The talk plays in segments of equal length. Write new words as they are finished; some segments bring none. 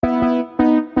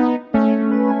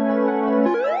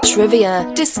trivia,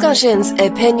 discussions,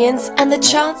 opinions, and the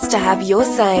chance to have your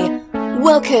say.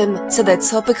 Welcome to the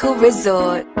Topical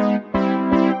Resort.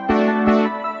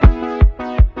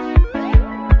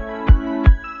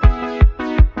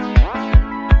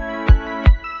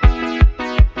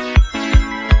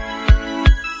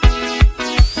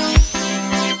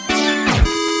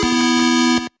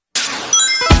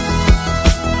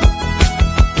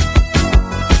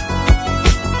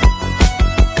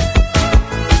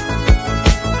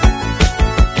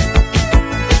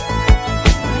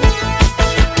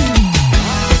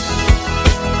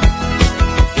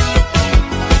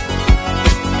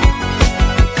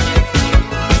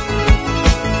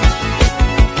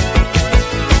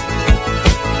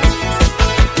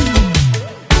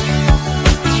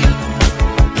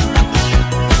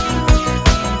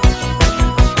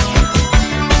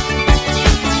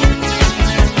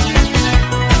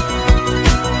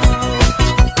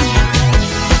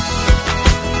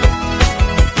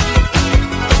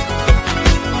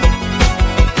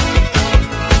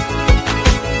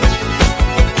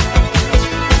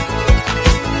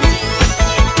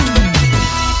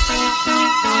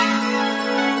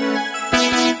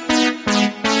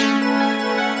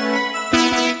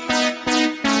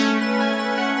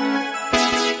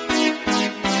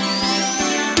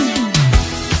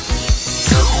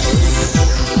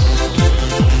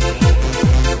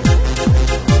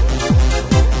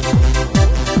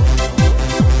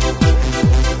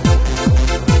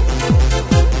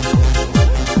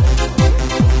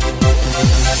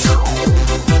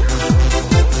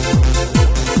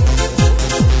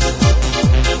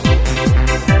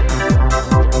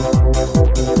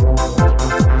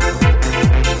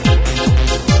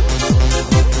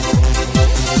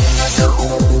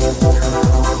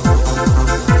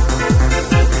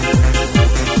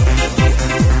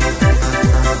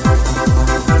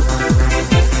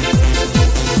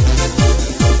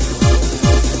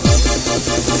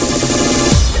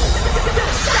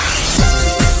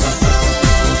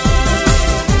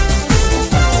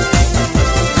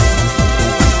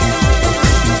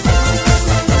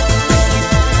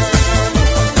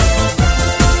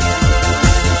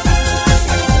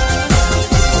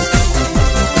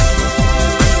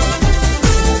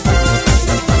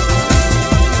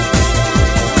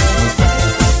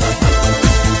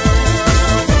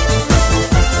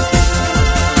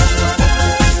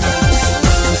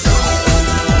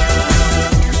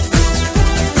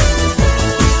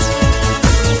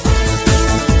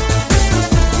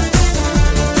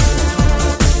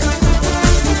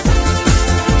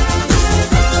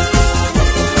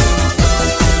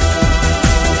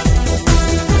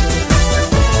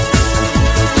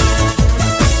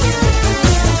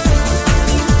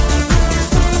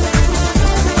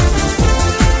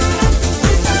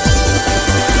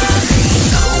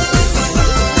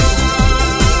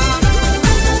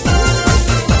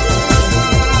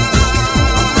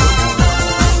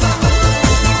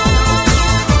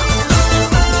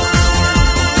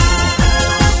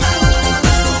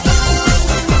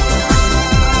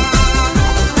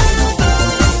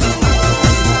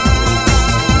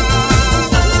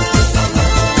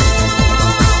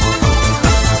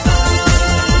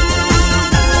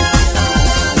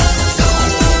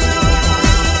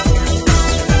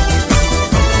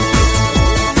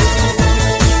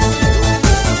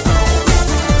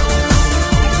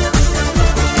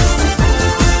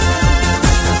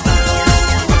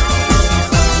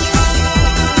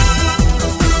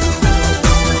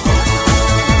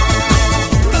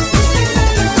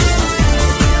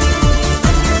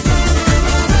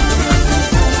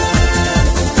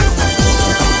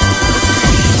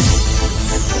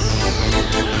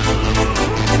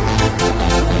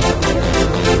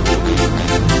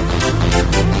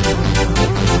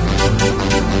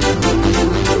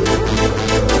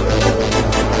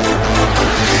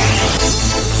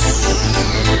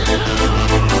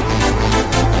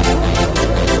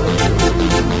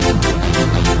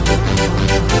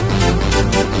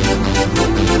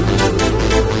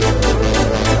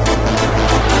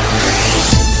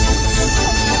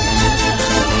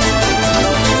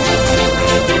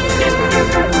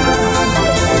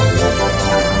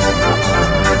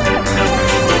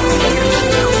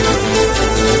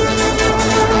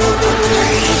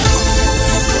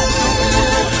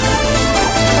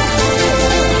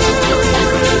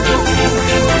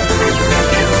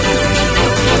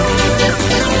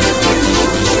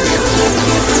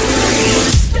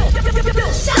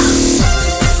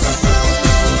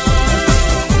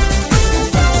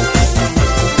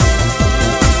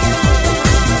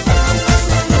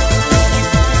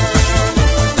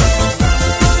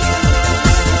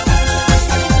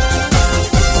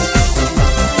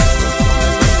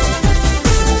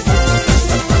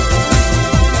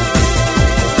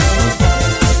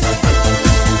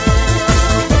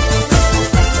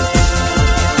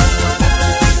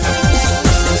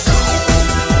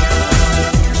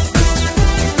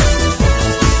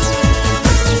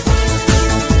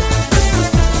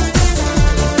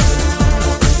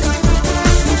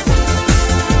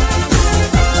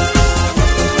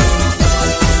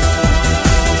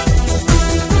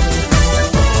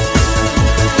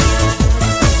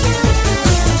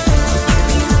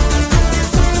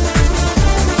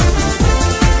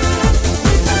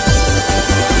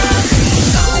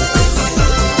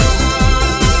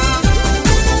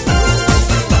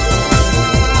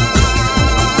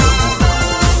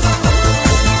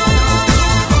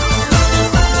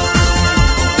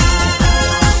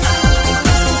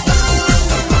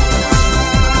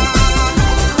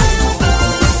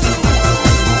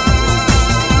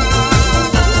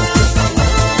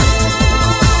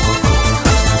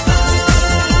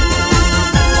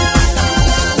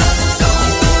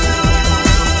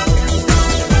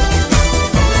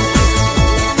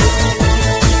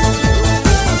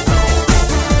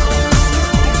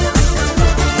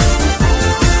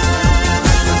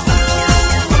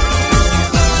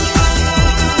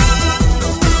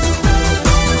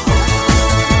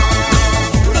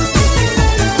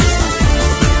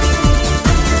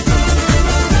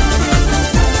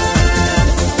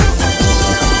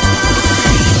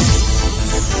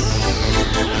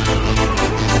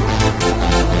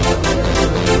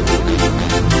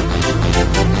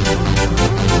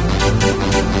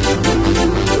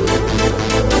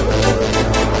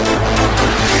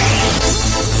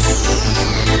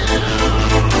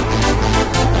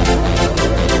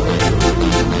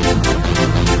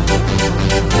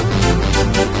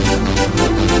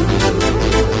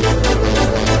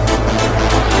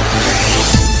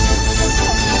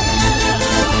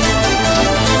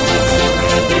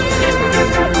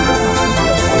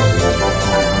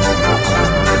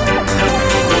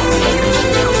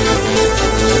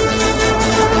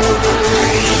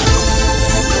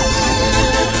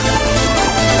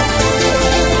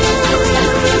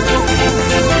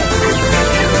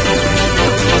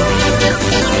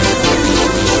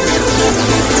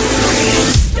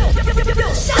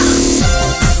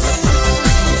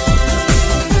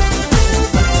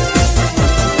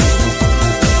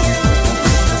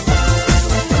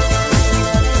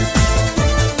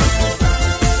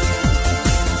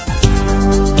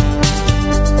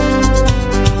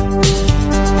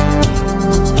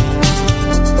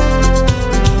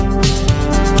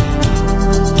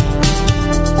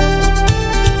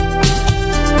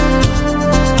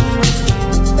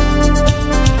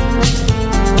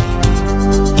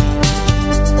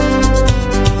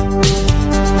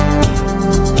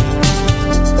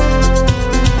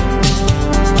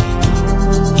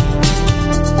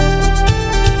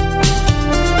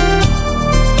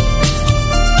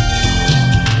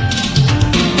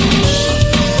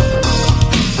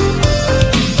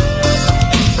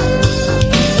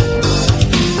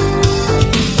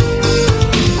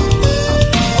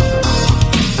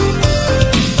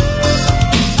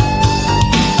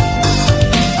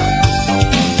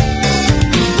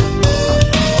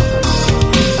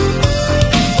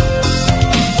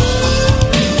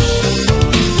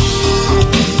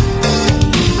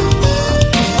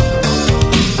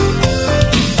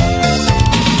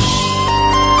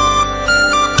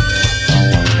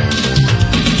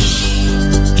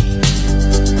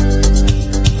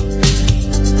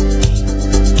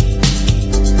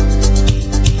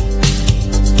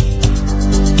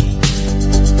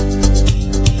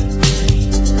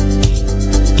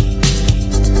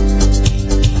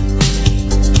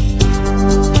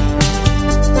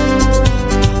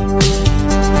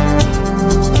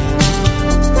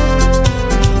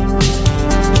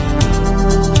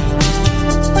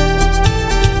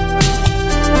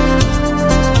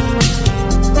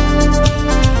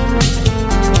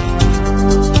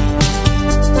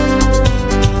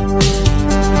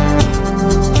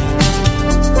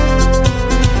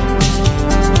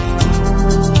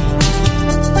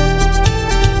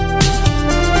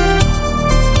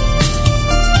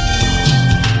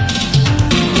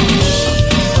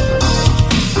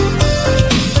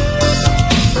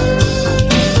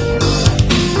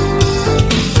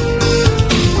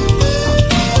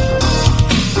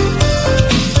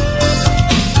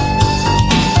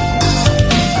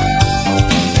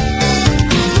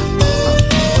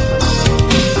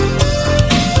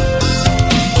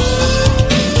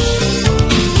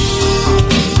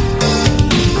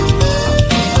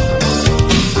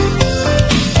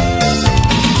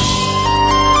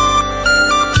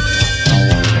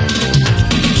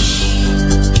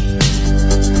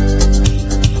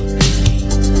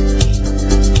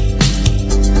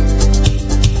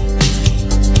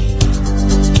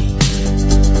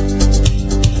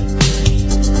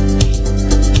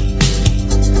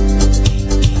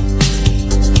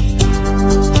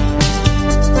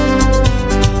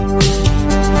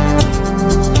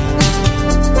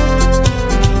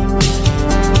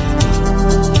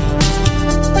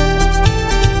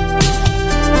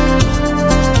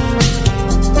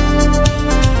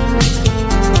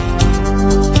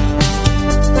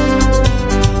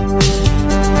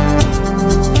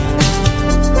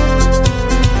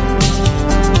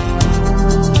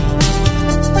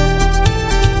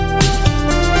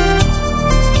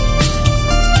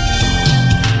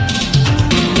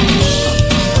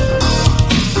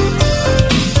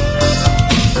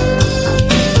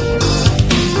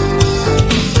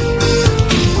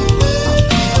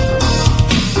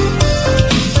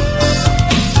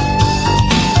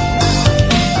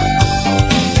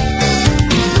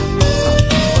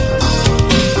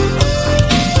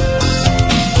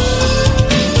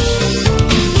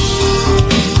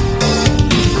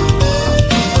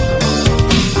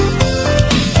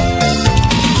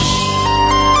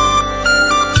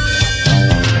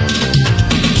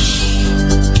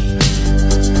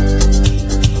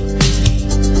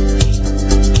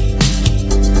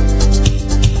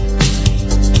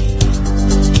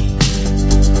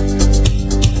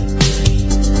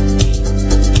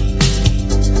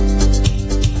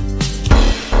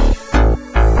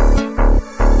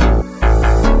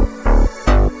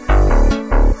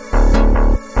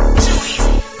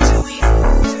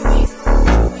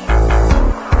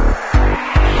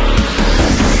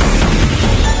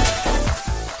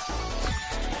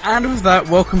 And with that,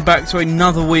 welcome back to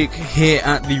another week here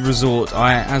at the resort.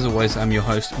 I, as always, am your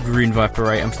host, Green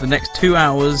Viper 8, and for the next 2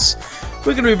 hours,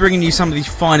 we're going to be bringing you some of the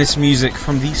finest music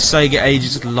from the Sega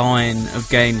Ages line of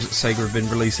games that Sega have been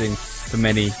releasing for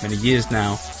many, many years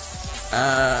now.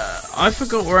 I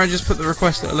forgot where I just put the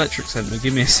request that Electric sent me.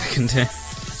 Give me a second here.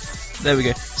 There we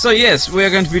go. So yes, we are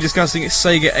going to be discussing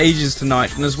Sega Ages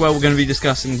tonight, and as well we're going to be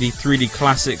discussing the 3D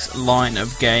Classics line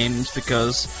of games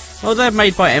because, well, they're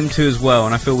made by M2 as well,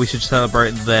 and I feel we should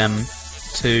celebrate them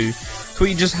too. So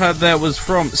what you just heard there was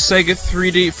from Sega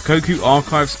 3D Fukoku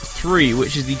Archives 3,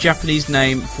 which is the Japanese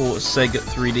name for Sega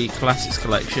 3D Classics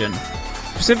Collection.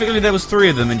 Specifically, there was 3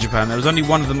 of them in Japan. There was only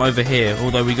 1 of them over here,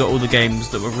 although we got all the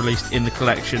games that were released in the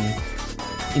collection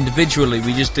individually.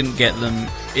 We just didn't get them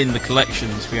in the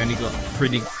collections. We only got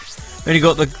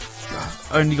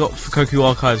only got Fukoku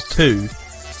Archives 2,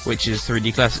 which is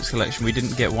 3D Classics Collection. We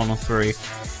didn't get 1 or 3.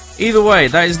 Either way,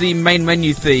 that is the main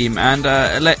menu theme, and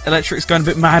Electric's going a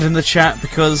bit mad in the chat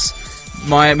because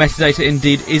my metadata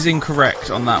indeed is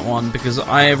incorrect on that one, because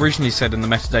I originally said in the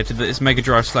metadata that it's Mega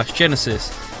Drive /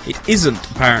 Genesis. It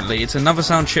isn't, apparently. It's another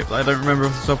sound chip that I don't remember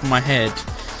off the top of my head.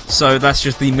 So that's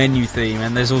just the menu theme,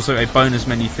 and there's also a bonus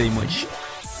menu theme which,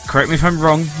 correct me if I'm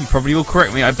wrong, you probably will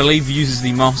correct me, I believe uses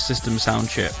the Master System sound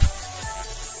chip.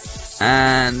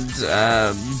 And,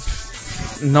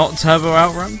 not Turbo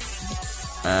Outrun?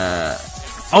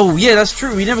 Oh yeah, that's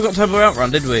true, we never got Turbo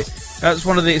Outrun, did we? That's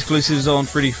one of the exclusives on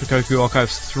 3D Fukoku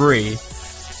Archives 3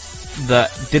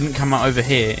 that didn't come out over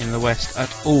here in the West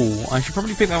at all. I should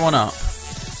probably pick that one up.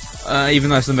 Even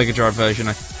though it's the Mega Drive version,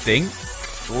 I think.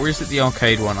 Or is it the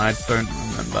arcade one? I don't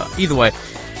remember. Either way.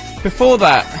 Before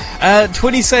that,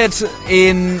 Twinny said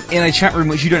in a chat room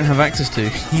which you don't have access to,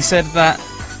 he said that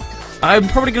I'm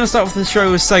probably going to start off the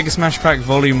show with Sega Smash Pack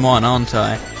Volume 1, aren't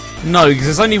I? No, because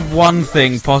there's only one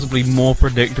thing possibly more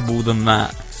predictable than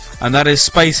that. And that is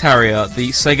Space Harrier, the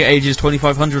Sega Ages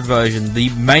 2500 version, the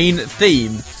main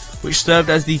theme, which served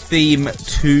as the theme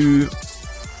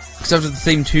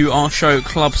to our show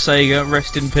Club Sega,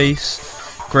 rest in peace,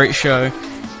 great show,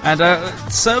 and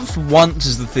served once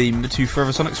as the theme to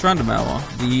Forever Sonic's Random Hour,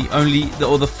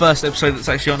 the first episode that's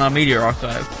actually on our media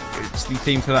archive. It's the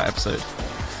theme for that episode.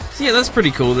 So yeah, that's pretty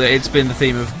cool that it's been the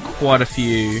theme of quite a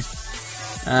few,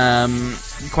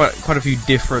 quite a few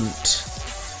different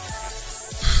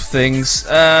things.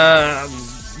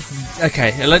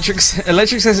 Okay, Electric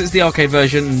says it's the arcade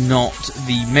version, not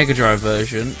the Mega Drive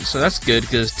version, so that's good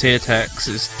because Tier Tex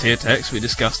is Tier Tex. We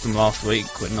discussed them last week.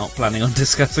 We're not planning on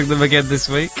discussing them again this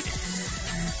week.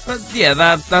 But yeah,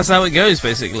 that's how it goes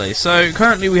basically. So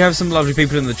currently we have some lovely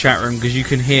people in the chat room because you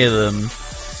can hear them.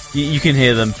 You can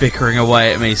hear them bickering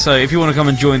away at me. So if you want to come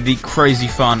and join the crazy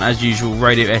fun, as usual,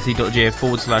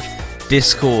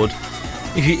 radiose.ga/Discord.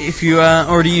 If you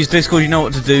already use Discord, you know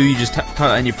what to do. You just type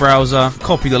that in your browser,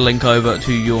 copy the link over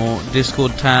to your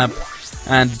Discord tab,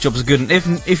 and jobs are good. And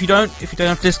if you don't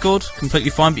have Discord, completely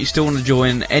fine, but you still want to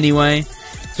join anyway,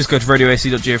 just go to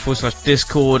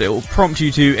radioac.ga/Discord. It will prompt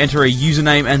you to enter a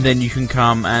username, and then you can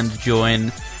come and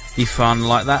join the fun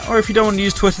like that. Or if you don't want to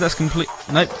use Twitter, that's if you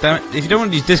don't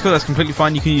want to use Discord, that's completely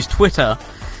fine. You can use Twitter.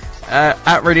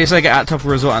 At Radio Sega, at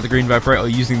Topical Resort, at the Green Viper 8, or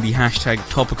using the hashtag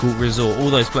Topical Resort. All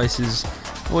those places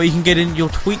where you can get in your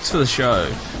tweets for the show.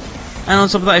 And on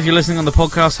top of that, if you're listening on the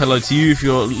podcast, hello to you. If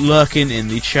you're lurking in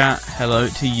the chat, hello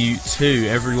to you too.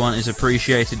 Everyone is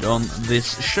appreciated on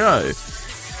this show.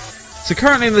 So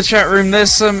currently in the chat room,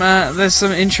 there's some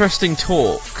interesting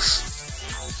talks,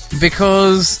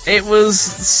 because it was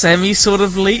sort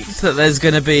of leaked that there's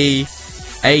going to be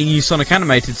a new Sonic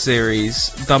animated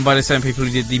series done by the same people who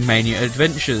did the Mania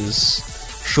Adventures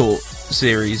short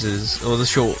series, or the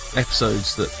short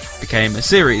episodes that became a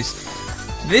series.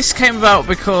 This came about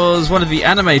because one of the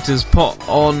animators put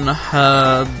on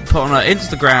her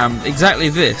Instagram exactly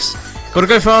this: "Gotta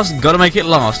go fast, gotta make it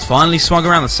last. Finally swung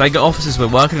around the Sega offices. We're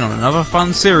working on another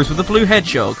fun series with the Blue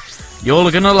Hedgehog. You're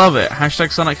gonna love it.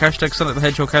 Hashtag Sonic the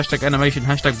Hedgehog, hashtag animation,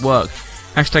 hashtag work.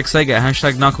 Hashtag Sega,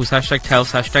 hashtag Knuckles, hashtag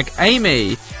Tails, hashtag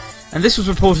Amy." And this was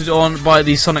reported on by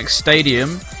the Sonic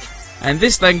Stadium, and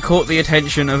this then caught the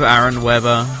attention of Aaron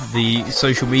Weber, the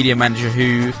social media manager,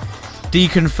 who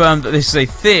deconfirmed that this is a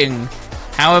thing.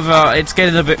 However, it's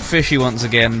getting a bit fishy once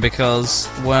again because,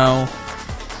 well,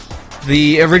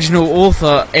 the original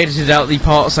author edited out the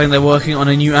part saying they're working on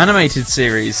a new animated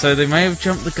series, so they may have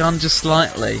jumped the gun just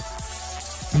slightly.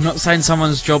 I'm not saying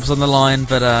someone's job's on the line,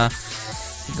 but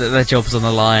their job's on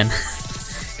the line.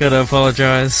 Gotta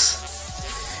apologise.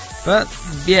 But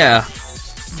yeah,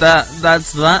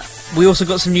 that's that. We also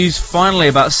got some news finally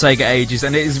about Sega Ages,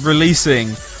 and it is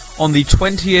releasing on the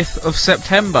 20th of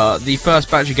September, the first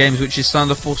batch of games, which is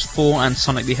Thunder Force 4 and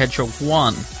Sonic the Hedgehog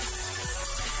 1.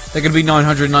 They're going to be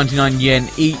 999 yen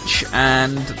each,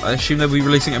 and I assume they'll be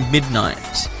releasing at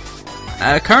midnight.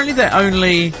 Currently they're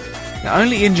only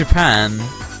in Japan,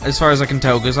 as far as I can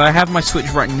tell, because I have my Switch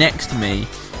right next to me,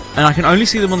 and I can only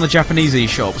see them on the Japanese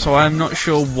eShop, so I'm not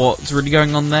sure what's really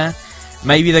going on there.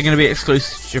 Maybe they're going to be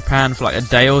exclusive to Japan for like a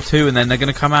day or two, and then they're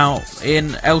going to come out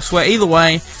in elsewhere. Either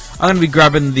way, I'm going to be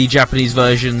grabbing the Japanese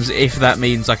versions, if that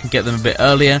means I can get them a bit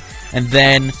earlier, and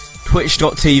then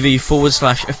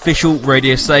twitch.tv/official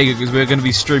Radio Sega, because we're going to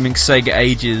be streaming Sega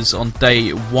Ages on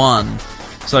day 1.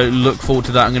 So look forward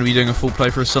to that. I'm going to be doing a full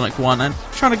playthrough of Sonic 1 and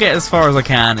trying to get as far as I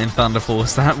can in Thunder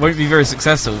Force. That won't be very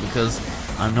successful because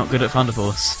I'm not good at Thunder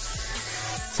Force.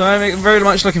 So I'm very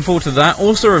much looking forward to that.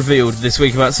 Also revealed this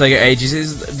week about Sega Ages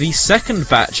is the second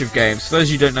batch of games. For those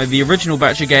of you who don't know, the original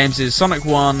batch of games is Sonic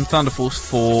 1, Thunder Force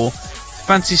 4,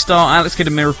 Phantasy Star, Alex Kidd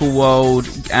and Miracle World,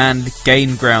 and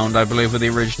Gain Ground, I believe, were the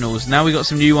originals. Now we got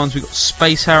some new ones. We got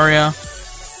Space Harrier.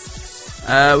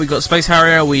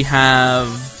 We have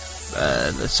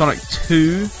Sonic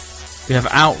 2. We have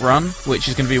Outrun, which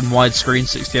is going to be in widescreen,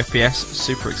 60 FPS.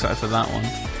 Super excited for that one.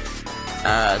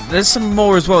 There's some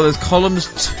more as well. There's Columns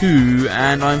 2,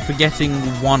 and I'm forgetting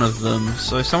one of them.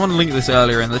 So someone linked this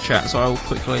earlier in the chat, so I'll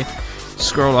quickly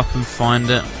scroll up and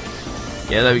find it.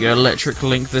 Yeah, there we go. Electric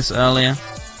linked this earlier.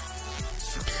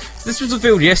 This was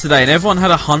revealed yesterday, and everyone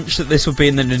had a hunch that this would be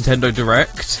in the Nintendo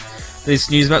Direct. This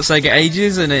news about Sega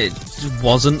Ages, and it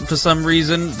wasn't for some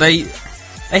reason. They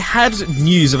had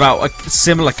news about a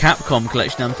similar Capcom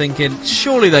collection. I'm thinking,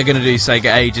 surely they're going to do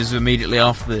Sega Ages immediately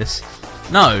after this.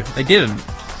 No, they didn't.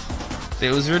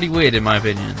 It was really weird in my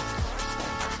opinion.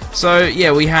 So,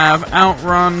 yeah, we have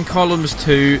Outrun, Columns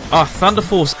 2, Thunder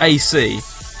Force AC.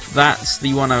 That's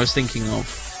the one I was thinking of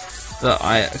that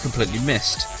I completely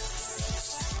missed.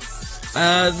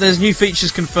 There's new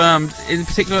features confirmed, in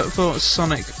particular for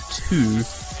Sonic 2.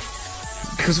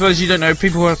 Because for those of you who don't know,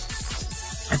 people were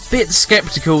a bit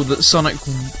skeptical that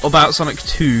about Sonic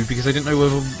 2, because they didn't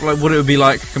know what it would be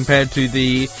like compared to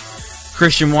the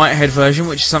Christian Whitehead version,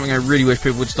 which is something I really wish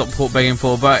people would stop port begging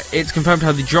for. But it's confirmed to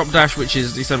have the drop dash, which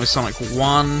is the same as Sonic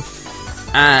 1,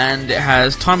 and it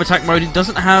has time attack mode. It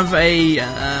doesn't have a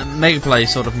Mega Play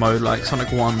sort of mode like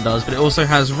Sonic 1 does, but it also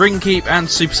has Ring Keep and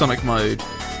Supersonic mode,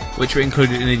 which were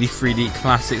included in the 3D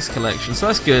Classics collection. So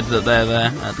that's good that they're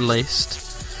there at least.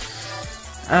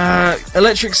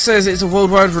 Electric says it's a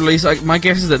worldwide release. My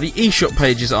guess is that the eShop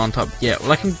pages aren't up yet.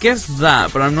 Well, I can guess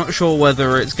that, but I'm not sure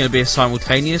whether it's going to be a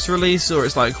simultaneous release or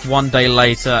it's like one day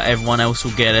later everyone else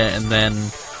will get it and then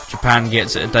Japan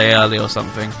gets it a day early or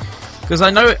something. Because I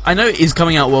know it is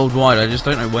coming out worldwide, I just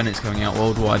don't know when it's coming out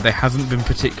worldwide. They haven't been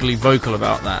particularly vocal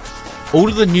about that. All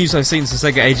of the news I've seen since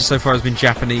Sega Ages so far has been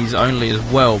Japanese only as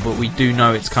well, but we do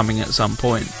know it's coming at some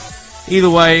point. Either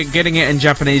way, getting it in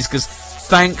Japanese, because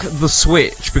thank the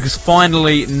Switch, because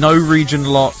finally, no region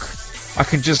lock. I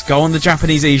can just go on the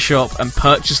Japanese eShop and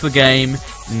purchase the game.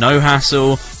 No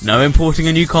hassle, no importing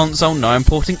a new console, no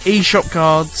importing eShop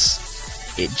cards.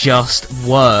 It just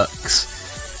works.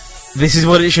 This is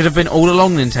what it should have been all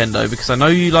along, Nintendo, because I know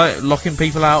you like locking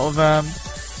people out of,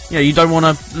 you don't want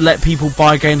to let people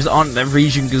buy games that aren't in their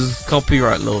region because of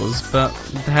copyright laws, but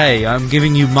hey, I'm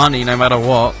giving you money no matter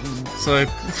what, so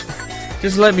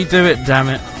just let me do it, damn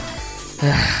it.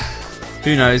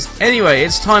 Who knows? Anyway,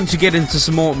 it's time to get into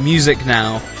some more music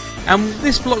now. And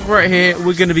this block right here,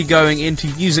 we're going to be going into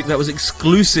music that was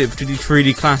exclusive to the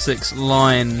 3D Classics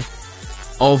line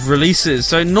of releases.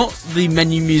 So not the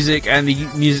menu music and the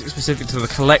music specific to the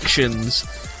collections,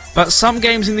 but some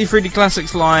games in the 3D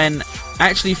Classics line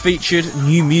actually featured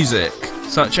new music,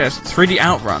 such as 3D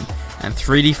Outrun and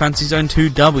 3D Fantasy Zone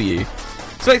 2W.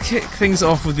 So let's kick things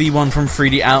off with the one from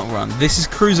 3D Outrun. This is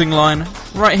Cruising Line,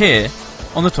 right here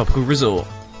on the Topical Resort.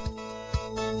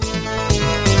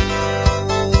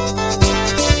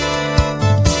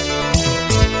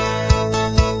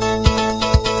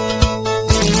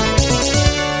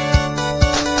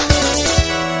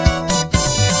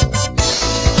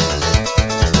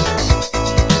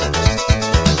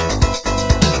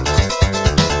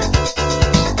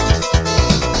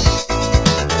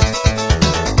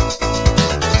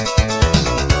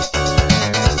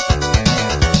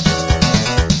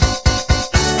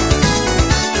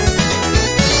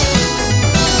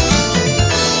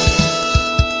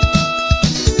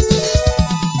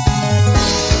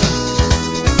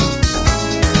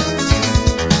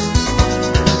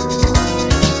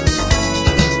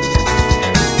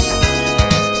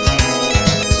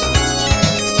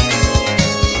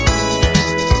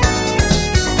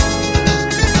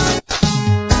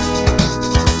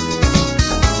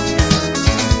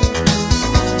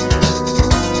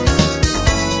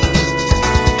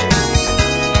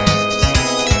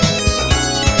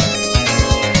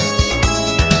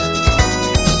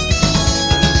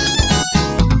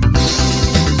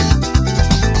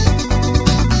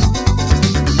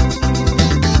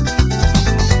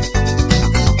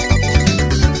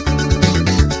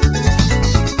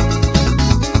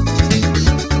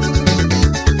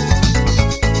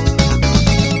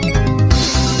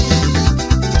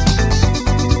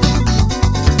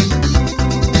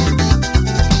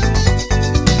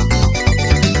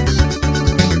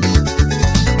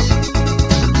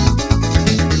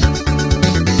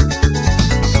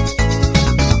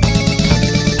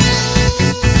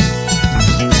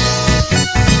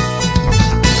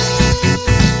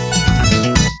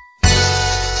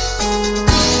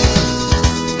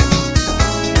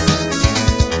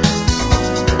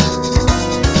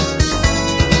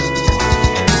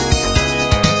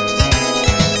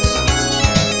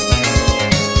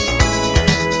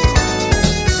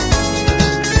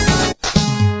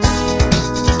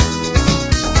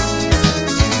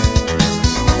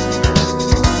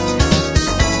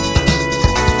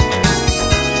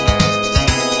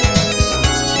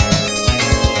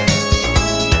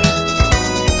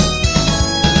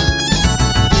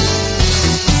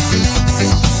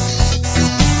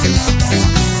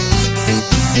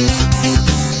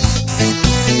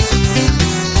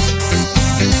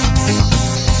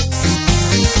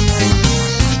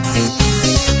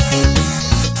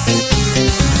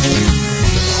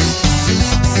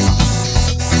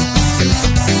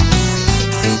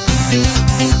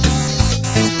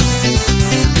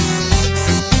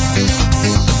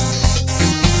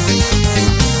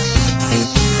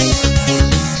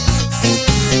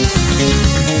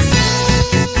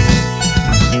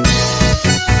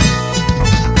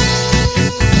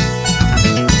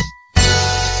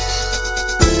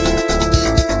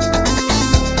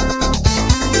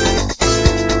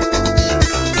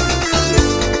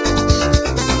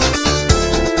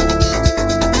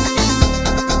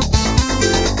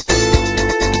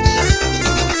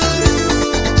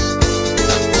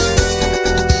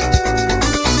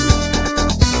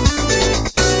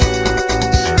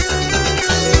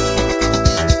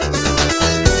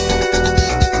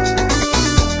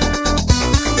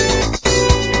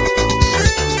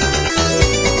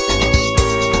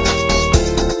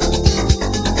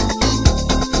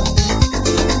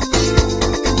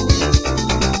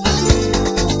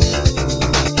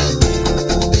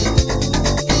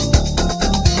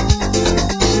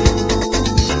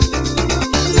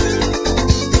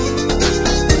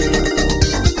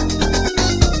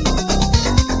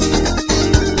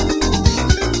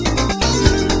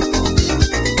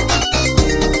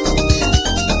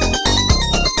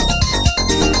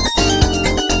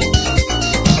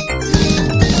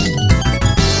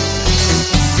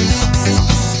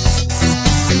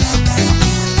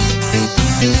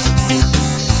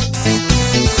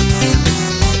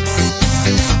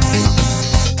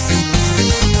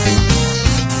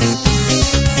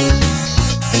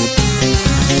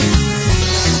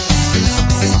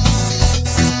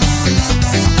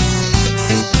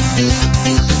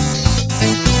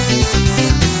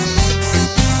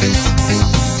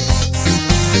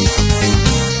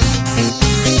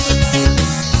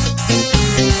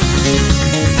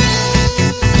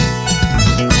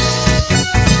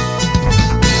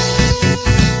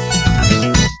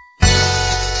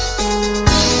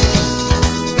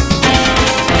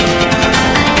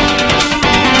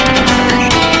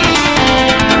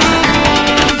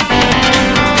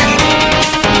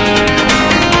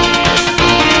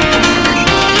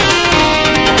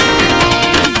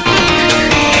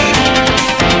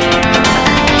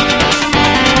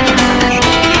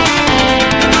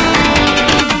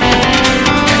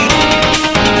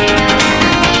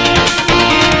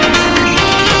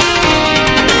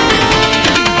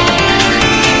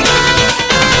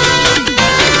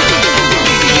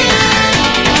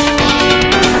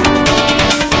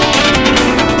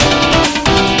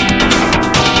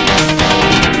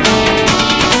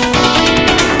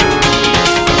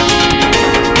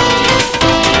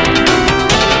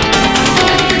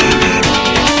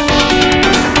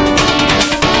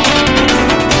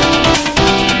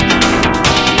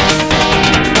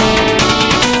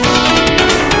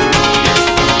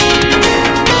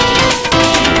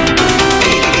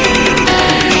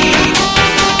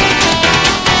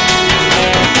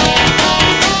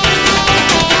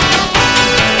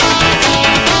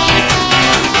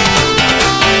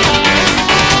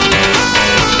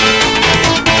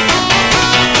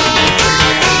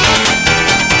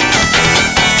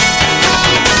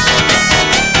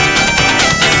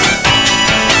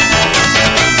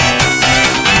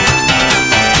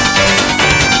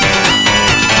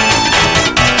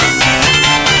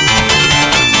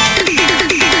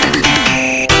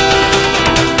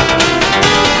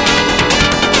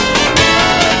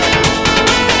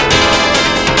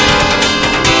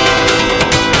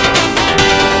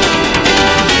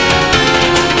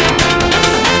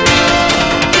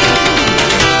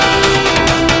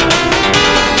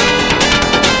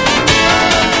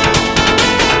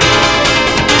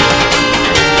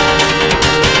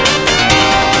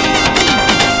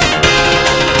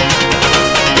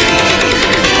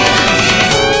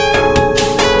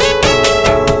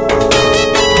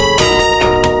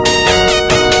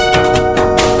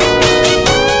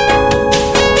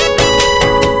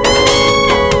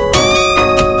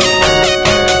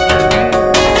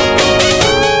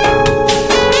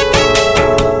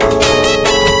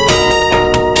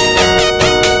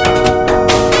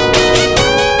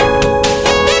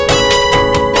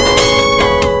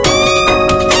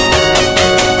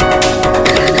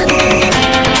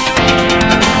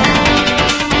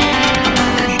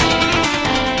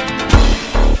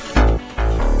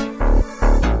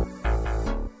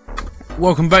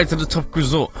 Welcome back to the Topic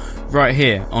Resort, right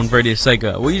here on Radio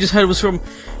Sega. What you just heard was from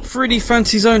 3D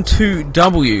Fantasy Zone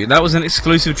 2W. That was an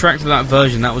exclusive track to that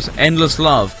version. That was Endless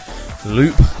Love,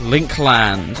 Loop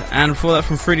Linkland. And before that,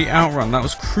 from 3D Outrun, that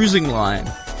was Cruising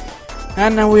Line.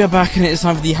 And now we are back, and it's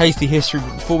time for the hasty history.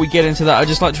 But before we get into that, I'd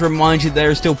just like to remind you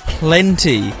there is still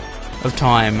plenty of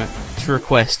time to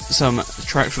request some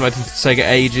tracks relating to Sega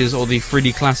Ages or the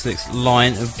 3D Classics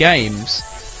line of games.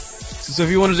 So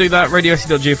if you want to do that,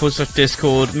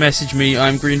 radiosc.g/Discord, message me,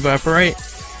 I'm Green Vaporate.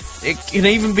 It can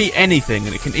even be anything,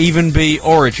 and it can even be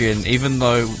Origin, even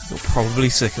though you're probably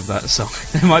sick of that song.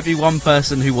 There might be one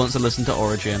person who wants to listen to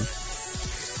Origin.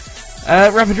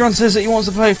 Rapid Run says that he wants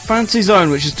to play Fantasy Zone,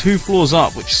 which is 2 floors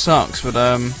up, which sucks, but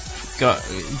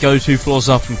go 2 floors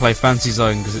up and play Fantasy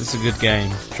Zone, because it's a good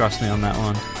game. Trust me on that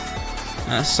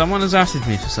one. Someone has added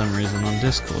me for some reason on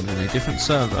Discord in a different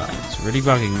server, and it's really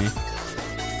bugging me.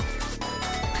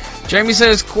 Jamie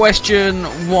says, question,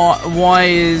 why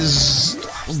is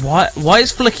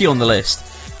Flicky on the list?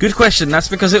 Good question. That's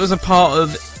because it was a part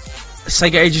of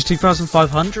Sega Ages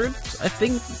 2500, I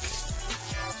think.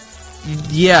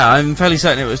 Yeah, I'm fairly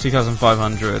certain it was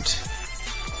 2500.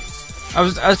 I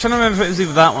was trying to remember if it was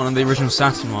either that one or the original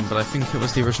Saturn one, but I think it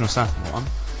was the original Saturn one.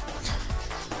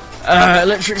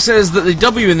 Electric says that the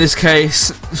W in this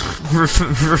case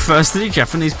refers to the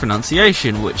Japanese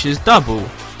pronunciation, which is double.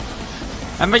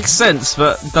 That makes sense,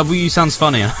 but W sounds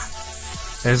funnier.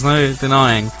 There's no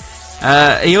denying.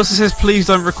 He also says, please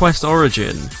don't request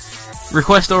Origin.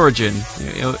 Request Origin.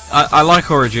 I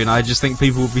like Origin, I just think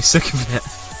people will be sick of it.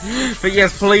 But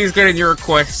yes, please get in your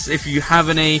requests if you have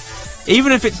any.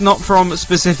 Even if it's not from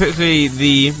specifically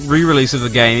the re-release of the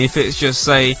game, if it's just,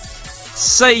 say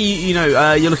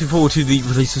you're looking forward to the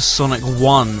release of Sonic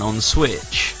 1 on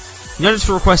Switch. You don't just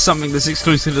request something that's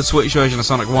exclusive to the Switch version of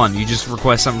Sonic 1, you just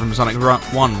request something from Sonic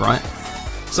 1, right?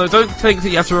 So don't think that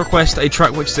you have to request a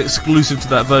track which is exclusive to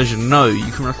that version. No,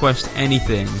 you can request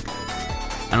anything.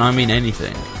 And I mean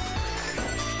anything.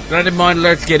 With that in mind,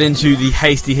 let's get into the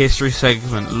hasty history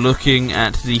segment, looking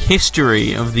at the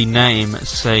history of the name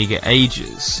Sega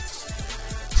Ages.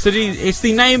 So it's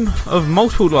the name of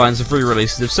multiple lines of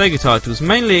re-releases of Sega titles,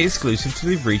 mainly exclusive to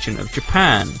the region of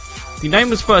Japan. The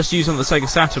name was first used on the Sega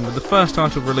Saturn, with the first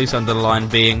title released under the line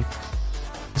being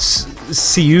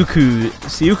Syukudai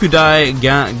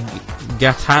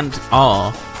Gatant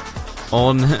R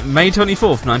on May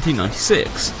 24th,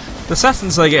 1996. The Saturn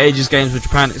Sega Ages games were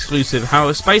Japan exclusive,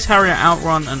 however Space Harrier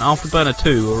Outrun and Afterburner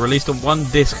 2 were released on one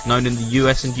disc known in the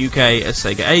US and UK as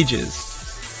Sega Ages.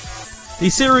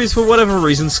 The series, for whatever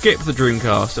reason, skipped the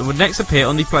Dreamcast and would next appear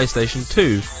on the PlayStation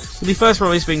 2, with the first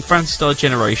release being Phantasy Star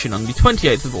Generation on the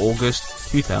 28th of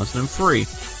August 2003.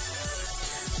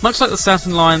 Much like the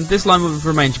Saturn line, this line would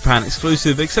remain Japan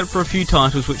exclusive, except for a few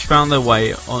titles which found their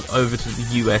way over to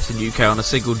the US and UK on a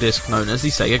single disc known as the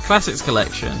Sega Classics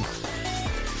Collection.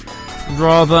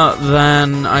 Rather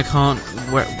than...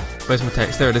 where's my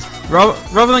text? There it is.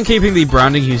 Rather than keeping the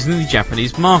branding used in the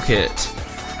Japanese market.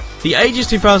 The Ages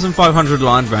 2500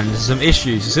 line ran into some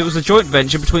issues, as it was a joint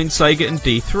venture between Sega and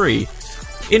D3,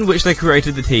 in which they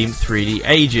created the team 3D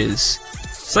Ages.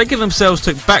 Sega themselves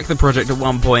took back the project at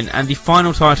one point, and the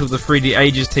final title the 3D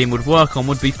Ages team would work on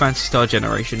would be Phantasy Star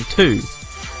Generation 2.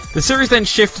 The series then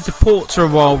shifted to ports for a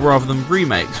while rather than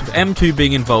remakes, with M2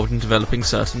 being involved in developing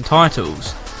certain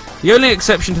titles. The only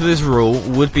exception to this rule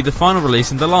would be the final release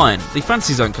in the line, the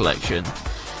Fantasy Zone Collection.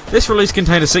 This release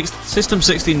contained a System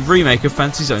 16 remake of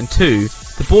Fantasy Zone 2,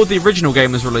 the board the original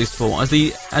game was released for, as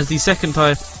the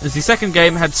second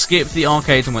game had skipped the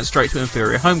arcade and went straight to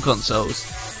inferior home consoles.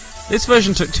 This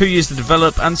version took 2 years to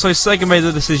develop, and so Sega made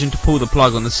the decision to pull the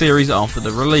plug on the series after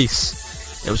the release.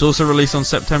 It was also released on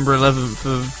September 11th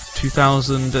of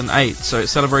 2008, so it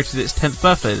celebrated its 10th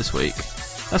birthday this week.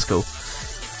 That's cool.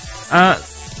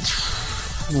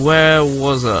 Where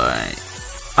was I?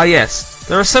 Ah yes.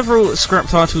 There are several scrap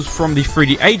titles from the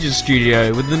 3D Ages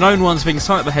studio, with the known ones being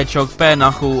Sonic the Hedgehog, Bare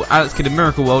Knuckle, Alex Kidd in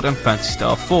Miracle World, and Phantasy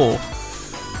Star 4.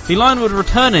 The line would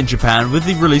return in Japan with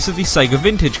the release of the Sega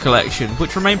Vintage Collection,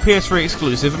 which remained PS3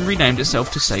 exclusive and renamed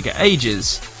itself to Sega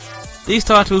Ages. These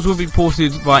titles would be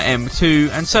ported by M2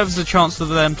 and serve as a chance for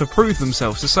them to prove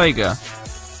themselves to Sega.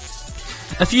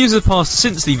 A few years have passed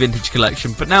since the Vintage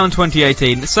Collection, but now in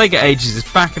 2018, Sega Ages is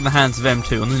back in the hands of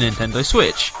M2 on the Nintendo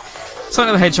Switch.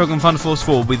 Sonic the Hedgehog and Thunder Force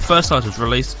 4 will be the first titles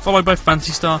released, followed by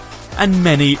Phantasy Star, and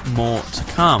many more to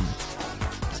come.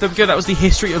 So there we go, that was the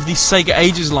history of the Sega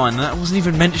Ages line, and that wasn't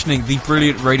even mentioning the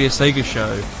brilliant Radio Sega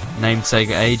show named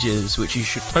Sega Ages, which you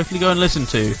should totally go and listen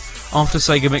to after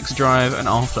Sega Mix Drive and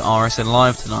after RSN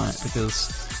Live tonight,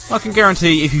 because I can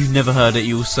guarantee if you've never heard it,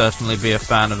 you'll certainly be a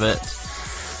fan of it.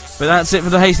 But that's it for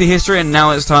the hasty history, and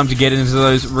now it's time to get into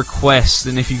those requests,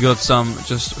 and if you got some,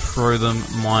 just throw them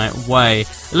my way.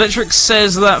 Electric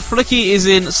says that Flicky is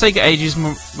in Sega Ages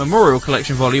Memorial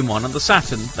Collection Volume 1 on the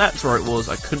Saturn. That's where it was,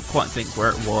 I couldn't quite think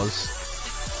where it was.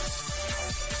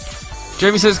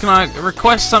 Jamie says, can I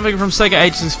request something from Sega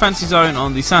Ages Fantasy Zone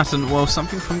on the Saturn? Well,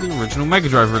 something from the original Mega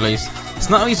Drive release. It's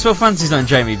not how you spell Fantasy Zone,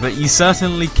 Jamie, but you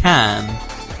certainly can.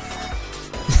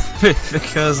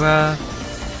 Because,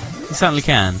 you certainly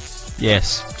can.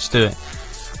 Yes, just do it.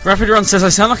 Rapid Run says, I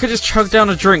sound like I just chugged down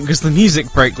a drink because the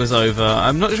music break was over.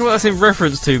 I'm not sure what that's in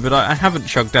reference to, but I haven't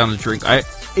chugged down a drink.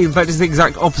 In fact, it's the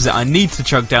exact opposite. I need to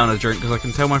chug down a drink because I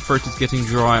can tell my throat is getting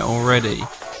dry already.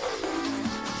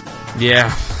 Yeah,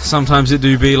 sometimes it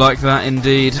do be like that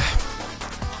indeed.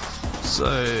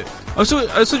 So, I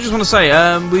also just want to say,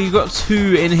 we got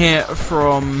two in here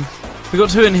from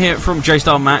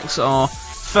J-Star Max, our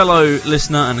fellow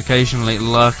listener and occasionally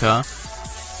lurker.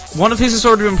 One of his has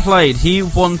already been played. He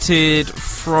wanted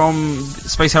from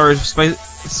Space Harrier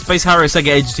Sega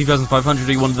Ages 2500.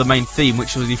 He wanted the main theme,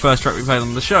 which was the first track we played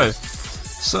on the show.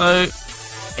 So,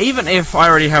 even if I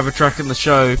already have a track in the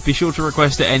show, be sure to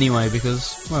request it anyway,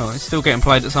 because, well, it's still getting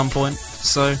played at some point.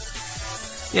 So,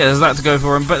 yeah, there's that to go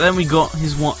for him. But then we got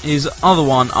his other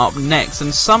one up next,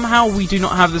 and somehow we do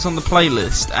not have this on the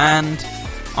playlist, and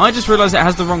I just realised it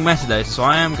has the wrong metadata, so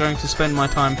I am going to spend my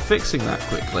time fixing that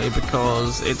quickly,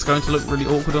 because it's going to look really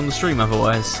awkward on the stream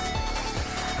otherwise.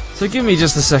 So give me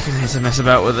just a second here to mess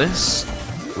about with this,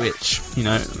 which, you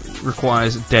know,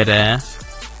 requires dead air,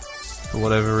 for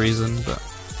whatever reason, but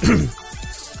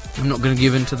I'm not going to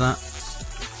give in to that.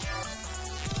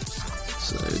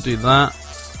 So do that,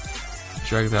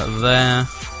 drag that there.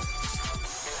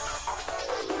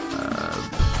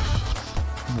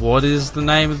 What is the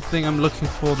name of the thing I'm looking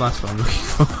for? That's what I'm looking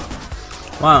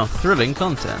for. Wow, thrilling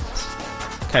content.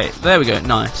 Okay, there we go,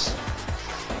 nice.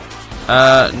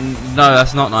 No,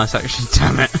 that's not nice actually,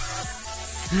 damn it.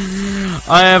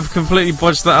 I have completely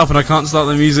botched that up and I can't start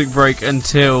the music break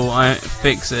until I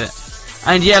fix it.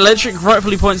 And yeah, Electric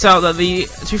rightfully points out that the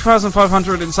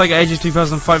 2500 in Sega Ages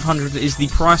 2500 is the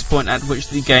price point at which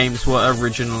the games were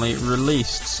originally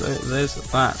released. So there's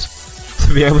that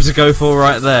to be able to go for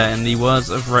right there, in the words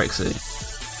of Rexy.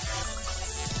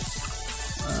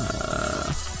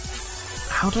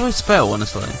 How do I spell,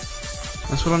 honestly?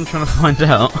 That's what I'm trying to find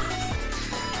out.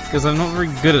 Because I'm not very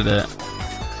good at it.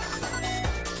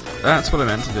 That's what I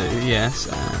meant to do, yes,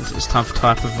 and it's time for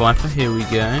Type of Viper, here we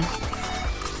go.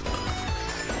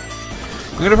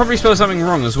 I'm going to probably spell something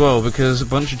wrong as well, because a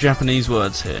bunch of Japanese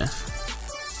words here.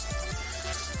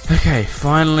 Okay,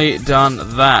 finally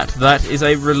done that. That is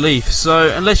a relief. So,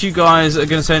 unless you guys are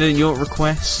going to send in your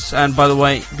requests, and by the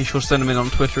way, be sure to send them in on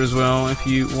Twitter as well if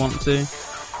you want to.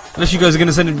 Unless you guys are going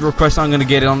to send in requests, I'm going to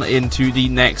get on into the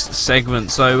next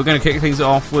segment. So, we're going to kick things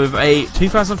off with a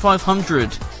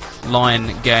 2500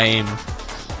 line game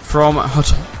from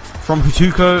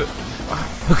Hokuto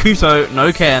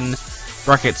no Ken,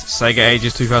 brackets, Sega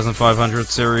Ages 2500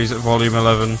 Series, Volume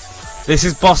 11. This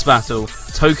is Boss Battle,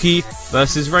 Toki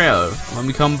versus Ryo. When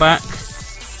we come back,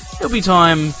 it'll be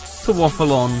time to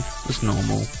waffle on as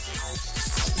normal.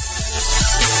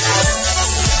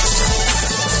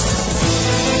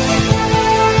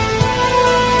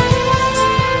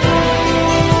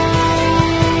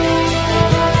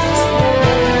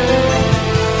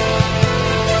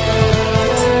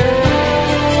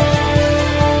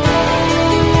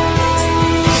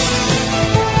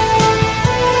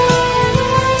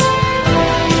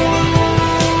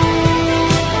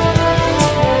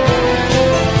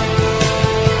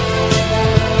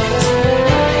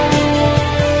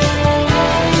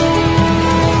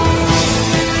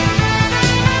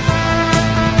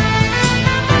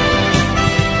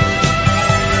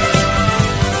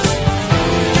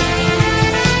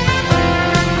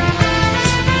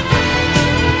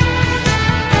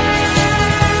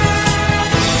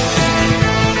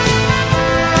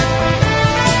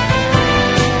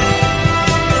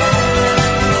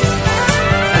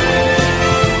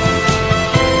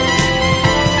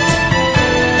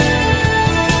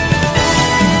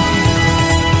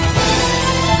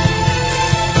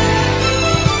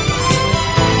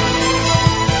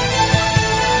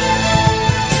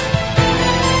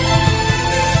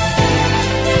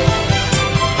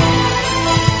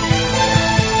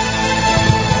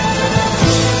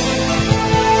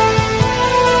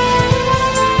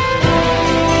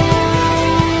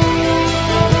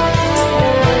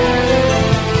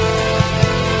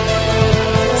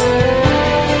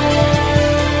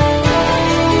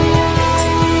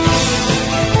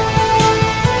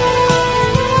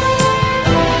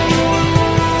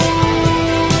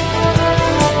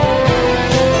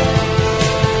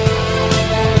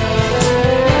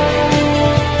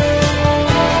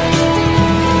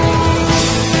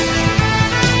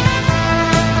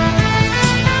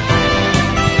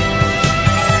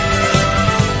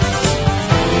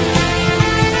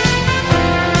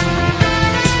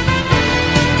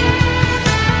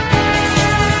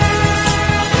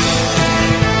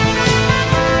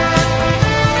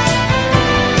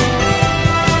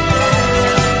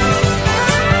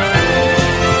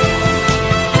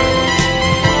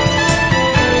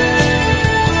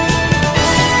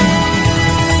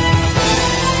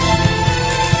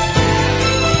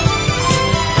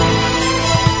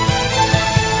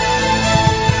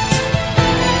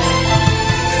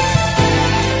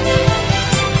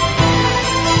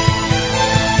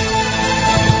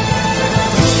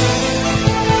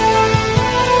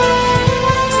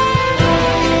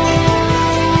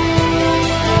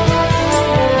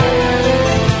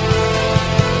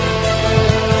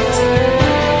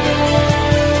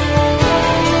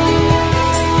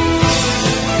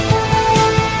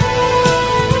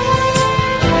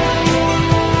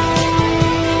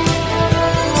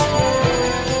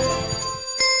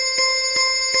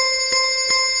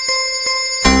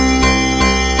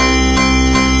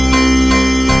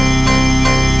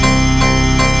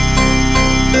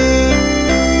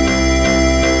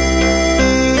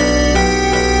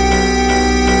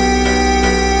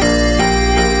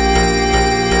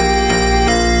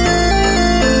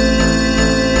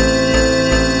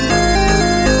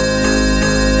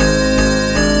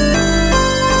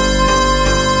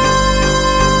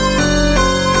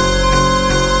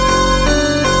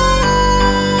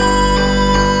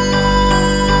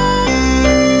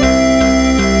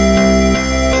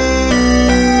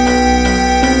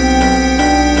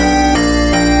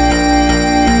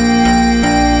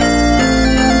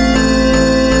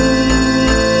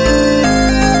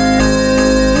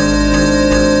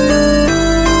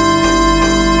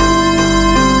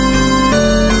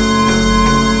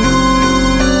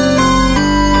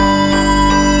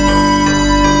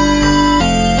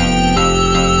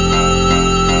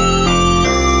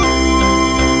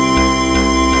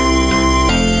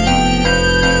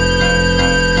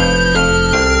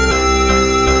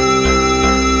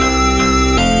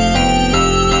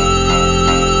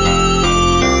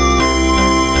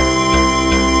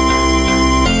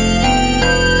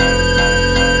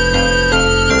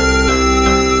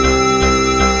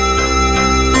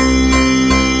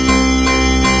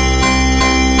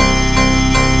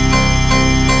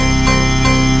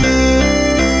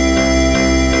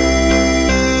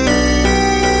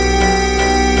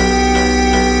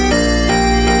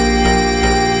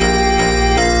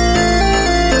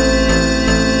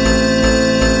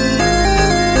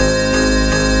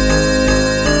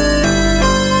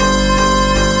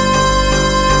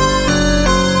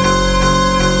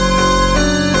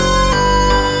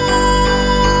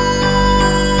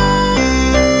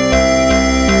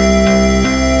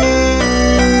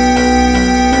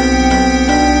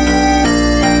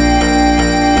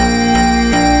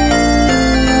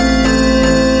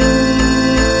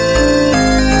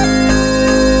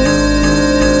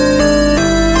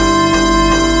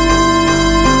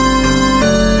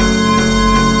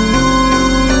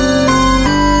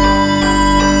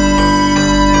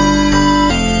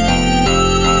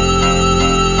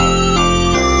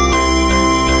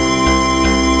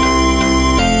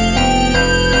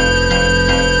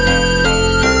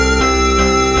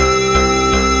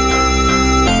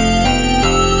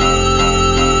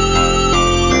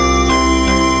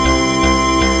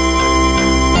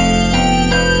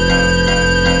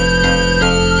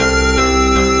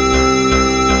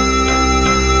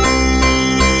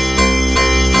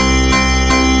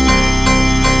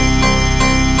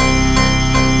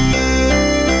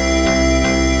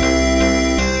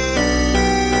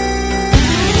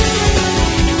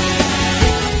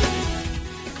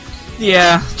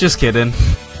 Yeah, just kidding.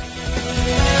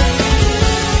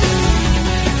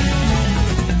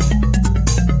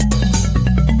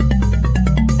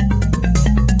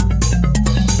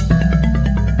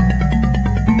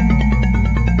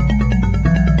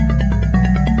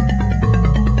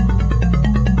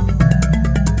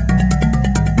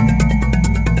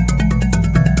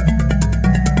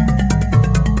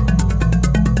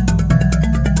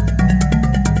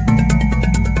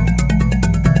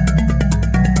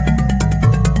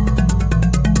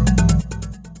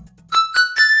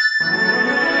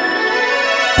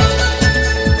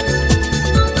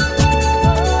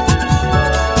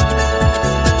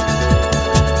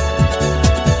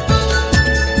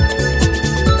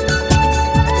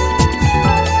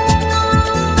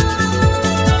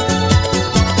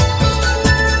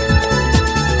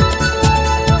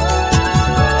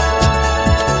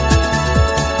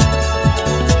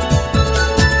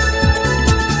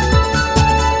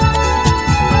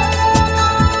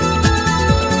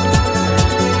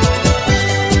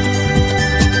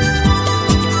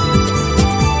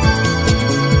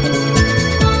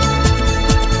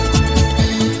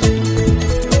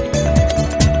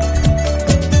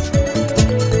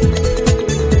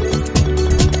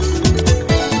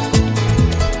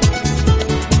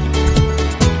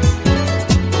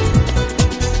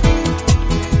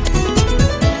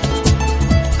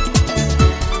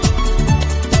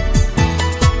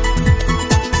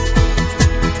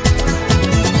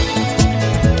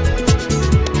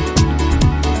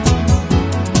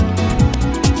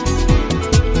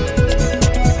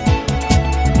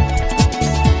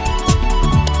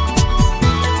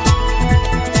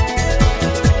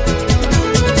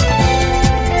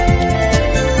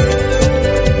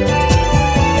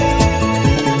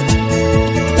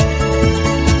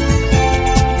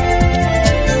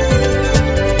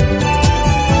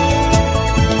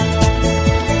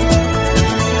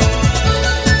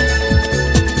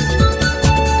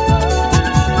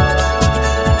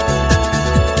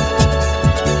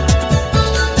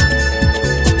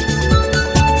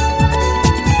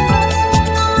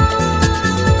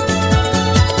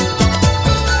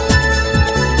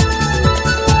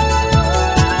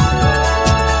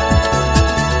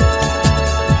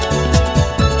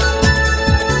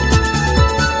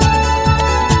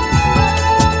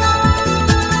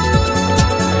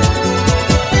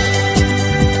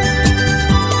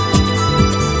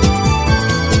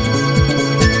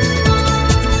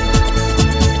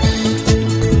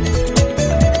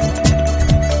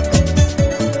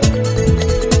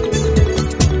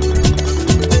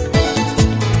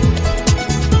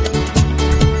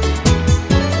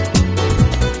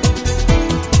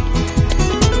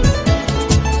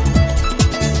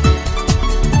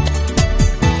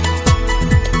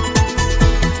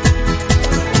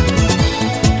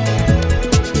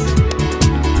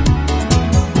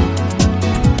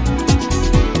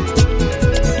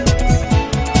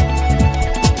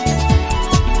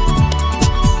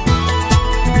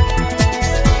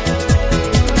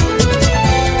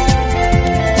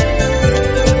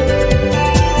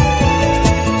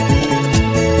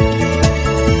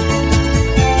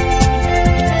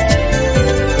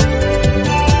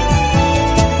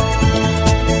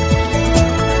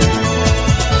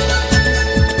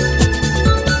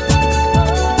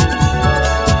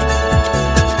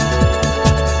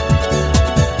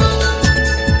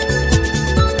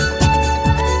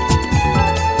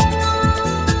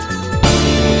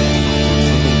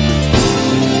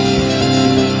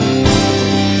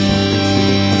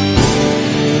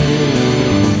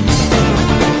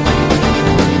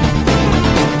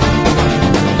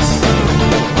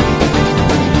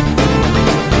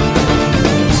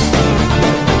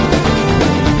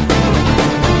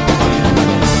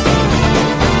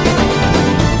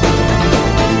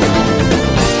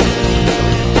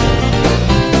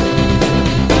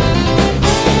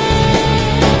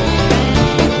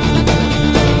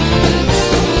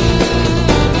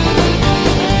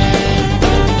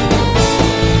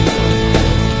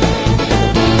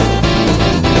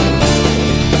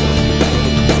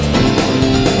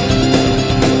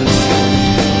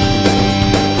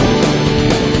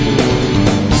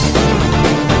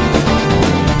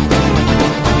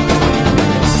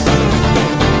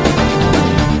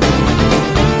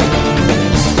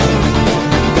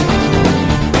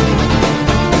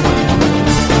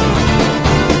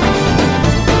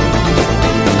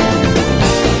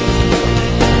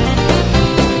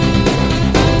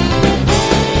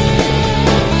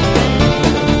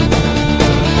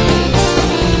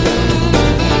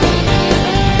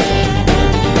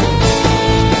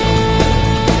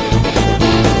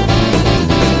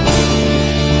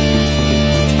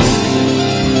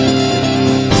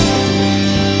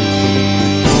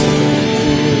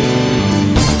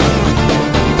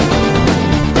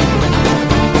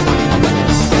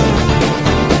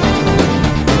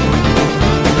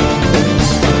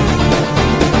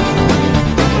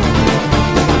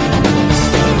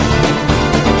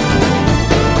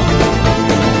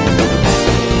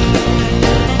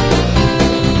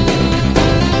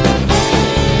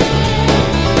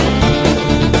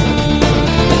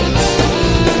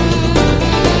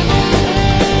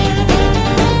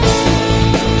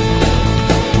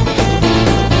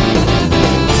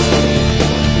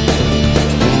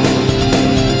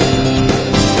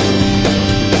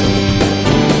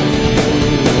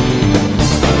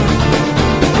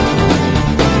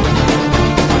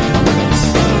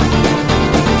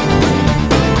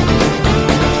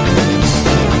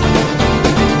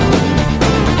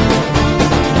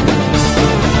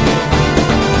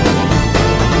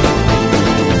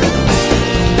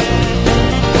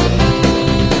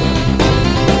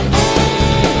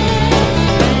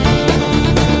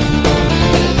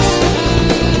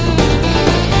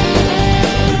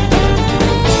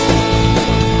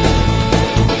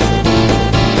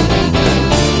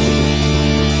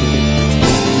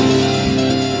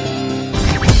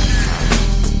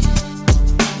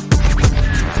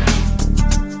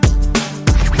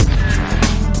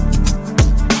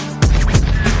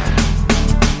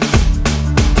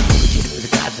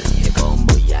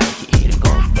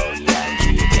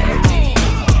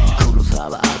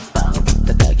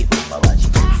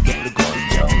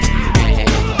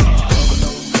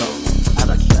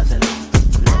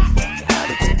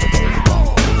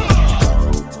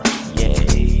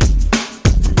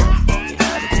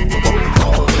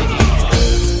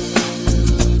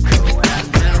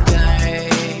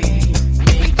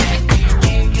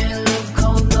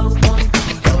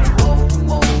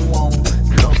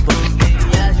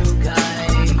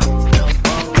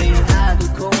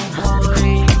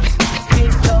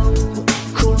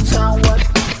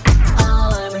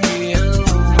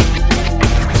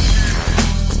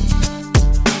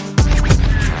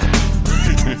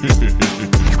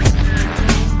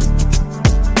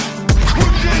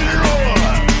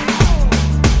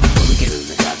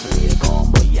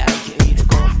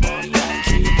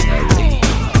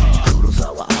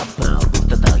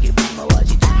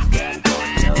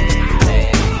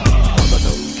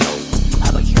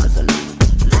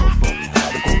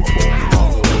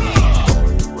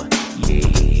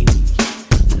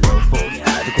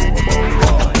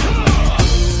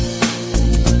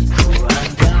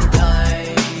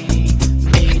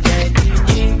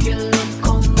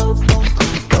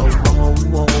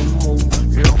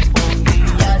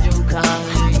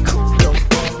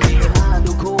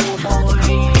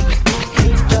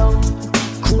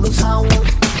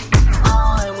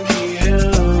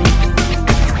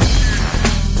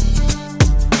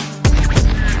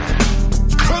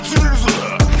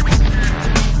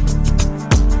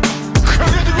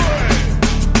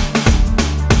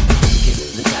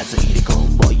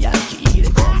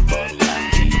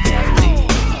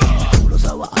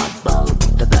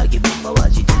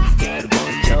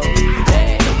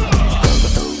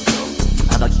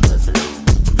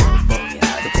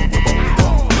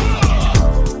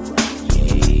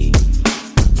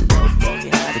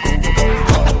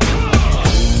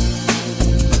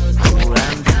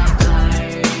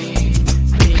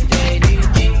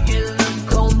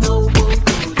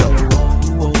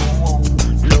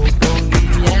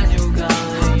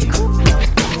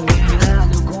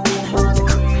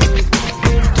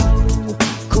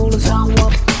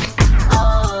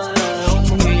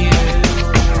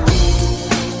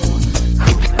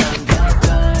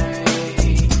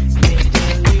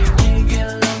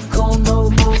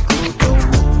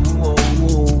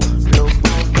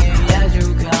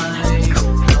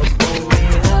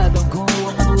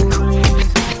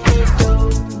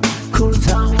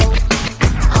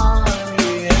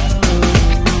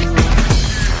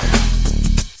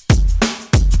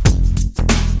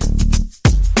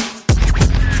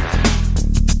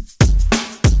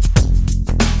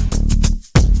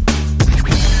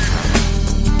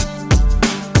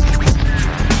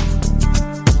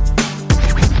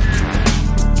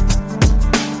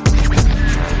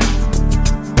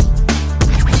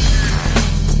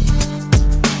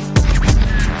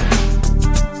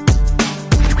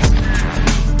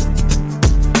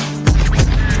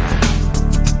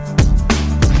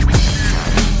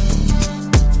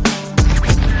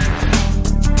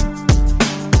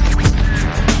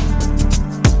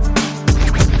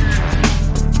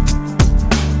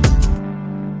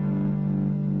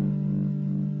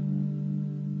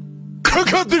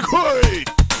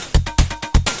 Fight!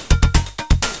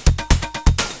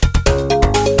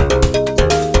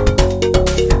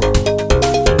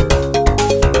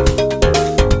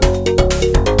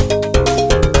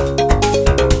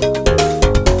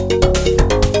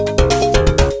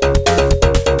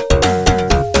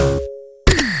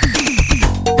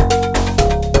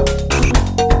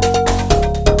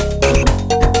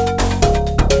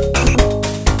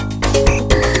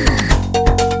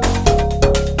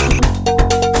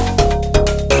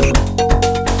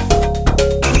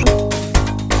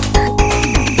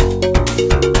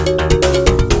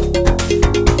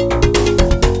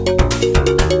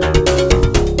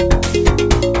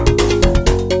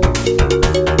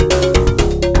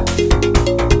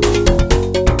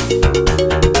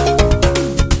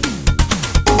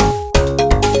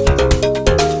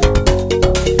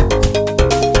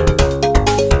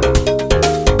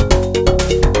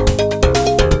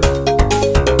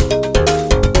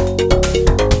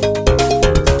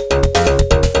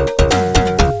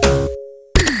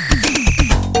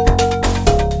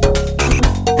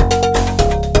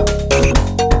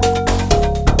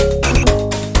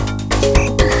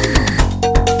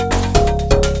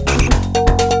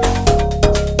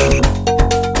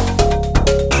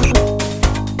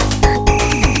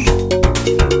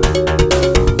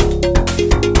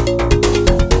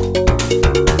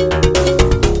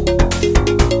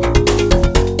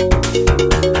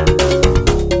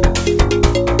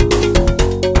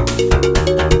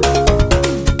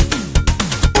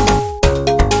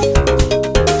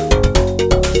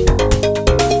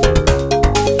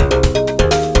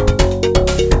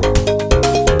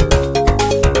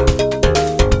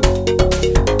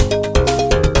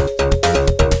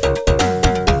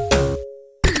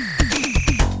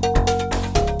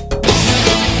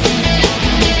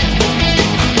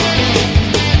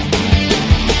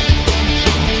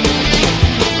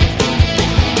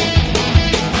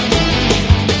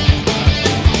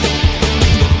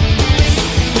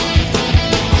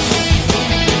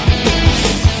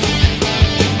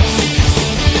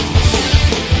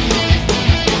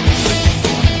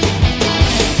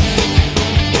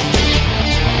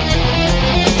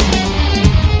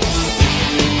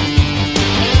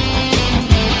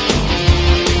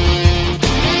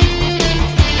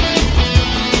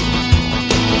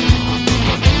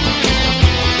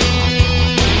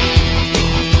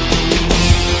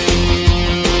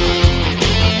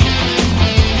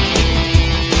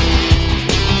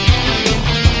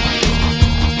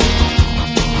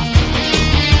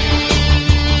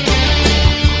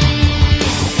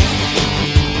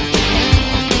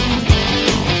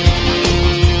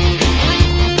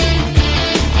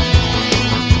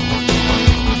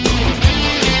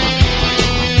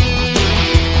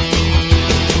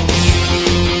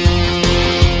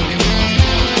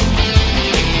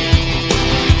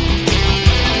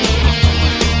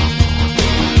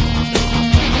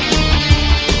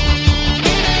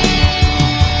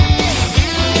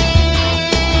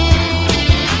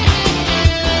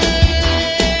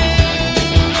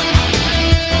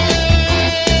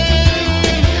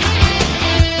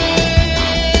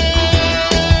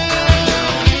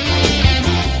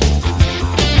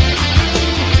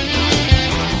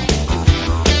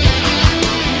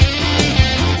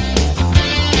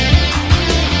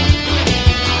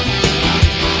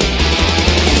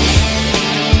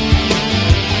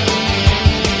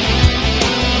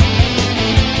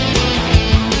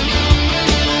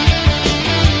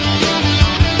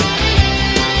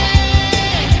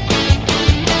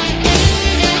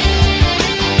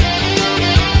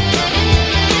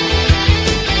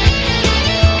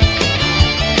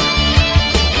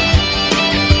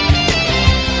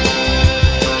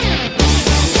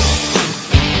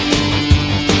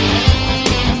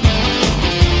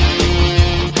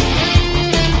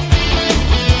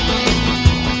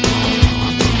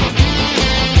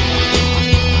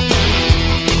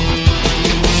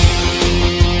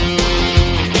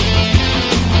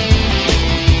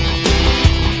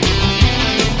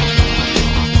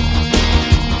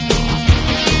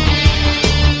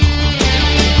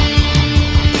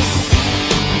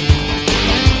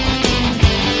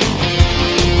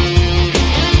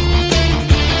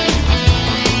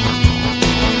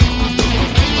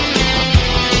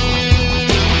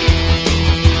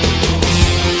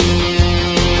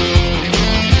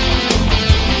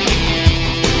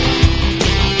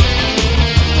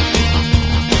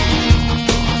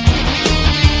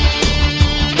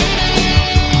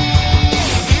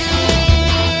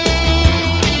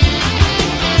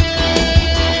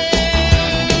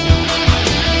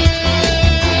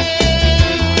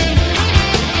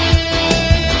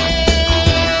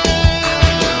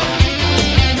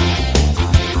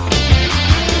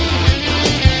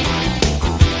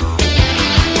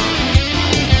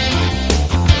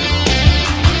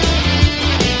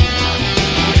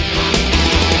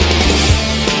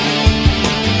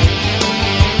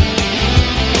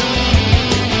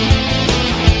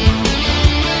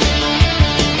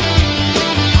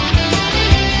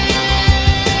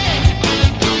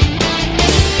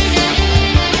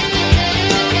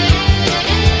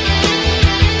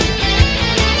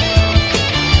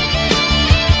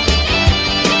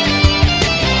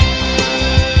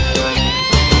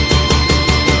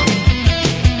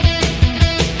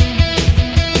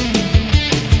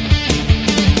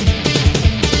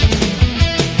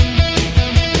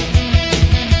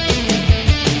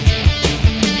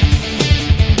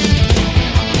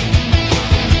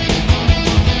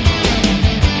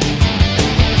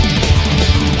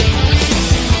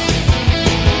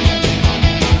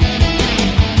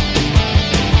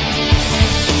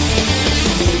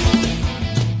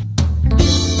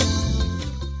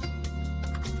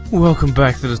 Welcome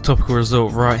back to the topical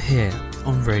result right here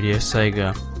on Radio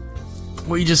Sega.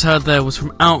 What you just heard there was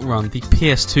from Outrun, the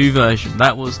PS2 version.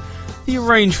 That was the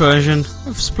arranged version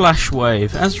of Splash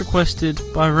Wave, as requested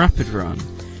by Rapid Run.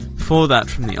 Before that,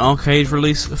 from the arcade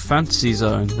release of Fantasy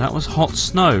Zone, that was Hot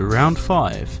Snow Round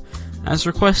 5, as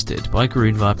requested by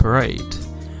Green Viper 8.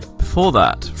 Before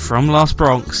that, from Last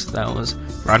Bronx, that was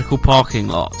Radical Parking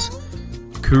Lot.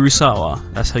 Kurosawa,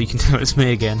 that's how you can tell it's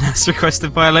me again, as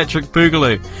requested by Electric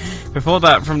Boogaloo. Before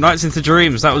that, from Nights into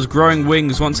Dreams, that was Growing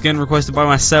Wings, once again requested by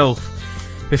myself.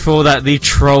 Before that, the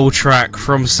Troll track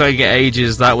from Sega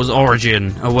Ages, that was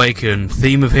Origin, Awaken,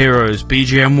 Theme of Heroes,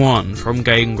 BGM 1 from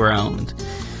Game Ground.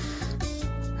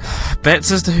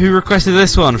 Bets as to who requested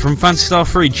this one, from Phantasy Star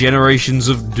 3, Generations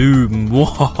of Doom.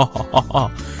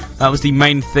 That was the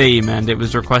main theme, and it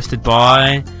was requested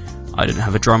by... I didn't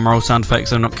have a drum roll sound effect,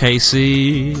 so not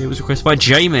Casey. It was requested by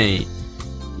Jamie.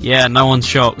 Yeah, no one's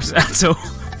shocked at all.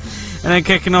 And then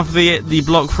kicking off the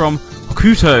block from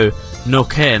Hokuto no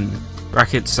Ken,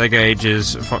 brackets Sega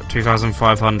Ages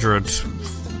 2500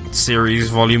 Series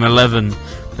Volume 11.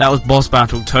 That was Boss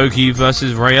Battle Toki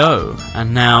vs Ryo.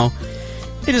 And now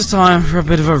it is time for a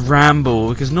bit of a ramble,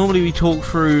 because normally we talk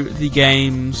through the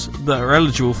games that are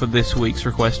eligible for this week's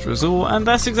request result, and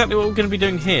that's exactly what we're going to be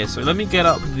doing here. So let me get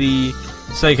up the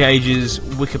Sega Ages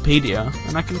Wikipedia,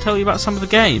 and I can tell you about some of the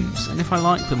games, and if I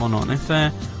like them or not, and if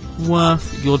they're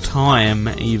worth your time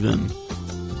even.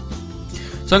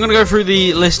 So I'm going to go through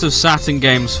the list of Saturn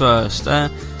games first.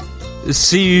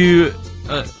 Siyu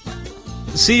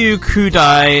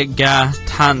Kudai ga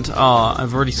Tant R.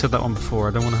 I've already said that one before,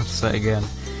 I don't want to have to say it again.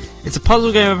 It's a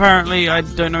puzzle game apparently, I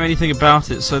don't know anything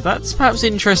about it, so that's perhaps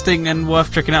interesting and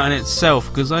worth checking out in itself,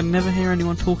 because I never hear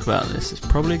anyone talk about this. It's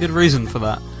probably a good reason for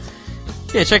that.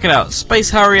 Yeah, check it out. Space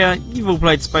Harrier, you've all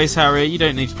played Space Harrier, you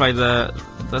don't need to play the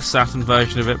Saturn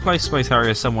version of it. Play Space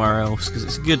Harrier somewhere else, because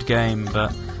it's a good game,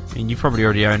 but I mean, you probably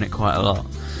already own it quite a lot.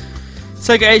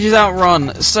 Sega Ages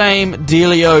Outrun, same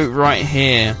dealio right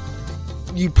here.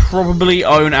 You probably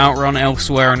own Outrun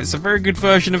elsewhere, and it's a very good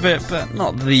version of it, but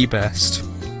not the best.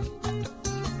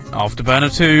 Afterburner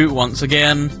 2, once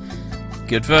again,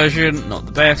 good version, not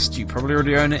the best. You probably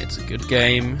already own it, it's a good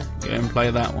game. Go and play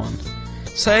that one.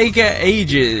 Sega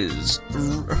Ages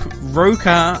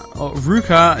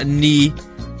Ruka ni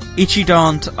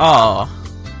Ichidant R.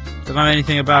 Don't know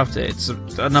anything about it. It's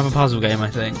another puzzle game, I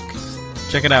think.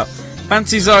 Check it out.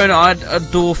 Fantasy Zone, I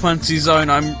adore Fantasy Zone.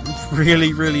 I'm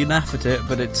really naff at it,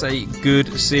 but it's a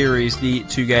good series, the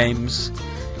two games,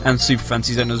 and Super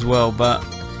Fantasy Zone as well. But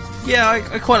yeah,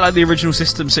 I quite like the original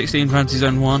System 16 Fantasy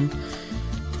Zone 1.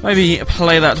 Maybe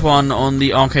play that one on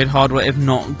the arcade hardware. If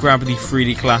not, grab the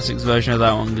 3D Classics version of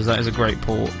that one, because that is a great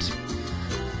port.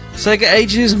 Sega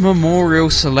Ages Memorial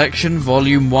Selection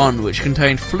Volume 1, which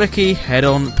contained Flicky,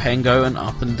 Head-On, Pengo, and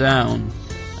Up and Down.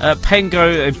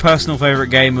 Pengo, a personal favourite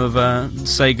game of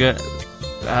Sega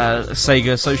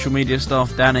social media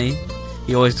staff, Danny.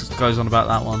 He always goes on about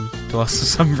that one to us for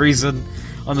some reason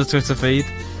on the Twitter feed.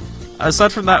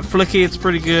 Aside from that, Flicky, it's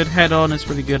pretty good. Head-On, it's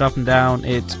pretty good. Up and Down,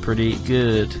 it's pretty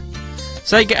good.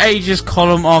 Sega Ages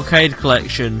Column Arcade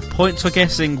Collection. Points for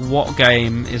guessing what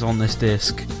game is on this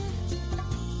disc.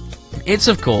 It's,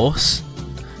 of course,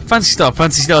 Phantasy Star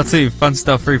 2, Phantasy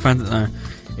Star 3,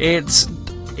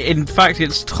 in fact,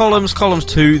 it's Columns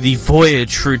 2, The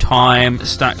Voyage Through Time,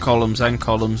 Stack Columns, and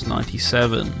Columns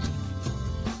 97.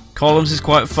 Columns is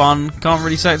quite fun. Can't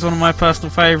really say it's one of my personal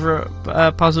favourite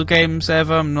puzzle games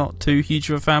ever. I'm not too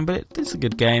huge of a fan, but it's a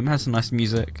good game. It has some nice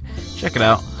music. Check it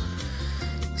out.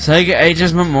 Sega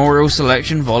Ages Memorial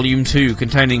Selection Volume 2,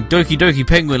 containing Doki Doki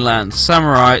Penguin Land,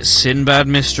 Samurai, Sinbad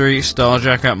Mystery,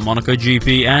 Starjacker, Monaco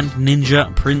GP, and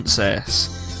Ninja Princess.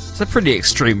 It's a pretty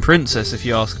extreme princess, if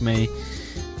you ask me.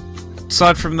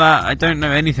 Aside from that, I don't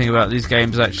know anything about these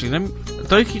games, actually.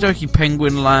 Doki Doki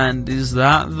Penguin Land, is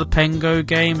that the Pengo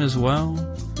game as well?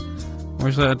 Or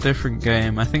is that a different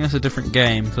game? I think that's a different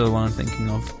game to the one I'm thinking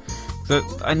of. So,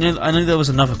 I know there was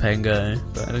another Pengo,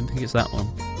 but I don't think it's that one.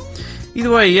 Either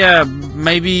way, yeah,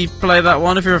 maybe play that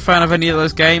one if you're a fan of any of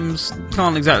those games.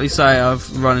 Can't exactly say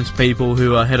I've run into people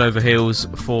who are head over heels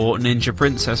for Ninja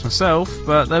Princess myself,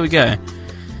 but there we go.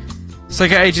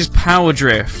 Sega Ages Power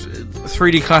Drift.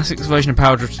 3D Classics version of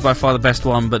Power Drift is by far the best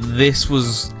one, but this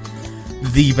was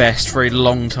the best for a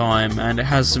long time, and it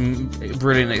has some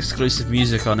brilliant exclusive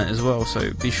music on it as well,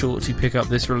 so be sure to pick up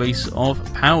this release of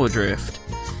Power Drift.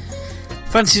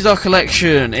 Phantasy Star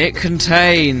Collection, it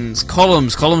contains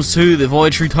Columns 2, The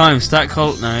Voyage Through Time,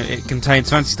 it contains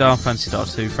Phantasy Star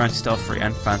 2, Phantasy Star 3,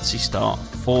 and Phantasy Star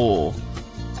 4.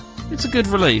 It's a good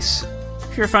release.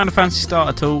 If you're a fan of Phantasy Star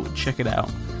at all, check it out.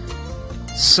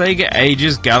 Sega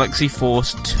Ages Galaxy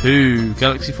Force 2.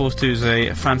 Galaxy Force 2 is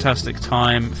a fantastic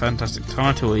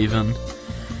title even.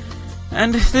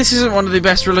 And this isn't one of the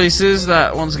best releases,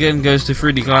 that once again goes to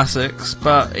 3D Classics,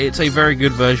 but it's a very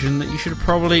good version that you should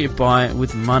probably buy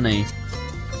with money.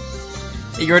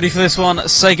 Are you ready for this one?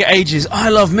 Sega Ages I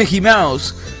Love Mickey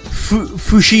Mouse,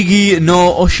 Fushigi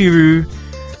no Oshiru,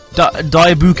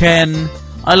 Daibuken,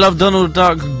 I Love Donald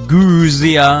Duck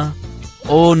Guruzia,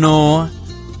 Ono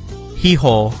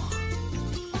Hiho.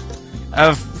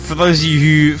 For those of you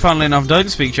who, funnily enough, don't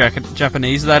speak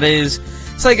Japanese, that is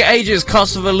Sega Ages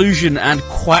Castle of Illusion and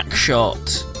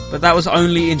Quackshot. But that was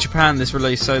only in Japan, this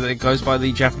release, so that it goes by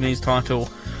the Japanese title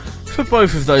for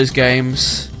both of those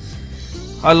games.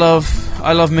 I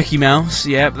love Mickey Mouse,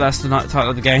 yep, that's the title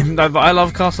of the game. No, but I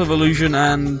love Castle of Illusion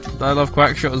and I love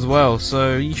Quackshot as well,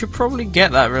 so you should probably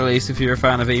get that release if you're a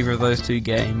fan of either of those two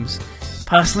games.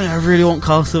 Personally, I really want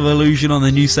Castle of Illusion on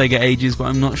the new Sega Ages, but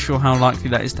I'm not sure how likely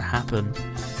that is to happen.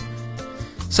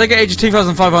 Sega Ages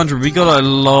 2500, we got a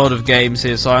lot of games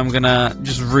here, so I'm gonna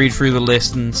just read through the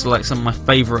list and select some of my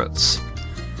favourites.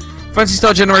 Phantasy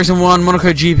Star Generation 1,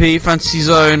 Monaco GP, Fantasy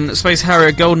Zone, Space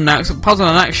Harrier, Golden Axe, Puzzle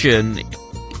and Action,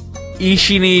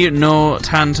 Ishini no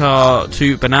Tantar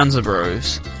 2, Bonanza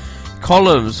Bros.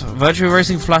 Columns, Virtual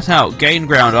Racing Flat Out, Gain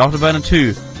Ground, Afterburner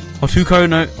 2, Hokuto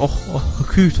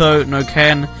no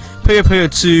Ken, Puyo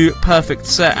Puyo 2, Perfect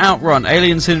Set, Outrun,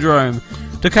 Alien Syndrome,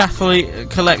 Decathlete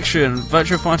Collection,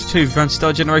 Virtua Fighter 2, Phantasy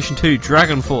Star Generation 2,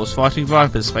 Dragon Force, Fighting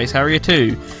Vipers, Space Harrier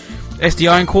 2,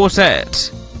 SDI and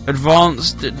Quartet,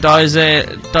 Advanced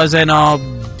Daizena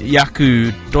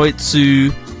Yaku,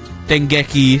 Doitsu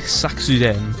Dengeki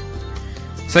Sakusuden.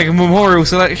 Sega Memorial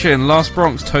Selection, Last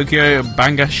Bronx, Tokyo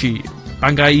Bangaishi,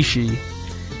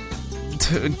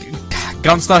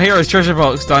 Gunstar Heroes Treasure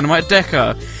Box, Dynamite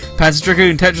Deca, Panzer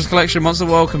Dragoon, Tetris Collection, Monster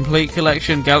World Complete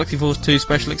Collection, Galaxy Force 2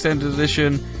 Special Extended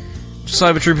Edition,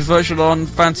 Cyber Troopers Virtual-On,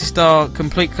 Phantasy Star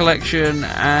Complete Collection,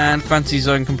 and Fantasy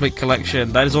Zone Complete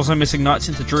Collection. That is also missing Nights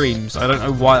into Dreams. I don't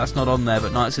know why that's not on there,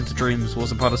 but Nights into Dreams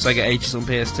was a part of Sega Ages on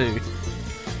PS2.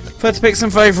 If I had to pick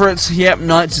some favourites, yep,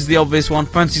 Nights is the obvious one.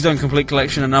 Fantasy Zone Complete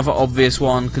Collection, another obvious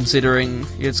one, considering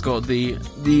it's got the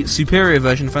superior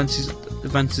version, Fantasy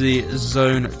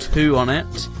Zone 2 on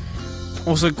it.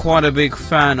 Also quite a big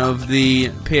fan of the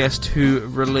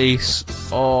PS2 release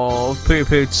of Puyo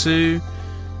Puyo 2.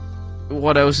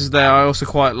 What else is there? I also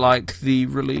quite like the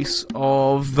release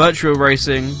of Virtual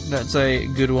Racing. That's a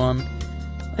good one.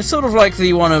 I sort of like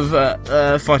the one of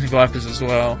Fighting Vipers as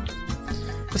well.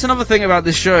 That's another thing about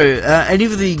this show. Any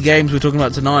of the games we're talking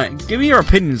about tonight, give me your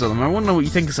opinions on them. I want to know what you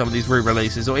think of some of these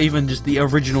re-releases, or even just the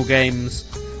original games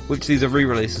which these are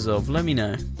re-releases of. Let me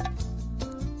know.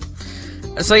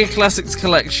 A Sega Classics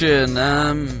Collection,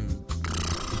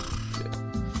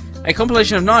 a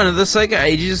compilation of 9 of the Sega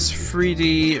Ages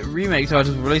 3D remake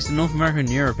titles released in North America and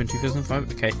Europe in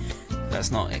 2005. Okay,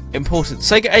 that's not important.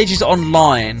 Sega Ages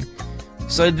Online.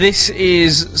 So this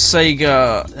is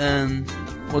Sega,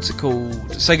 what's it called?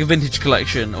 Sega Vintage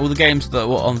Collection. All the games that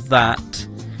were on that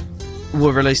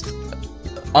were released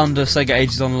under Sega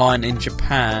Ages Online in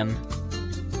Japan.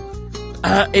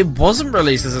 It wasn't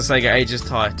released as a Sega Ages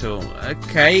title.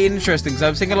 Okay, interesting. So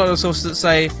I'm seeing a lot of sources that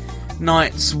say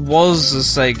Nights was a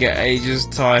Sega Ages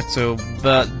title,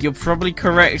 but you're probably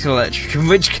correct, Electric, in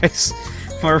which case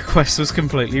my request was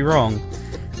completely wrong.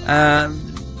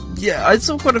 Yeah, I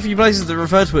saw quite a few places that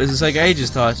referred to it as a Sega Ages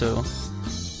title,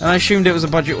 and I assumed it was a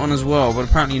budget one as well, but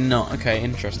apparently not. Okay,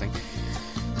 interesting.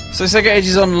 So Sega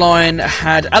Ages Online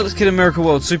had Alex Kidd in Miracle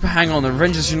World, Super Hang-On, The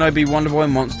Revenge of Shinobi, Wonder Boy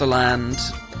Monster Land,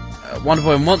 Wonder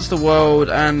Boy Monster World,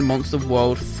 and Monster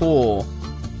World 4.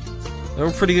 They're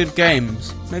all pretty good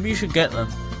games. Maybe you should get them.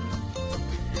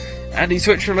 And the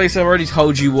Switch release, I've already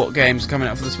told you what games are coming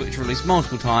out for the Switch release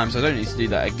multiple times. I don't need to do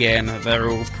that again. They're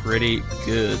all pretty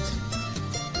good.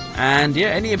 And yeah,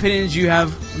 any opinions you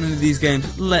have on any of these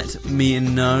games, let me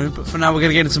know. But for now, we're going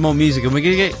to get into some more music, and we're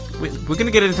going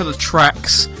to get into the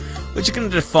tracks which are going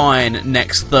to define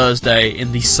next Thursday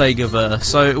in the Segaverse.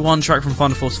 So one track from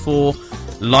Thunder Force 4,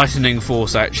 Lightning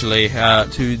Force actually,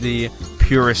 to the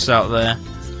purists out there.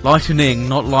 Lightning,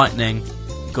 not lightning.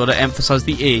 Gotta emphasise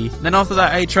the E. Then after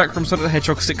that, a track from Sonic the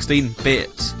Hedgehog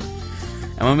 16-bit.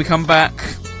 And when we come back,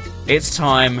 it's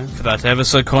time for that ever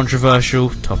so controversial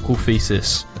topical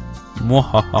thesis.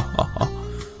 Mwahahaha.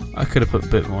 I could have put a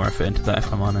bit more effort into that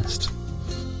if I'm honest.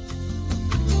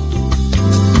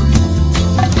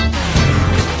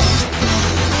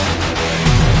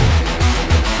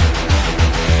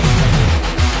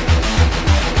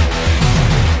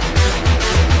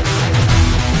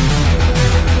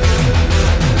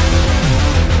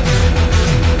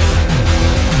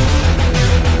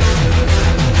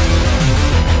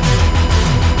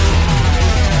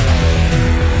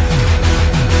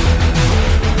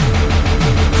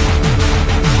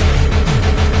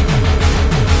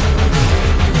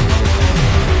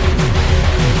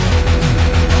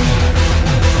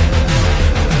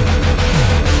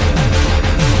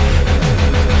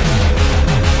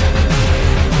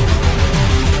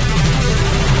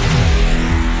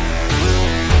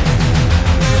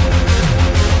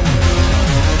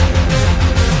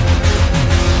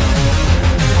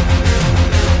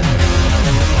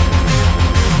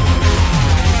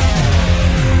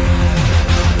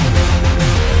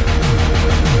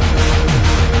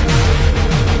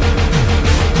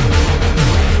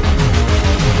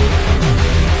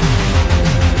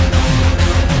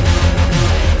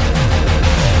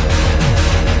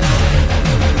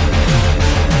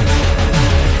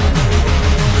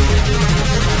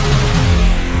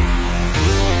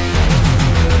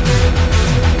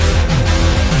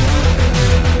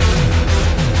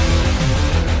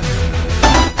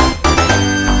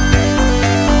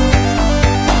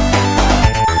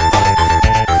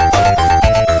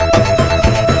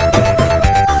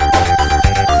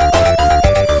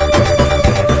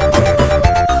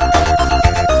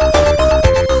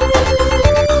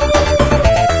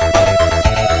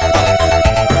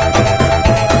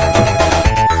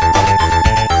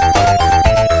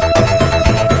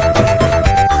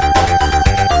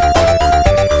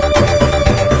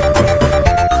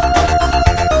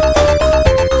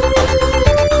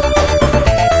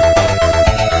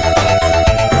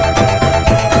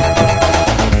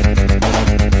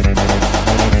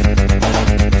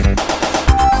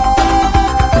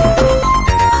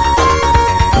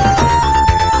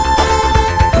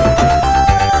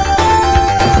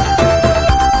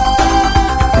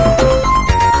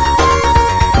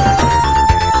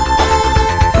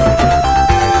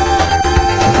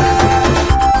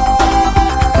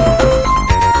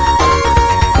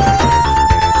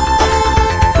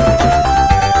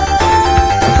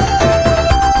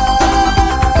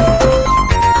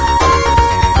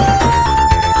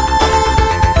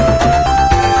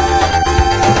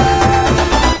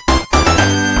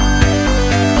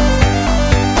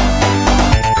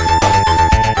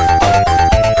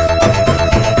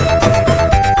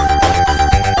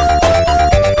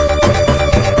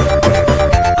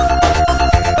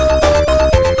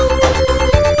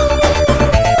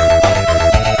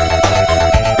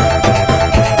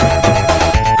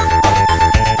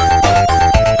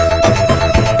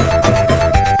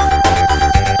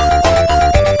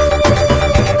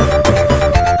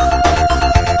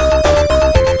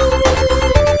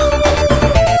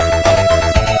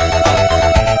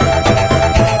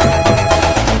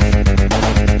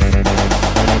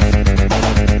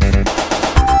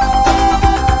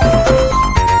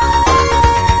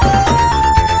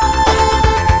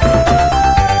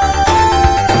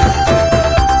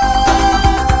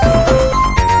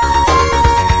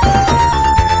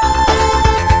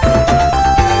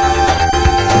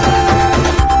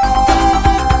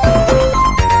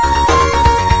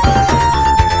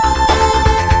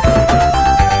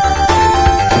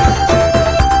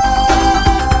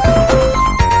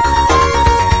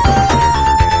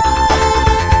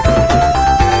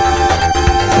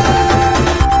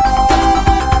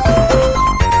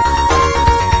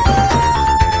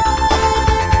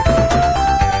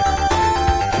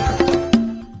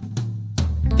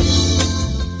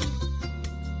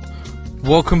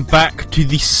 welcome back to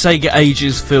the Sega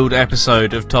Ages filled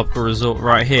episode of Topical Resort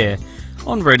right here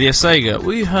on Radio Sega.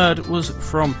 What you heard was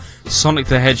from Sonic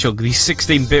the Hedgehog, the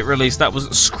 16-bit release. That was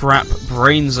Scrap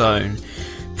Brain Zone.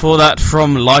 For that,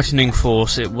 from Lightning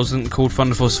Force, it wasn't called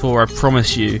Thunder Force 4, I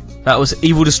promise you. That was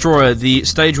Evil Destroyer, the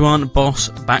Stage 1 boss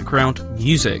background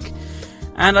music.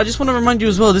 And I just want to remind you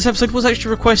as well, this episode was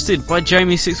actually requested by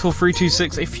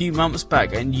Jamie64326 a few months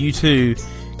back, and you too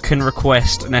can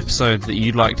request an episode that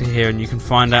you'd like to hear, and you can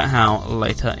find out how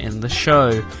later in the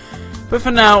show. But for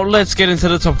now, let's get into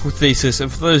the topical thesis.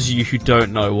 And for those of you who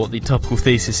don't know what the topical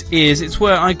thesis is, it's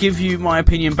where I give you my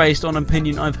opinion based on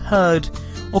opinion I've heard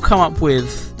or come up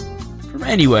with from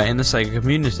anywhere in the Sega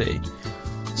community.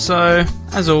 So,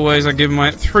 as always, I give my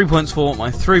 3 points for,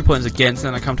 my 3 points against,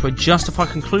 and I come to a justified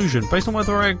conclusion based on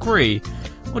whether I agree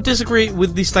or disagree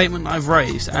with the statement I've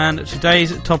raised. And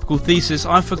today's topical thesis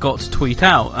I forgot to tweet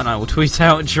out, and I will tweet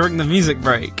out during the music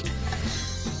break.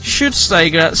 Should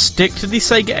Sega stick to the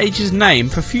Sega Ages name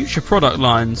for future product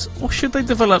lines, or should they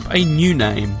develop a new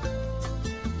name?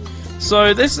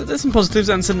 So there's some positives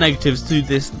and some negatives to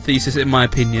this thesis in my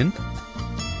opinion.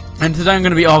 And today I'm going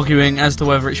to be arguing as to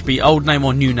whether it should be old name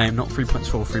or new name, not 3 points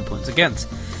for or 3 points against.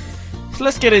 So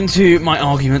let's get into my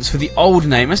arguments for the old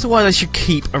name as to why they should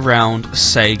keep around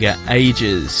Sega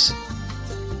Ages.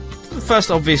 For the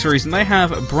first obvious reason, they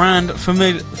have brand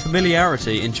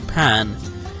familiarity in Japan.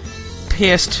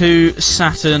 PS2,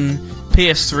 Saturn,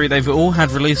 PS3, they've all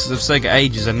had releases of Sega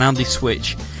Ages, and now the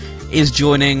Switch is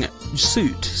joining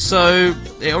suit. So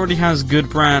it already has good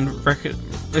brand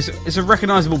it's a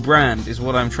recognisable brand, is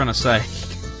what I'm trying to say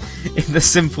in the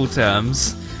simple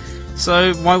terms.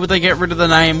 So why would they get rid of the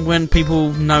name when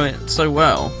people know it so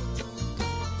well?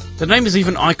 The name is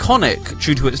even iconic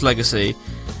due to its legacy,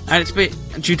 and it's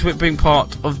due to it being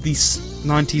part of the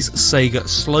 90s Sega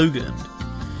slogan.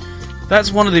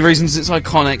 That's one of the reasons it's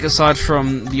iconic, aside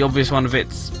from the obvious one of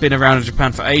it's been around in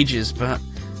Japan for ages. But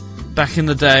back in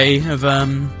the day of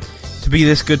to be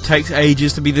this good takes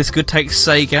ages, to be this good takes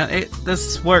Sega,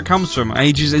 that's where it comes from.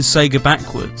 Ages is Sega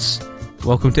backwards.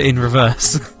 Welcome to In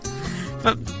Reverse.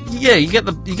 But yeah, you get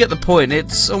the point.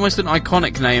 It's almost an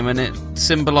iconic name, and it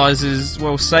symbolises,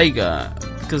 well, Sega,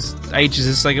 because Ages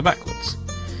is Sega backwards.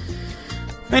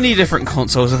 Many different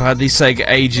consoles have had the Sega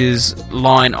Ages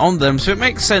line on them, so it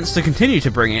makes sense to continue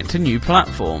to bring it to new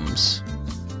platforms.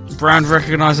 Brand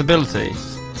recognisability.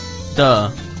 Duh.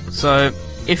 So,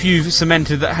 if you've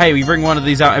cemented that, hey, we bring one of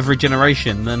these out every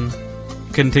generation, then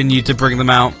continue to bring them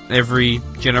out every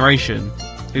generation.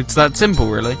 It's that simple,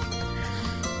 really.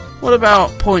 What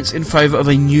about points in favour of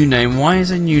a new name? Why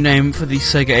is a new name for the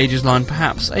Sega Ages line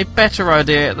perhaps a better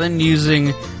idea than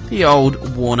using the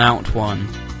old, worn-out one?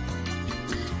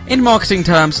 In marketing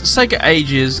terms, Sega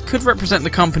Ages could represent the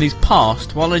company's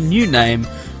past, while a new name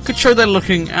could show they're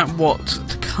looking at what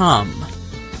to come.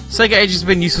 Sega Ages has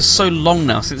been used for so long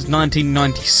now, since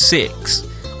 1996.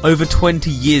 Over 20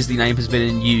 years the name has been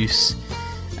in use.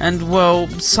 And, well,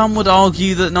 some would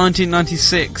argue that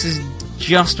 1996 is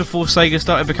just before Sega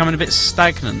started becoming a bit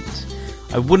stagnant.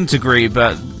 I wouldn't agree,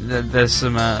 but there's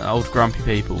some old grumpy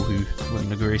people who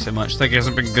wouldn't agree so much. Sega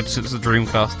hasn't been good since the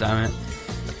Dreamcast, damn it.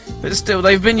 But still,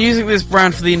 they've been using this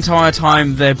brand for the entire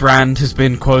time their brand has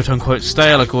been quote-unquote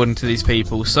stale, according to these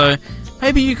people. So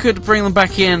maybe you could bring them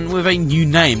back in with a new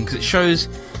name, because it shows,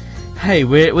 hey,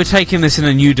 we're taking this in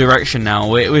a new direction now.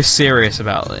 We're serious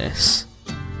about this.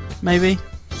 Maybe.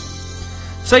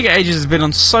 Sega Ages has been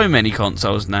on so many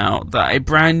consoles now that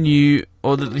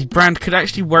that the brand could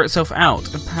actually wear itself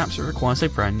out, and perhaps it requires a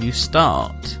brand new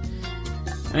start.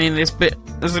 I mean, this bit,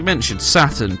 as I mentioned,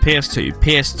 Saturn, PS2,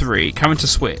 PS3, coming to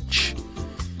Switch.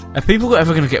 Are people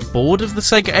ever going to get bored of the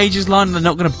Sega Ages line and they're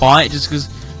not going to buy it just because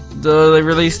they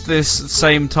released this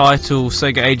same title,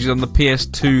 Sega Ages, on the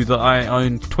PS2 that I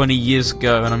owned 20 years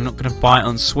ago, and I'm not going to buy it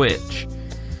on Switch?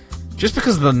 Just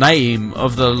because of the name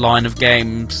of the line of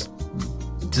games,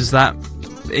 does that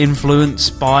influence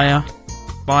buyer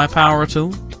power at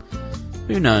all?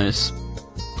 Who knows?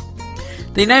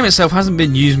 The name itself hasn't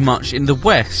been used much in the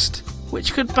West,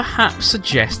 which could perhaps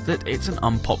suggest that it's an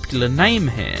unpopular name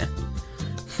here.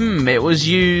 It was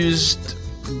used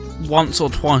once or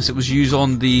twice. It was used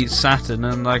on the Saturn,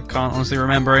 and I can't honestly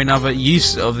remember another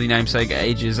use of the name Sega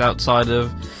Ages outside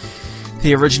of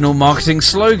the original marketing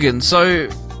slogan. So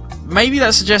maybe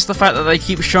that suggests the fact that they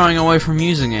keep shying away from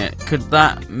using it. Could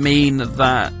that mean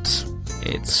that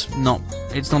it's not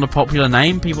a popular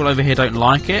name? People over here don't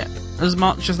like it as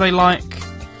much as they like,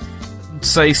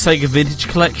 say, Sega Vintage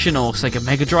Collection or Sega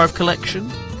Mega Drive Collection?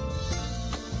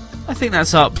 I think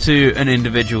that's up to an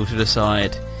individual to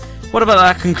decide. What about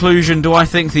that conclusion? Do I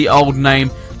think the old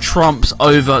name trumps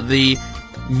over the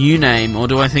new name, or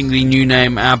do I think the new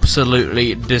name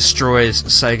absolutely destroys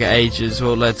Sega Ages?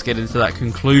 Well, let's get into that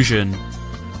conclusion.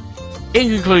 In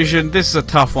conclusion, this is a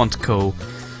tough one to call.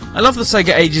 I love the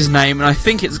Sega Ages name, and I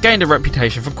think it's gained a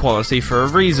reputation for quality for a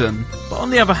reason. But on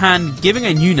the other hand, giving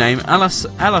a new name a la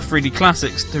 3D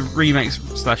Classics to remakes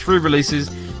 /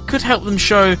 re-releases could help them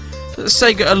show that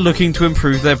Sega are looking to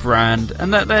improve their brand,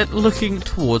 and that they're looking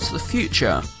towards the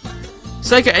future.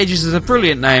 Sega Ages is a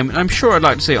brilliant name, and I'm sure I'd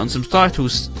like to see it on some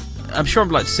titles.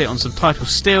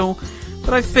 Still,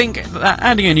 but I think that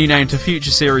adding a new name to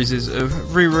future series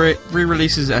of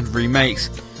re-releases and remakes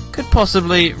could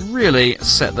possibly really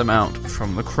set them out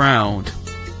from the crowd.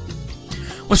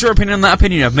 What's your opinion on that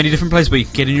opinion? You have many different places where you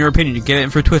can get in your opinion. You can get it in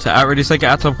through Twitter, at Radio Sega,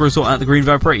 at Topical Resort, at The Green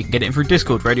Viper. You can get it in through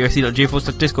Discord,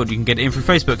 radiosc.g4/Discord. You can get it in through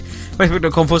Facebook,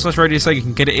 facebook.com/Radio Sega. You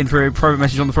can get it in through a private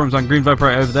message on the forums on Green Viper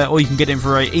over there, or you can get it in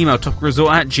through an email,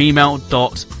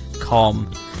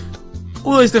 topicalresort@gmail.com.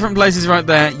 All those different places right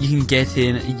there, you can get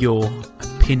in your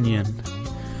opinion.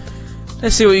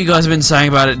 Let's see what you guys have been saying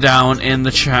about it down in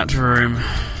the chat room.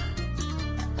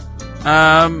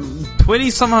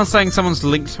 Twitty somehow saying someone's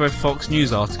linked to a Fox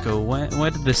News article. Where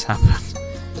did this happen?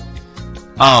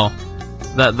 Oh,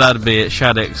 that'd be it.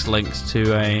 Shadix linked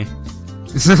to a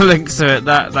link to it.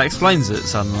 That explains it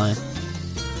suddenly.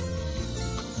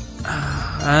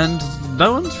 And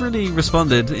no one's really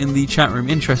responded in the chat room.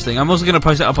 Interesting. I'm also going to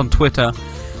post it up on Twitter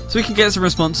so we can get some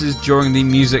responses during the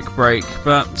music break.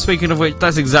 But speaking of which,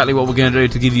 that's exactly what we're going to do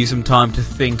to give you some time to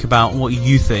think about what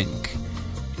you think.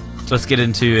 So let's get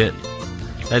into it.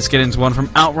 Let's get into one from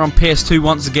Outrun PS2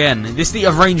 once again. This is the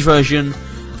arranged version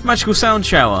of Magical Sound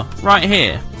Shower, right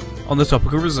here on the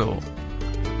Topical Resort.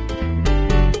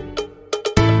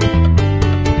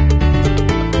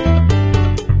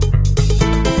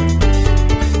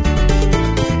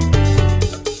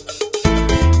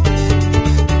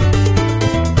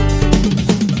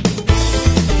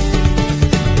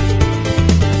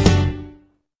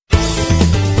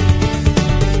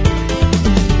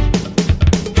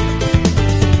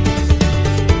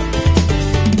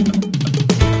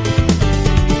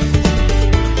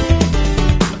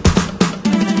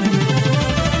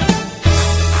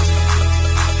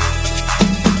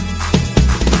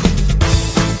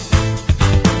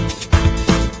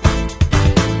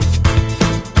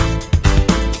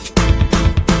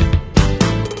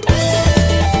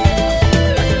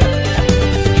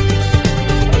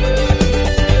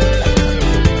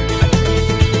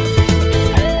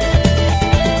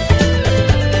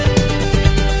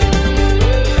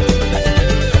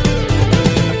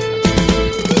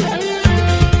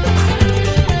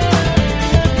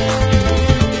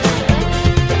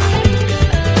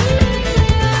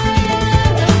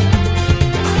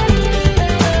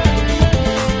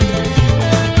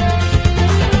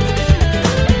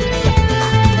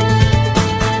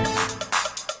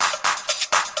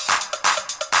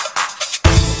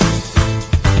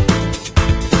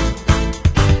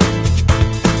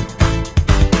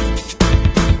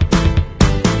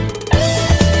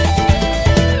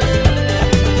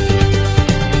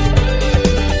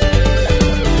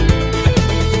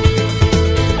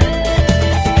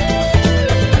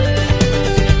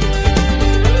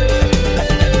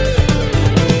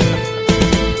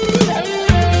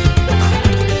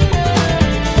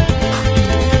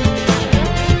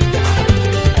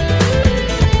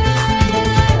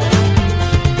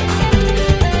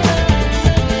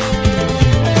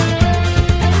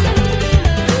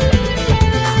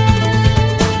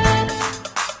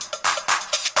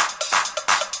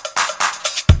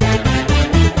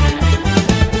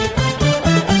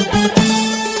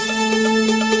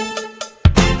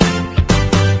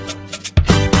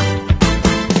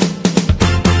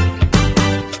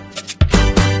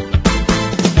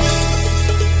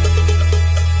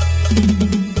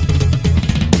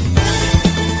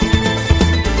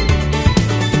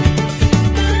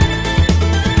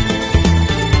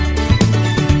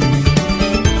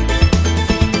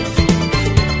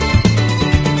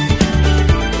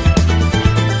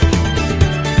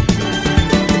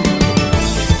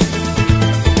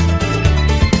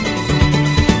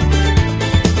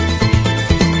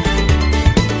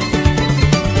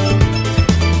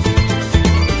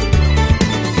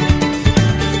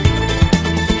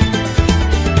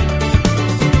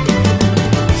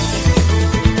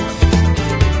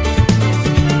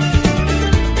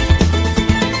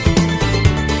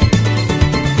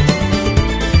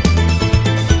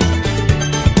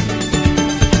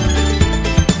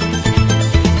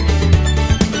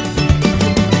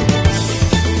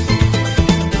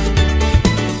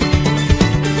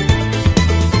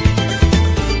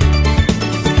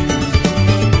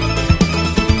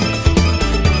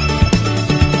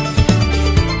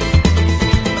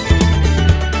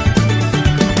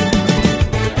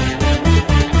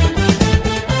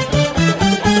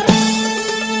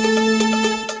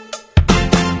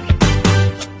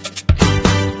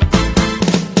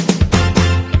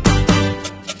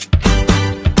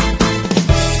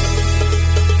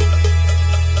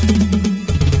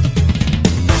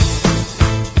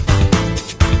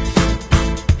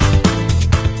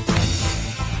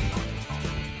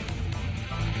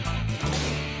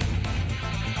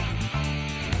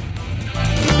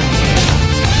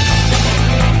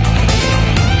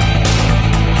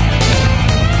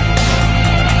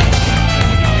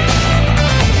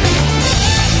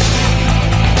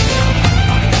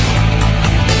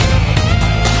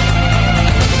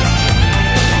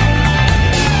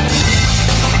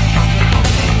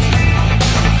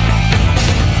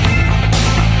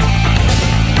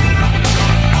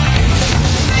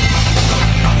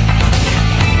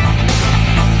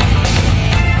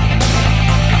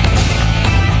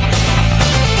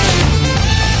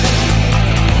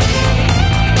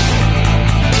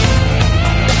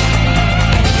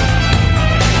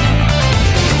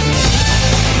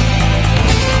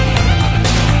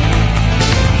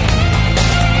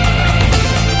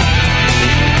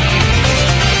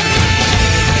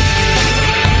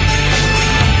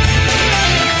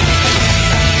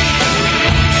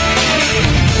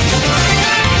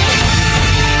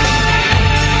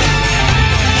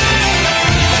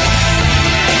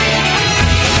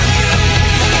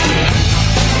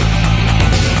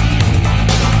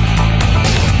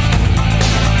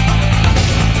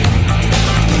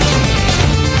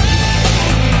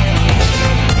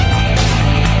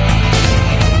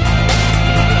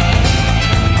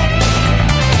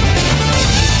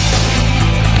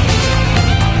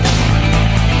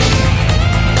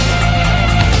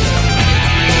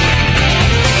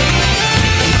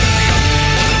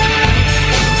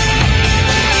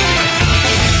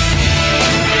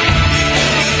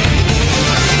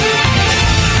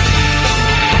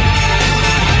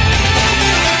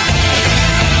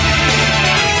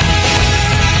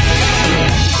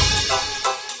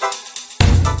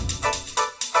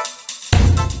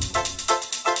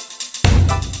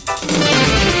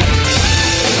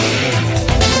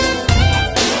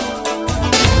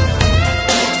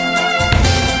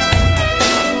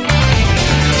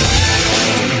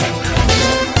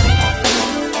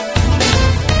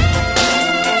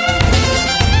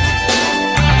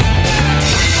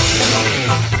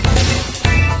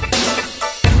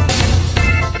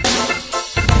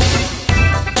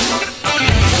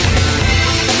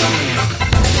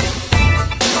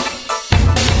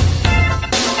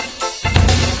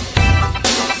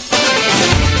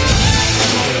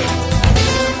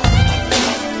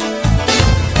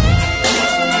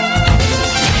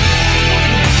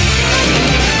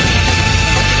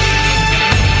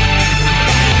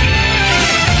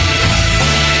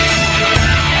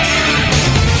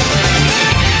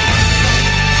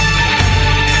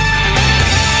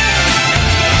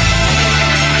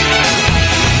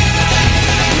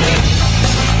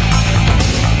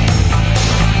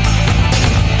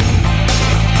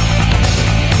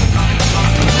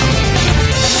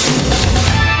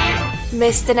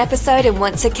 missed an episode and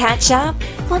want to catch up?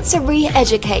 Want to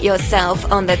re-educate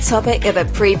yourself on the topic of a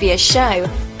previous show?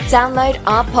 Download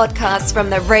our podcast from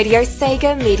the Radio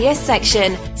Sega media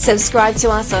section, subscribe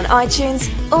to us on iTunes,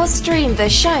 or stream the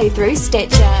show through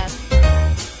Stitcher.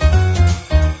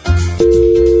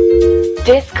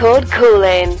 Discord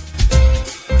call-in.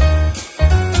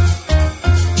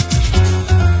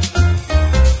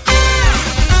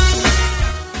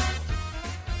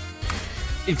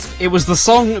 It was the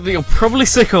song that you're probably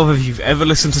sick of if you've ever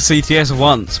listened to CTS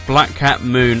once, Black Cat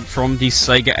Moon from the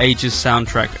Sega Ages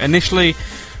soundtrack, initially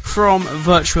from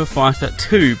Virtua Fighter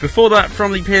 2. Before that,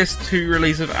 from the PS2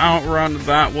 release of Outrun,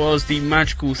 that was the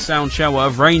Magical Sound Shower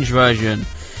of Range version.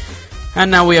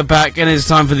 And now we are back, and it's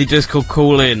time for the Discord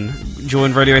call-in.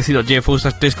 Join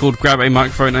radioac.gf/Discord, grab a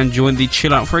microphone, and join the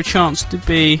chill out for a chance to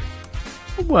be,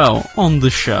 well, on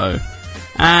the show.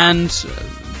 And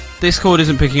Discord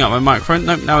isn't picking up my microphone.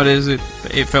 Nope, now it is. It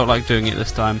felt like doing it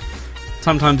this time.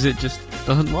 Sometimes it just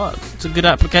doesn't work. It's a good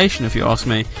application, if you ask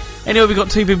me. Anyway, we've got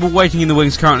two people waiting in the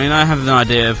wings currently, and I have an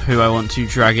idea of who I want to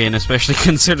drag in, especially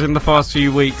considering the past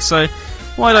few weeks. So,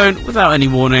 without any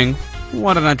warning,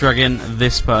 why don't I drag in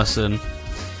this person?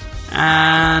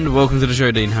 And welcome to the show,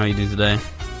 Dean. How are you doing today?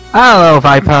 Hello,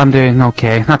 Viper. I'm doing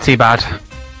okay. Not too bad.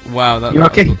 Wow, you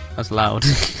okay? That's loud.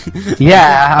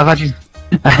 Yeah, I've actually...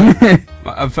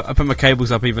 I put my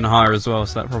cables up even higher as well,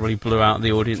 so that probably blew out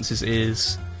the audience's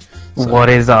ears. So, what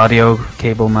is audio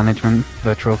cable management?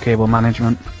 Virtual cable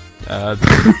management? Pile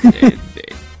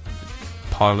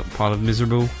of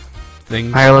miserable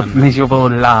things. Pile of miserable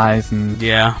lies and...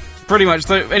 Yeah, pretty much.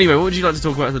 So, anyway, what would you like to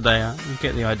talk about today? I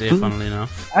get the idea, funnily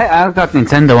enough. I've got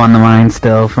Nintendo on the mind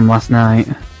still from last night.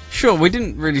 Sure, we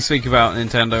didn't really speak about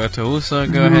Nintendo at all, so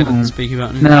go ahead and speak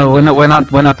about Nintendo. No, we're not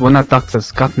Dr.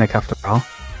 Skotnik after all.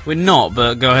 We're not,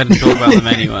 but go ahead and talk about them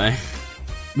anyway.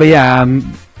 But yeah,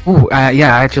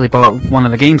 I actually bought one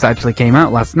of the games that actually came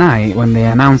out last night when they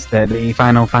announced it, the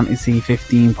Final Fantasy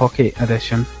 15 Pocket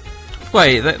Edition.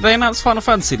 Wait, they announced Final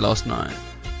Fantasy last night?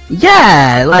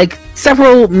 Yeah, like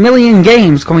several million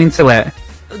games coming to it.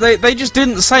 They just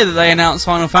didn't say that they announced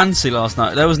Final Fantasy last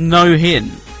night. There was no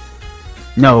hint.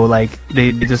 No, like,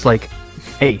 they just like,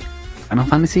 hey, Final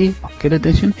Fantasy Pocket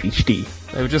Edition HD.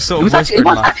 They were just sort of whispering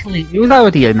it was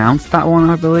already announced, that one,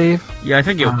 I believe. Yeah, I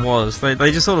think it was. They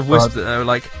just sort of whispered, they were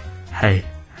like, hey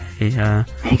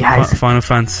guys. Final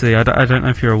Fantasy, I don't know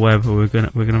if you're aware, but we're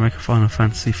gonna make a Final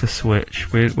Fantasy for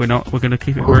Switch. We're gonna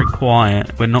keep it very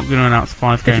quiet. We're not gonna announce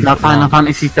 5 games. It's not Final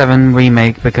Fantasy 7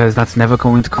 Remake, because that's never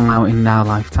going to come out in our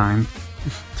lifetime.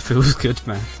 Feels good,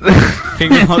 man.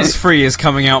 Kingdom Hearts 3 is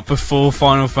coming out before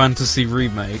Final Fantasy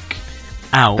Remake.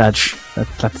 Ouch.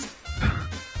 That's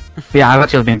yeah, I've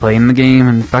actually been playing the game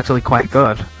and it's actually quite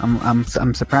good. I'm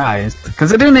surprised,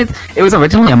 considering it was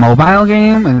originally a mobile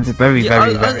game and it's very.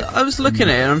 I was looking at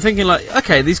it and I'm thinking like,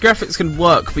 okay, these graphics can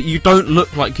work, but you don't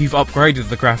look like you've upgraded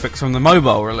the graphics from the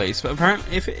mobile release. But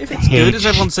apparently, if it's good as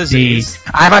everyone says it is,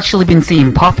 I've actually been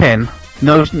seeing pop-in.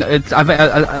 No,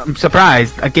 I'm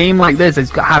surprised. A game like this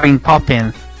is having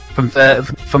pop-in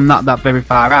from not that very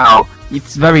far out.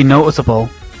 It's very noticeable.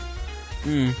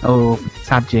 Oh,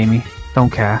 sad Jamie.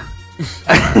 Don't care.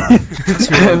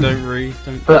 Don't read.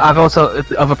 But I've also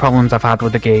other problems I've had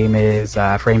with the game is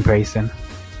frame tracing.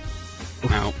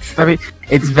 Ouch.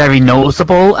 It's very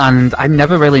noticeable, and I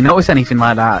never really noticed anything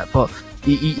like that. But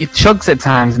it chugs at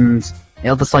times, and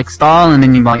it'll just like stall, and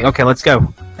then you're like, okay, let's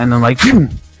go, and then like,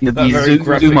 zoom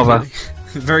over.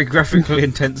 Very graphically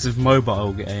intensive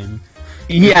mobile game.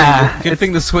 Yeah. Good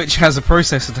thing the Switch has a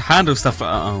processor to handle stuff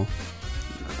like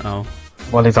oh.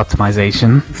 What is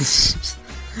optimization?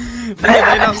 They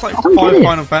announced like 5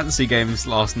 Final Fantasy games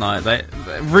last night. It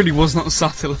really was not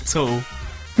subtle at all.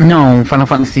 No, Final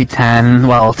Fantasy X,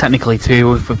 well, technically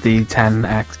 2 with the 10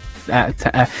 and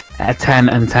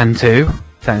 10-2.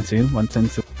 10-2, 1,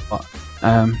 10-2, what?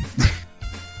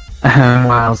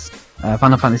 Whilst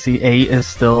Final Fantasy VIII is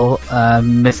still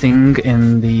missing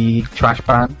in the trash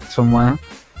bag somewhere.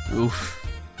 Oof.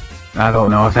 I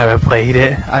don't know if I've ever played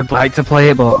it. I'd like to play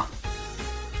it, but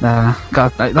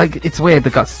it's weird. They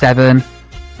got 7,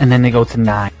 and then they go to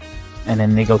 9, and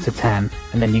then they go to 10,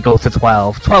 and then you go to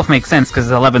 12. 12 makes sense because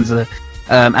 11's a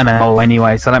MMO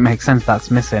anyway, so that makes sense.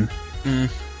 That's missing.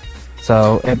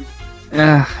 So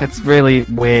it's really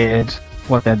weird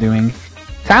what they're doing.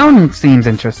 Town seems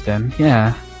interesting.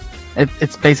 Yeah,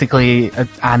 it's basically an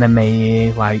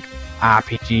anime like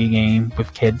RPG game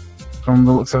with kids from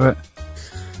the looks of it.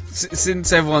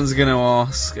 Since everyone's going to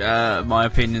ask my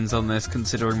opinions on this,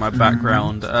 considering my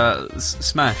background,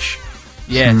 Smash.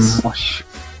 Yes. Smash.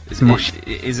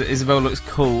 Isabel looks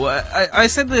cool. I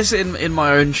said this in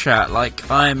my own chat, like,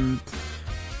 I'm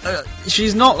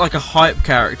she's not like a hype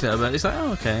character, but it's like,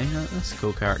 oh, okay, that's a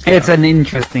cool character. It's an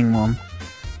interesting one.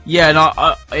 Yeah, and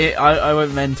I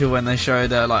went mental when they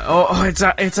showed her, like, oh,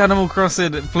 it's Animal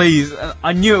Crossing, please. And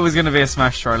I knew it was going to be a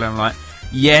Smash trailer. I'm like,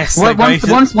 yes. Well,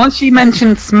 once she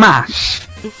mentioned Smash,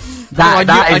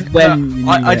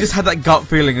 I just had that gut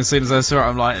feeling as soon as I saw it.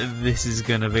 I'm like, this is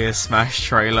going to be a Smash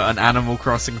trailer, and Animal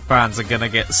Crossing fans are going to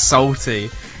get salty.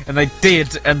 And they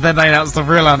did, and then they announced the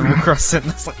real Animal Crossing.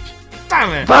 It's like,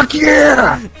 damn it! Fuck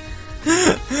yeah!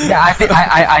 Yeah,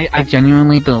 I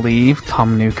genuinely believe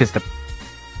Tom Nook is the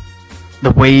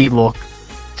way he looked.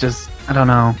 Just, I don't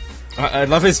know. I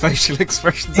love his facial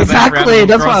expressions. Exactly,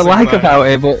 that's what I like about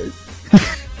it. But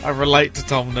I relate to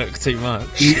Tom Nook too much.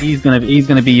 He's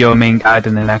gonna be your main guide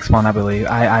in the next one, I believe.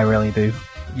 I really do.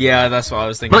 Yeah, that's what I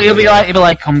was thinking. But he'll be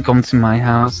like, come to my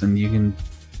house and you can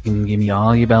give me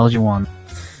all your bells you want.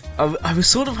 I was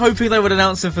sort of hoping they would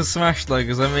announce him for Smash though,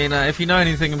 because I mean, if you know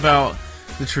anything about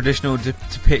the traditional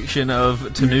depiction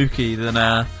of Tanuki, then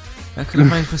that could have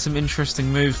made for some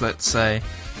interesting moves. Let's say,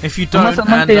 if you don't,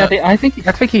 I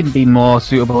think he'd be more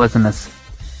suitable as an but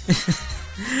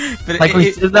like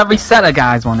that Resetter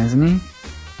guy's one, isn't he?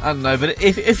 I don't know, but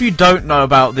if you don't know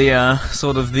about the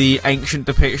sort of the ancient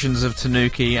depictions of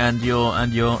Tanuki and you're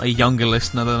a younger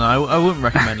listener, then I wouldn't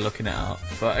recommend looking it up.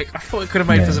 But I thought it could have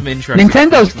made for some interesting.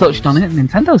 Nintendo's touched on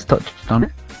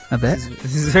it. A bit.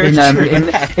 This is very true.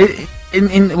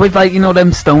 In with, like, you know,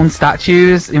 them stone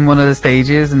statues in one of the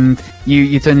stages, and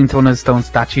you turn into one of the stone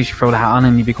statues. You throw the hat on,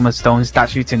 and you become a stone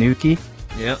statue Tanuki.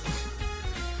 Yep.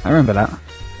 I remember that.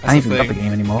 I ain't even got the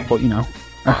game anymore, but you know.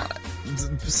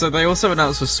 So they also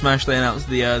announced for Smash, they announced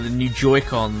the new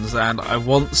Joy-Cons, and I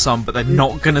want some, but they're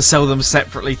not going to sell them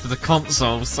separately to the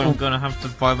console, so I'm going to have to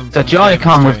buy them. The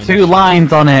Joy-Con with 2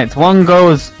 lines on it. One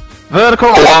goes vertical,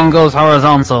 one goes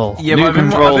horizontal. Yeah, but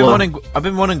I've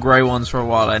been wanting grey ones for a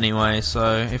while anyway,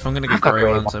 so if I'm going to get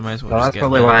grey ones, I may as well just that's get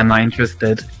probably them. why I'm not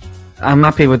interested. I'm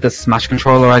happy with the Smash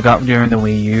controller I got during the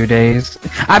Wii U days.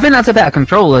 I think that's a better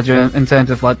controller in terms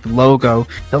of, like, the logo.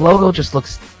 The logo just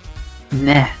looks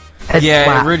nah. Yeah,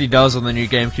 flat. it really does on the new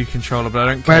GameCube controller, but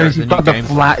I don't care. Whereas you've got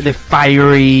the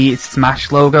fiery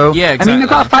Smash logo. Yeah, exactly. I mean,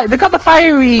 they got the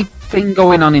fiery thing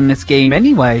going on in this game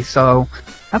anyway, so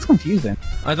that's confusing.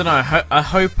 I don't know. I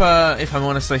hope, if I'm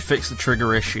honest, they fix the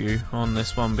trigger issue on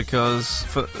this one, because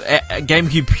for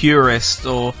GameCube purists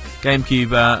or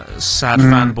GameCube sad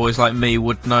fanboys like me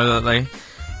would know that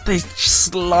they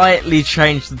slightly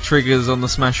changed the triggers on the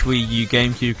Smash Wii U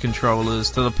GameCube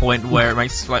controllers to the point where it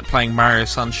makes, like, playing Mario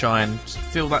Sunshine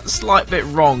feel that slight bit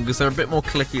wrong, because they're a bit more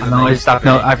clicky than they used to be.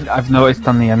 I've noticed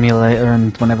on the emulator,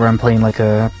 and whenever I'm playing like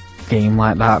a game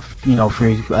like that, you know,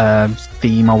 through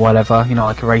Steam or whatever, you know,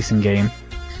 like a racing game.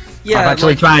 Yeah, I've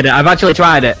actually tried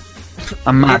it.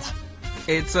 I'm mad.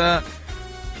 It's the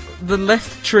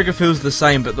left trigger feels the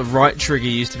same, but the right trigger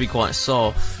used to be quite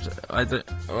soft. I do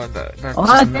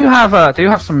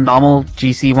have some normal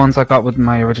GC ones I got with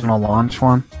my original launch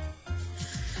one.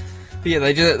 But yeah,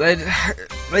 they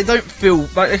don't feel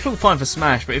like they feel fine for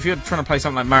Smash. But if you're trying to play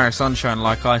something like Mario Sunshine,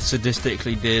 like I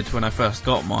sadistically did when I first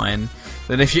got mine,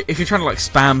 then if you're trying to, like,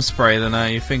 spam spray, then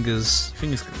your fingers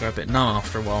can go a bit numb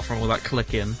after a while from all that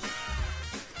clicking.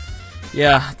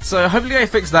 Yeah, so hopefully they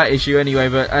fix that issue anyway,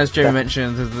 but as Jamie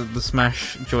mentioned, the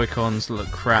Smash Joy-Cons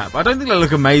look crap. I don't think they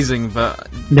look amazing, but...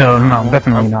 No,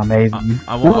 definitely not amazing.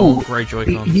 I want grey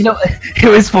Joy-Cons. You know, it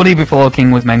was funny before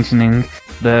King was mentioning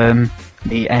the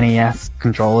NES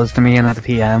controllers to me and at the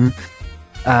PM.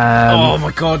 Oh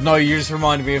my god, no, you just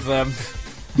reminded me of them.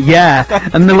 Yeah,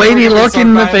 and the way they look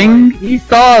in the thing, he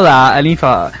saw that, and he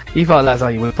thought that's how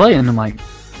you were playing, and I'm like...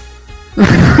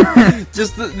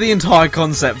 Just the entire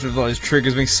concept of those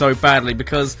triggers me so badly,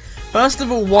 because first of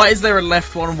all, why is there a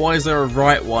left one, why is there a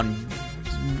right one?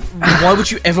 Why would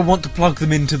you ever want to plug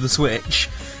them into the Switch?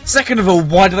 Second of all,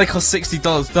 why do they cost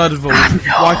 $60? Third of all,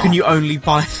 why can you only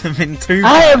buy them in 2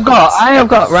 I have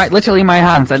got right literally in my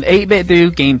hands an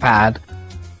 8BitDo gamepad,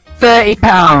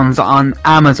 £30 on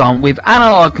Amazon with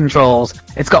analog controls.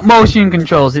 It's got motion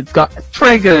controls, it's got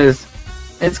triggers,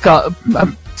 it's got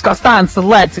start and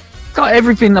select. Got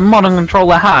everything the modern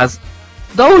controller has.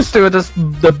 Those two are just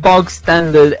the bog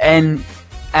standard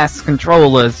NS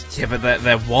controllers. Yeah, but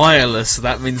they're wireless, so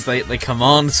that means they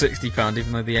command £60,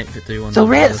 even though the 8BitDo ones. So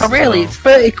really, it's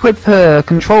 £30 per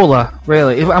controller.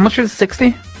 Really, how much is it?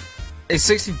 60? It's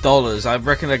 $60. I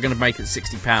reckon they're going to make it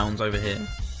 £60 over here.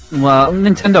 Well,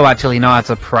 Nintendo actually know how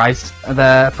to price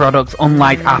their products,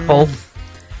 unlike Apple.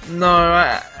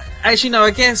 No, actually, no,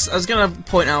 I guess I was going to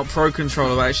point out Pro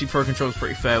Controller, but actually Pro Controller's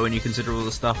pretty fair when you consider all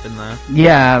the stuff in there.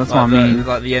 Yeah, that's what I mean.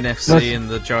 Like the NFC and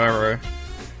the gyro.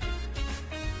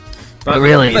 But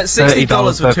really, but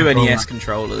 $60 for two per NES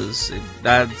controllers,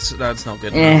 that's not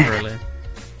good Yeah. enough, really.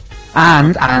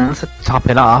 And to top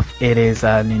it off, it is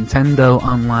a Nintendo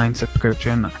Online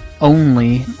subscription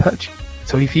only purchase.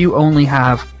 So if you only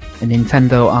have a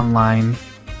Nintendo Online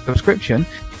subscription,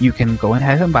 you can go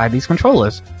ahead and buy these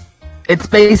controllers. It's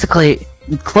basically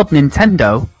Club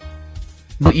Nintendo,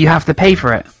 but you have to pay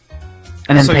for it.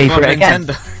 And then So pay Club for it again.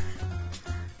 Nintendo.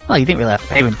 Well, you didn't really have to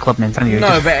pay with Club Nintendo. you No,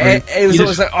 just but free- it was you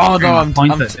always just like, oh no, I'm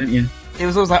pointed, didn't you? It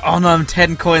was always like, oh no, I'm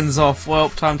 10 coins off. Well,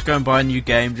 time to go and buy a new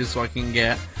game just so I can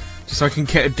get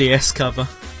a DS cover.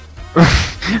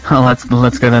 Oh,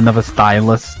 let's get another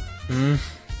stylus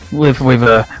with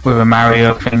a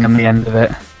Mario thing on the end of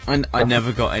it. I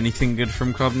never got anything good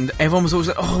from Club Nintendo. Everyone was always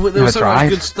like, oh, there No was so much drive.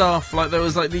 good stuff. Like, there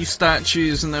was like these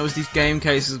statues and there was these game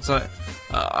cases. It's like,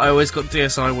 I always got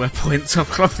DSiWare points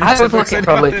off Club I was Nintendo. looking so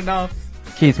probably- not enough.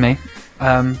 Excuse me.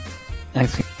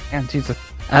 Jesus.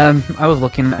 I was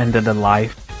looking under the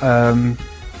live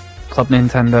Club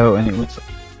Nintendo, and it was.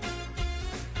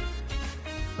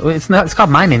 Well, it's not. It's called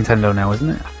My Nintendo now, isn't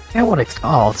it? Yeah, what it's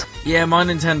called. Yeah, my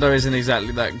Nintendo isn't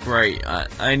exactly that great. I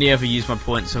only ever use my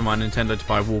points for my Nintendo to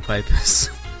buy wallpapers.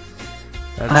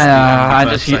 That's I the only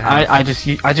purpose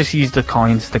have. I just use the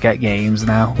coins to get games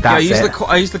now. Yeah, That's it.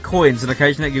 I use the coins, and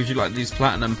occasionally it gives you like these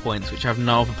platinum points, which have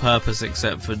no other purpose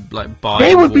except for like They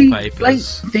buying would be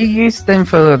wallpapers. like they use them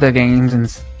for the games and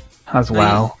as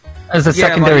well as a yeah,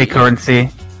 secondary like- currency.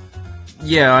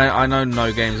 Yeah, I know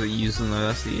no games that use them though.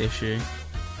 That's the issue.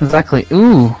 Exactly.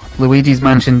 Ooh, Luigi's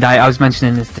Mansion. I was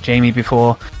mentioning this to Jamie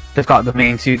before. They've got the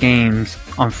main two games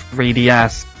on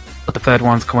 3DS, but the third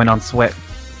one's coming on Switch.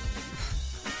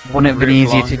 Wouldn't it have been Rip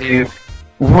easier long. to do?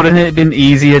 Wouldn't it have been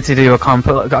easier to do a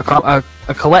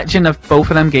collection of both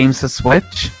of them games for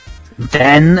Switch,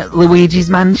 then Luigi's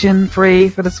Mansion 3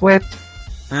 for the Switch?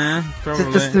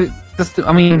 Probably.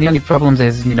 I mean, the only problems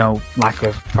is, lack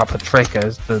of proper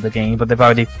triggers for the game, but they've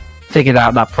already figured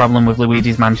out that problem with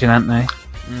Luigi's Mansion, haven't they?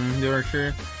 You're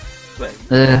true. But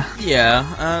Uh,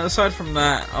 yeah, aside from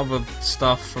that, other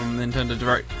stuff from Nintendo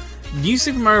Direct, New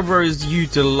Super Mario Bros. U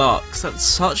Deluxe. That's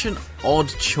such an odd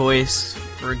choice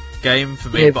for a game for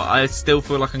me, Yeah. but I still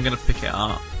feel like I'm gonna pick it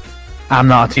up. I'm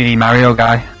not a 2D Mario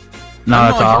guy.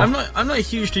 Not at all. I'm not a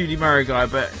huge 2D Mario guy,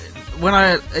 but when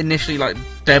I initially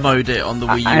demoed it on the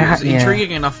Wii U, I it was yeah.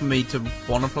 intriguing enough for me to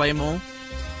want to play more.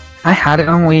 I had it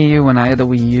on Wii U when I had the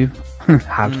Wii U.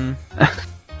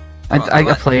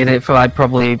 I played it for I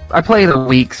played a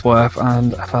week's worth,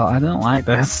 and I felt I don't like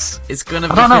this. It's gonna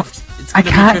be. I don't know. It's I gonna be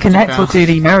can't connect to £50.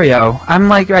 2D Mario. I'm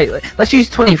like, right, let's use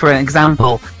 20 for an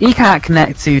example. He can't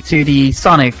connect to 2D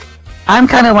Sonic. I'm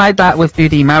kind of like that with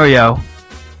 2D Mario.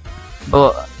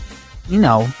 But,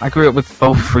 I grew up with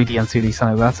both 3D and 2D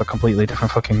Sonic. That's a completely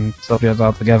different fucking subject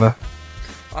altogether.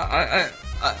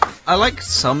 I like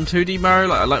some 2D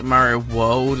Mario, I like Mario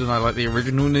World and I like the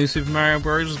original New Super Mario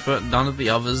Bros, but none of the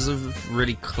others have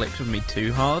really clicked with me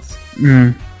too hard.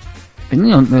 The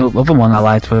other one I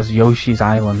liked was Yoshi's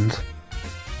Island.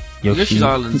 Yoshi's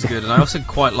Island's good, and I also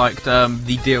quite liked the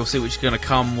DLC which is going to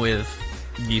come with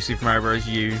New Super Mario Bros.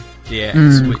 U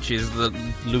DX, which is the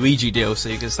Luigi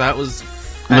DLC, because that was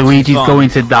actually Luigi's fun. Going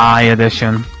to Die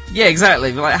edition. Yeah,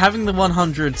 exactly. But, having the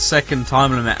 100-second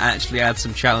time limit actually adds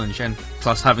some challenge, and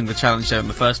plus having the challenge there in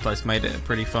the first place made it a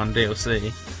pretty fun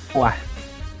DLC. Why?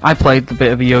 I played the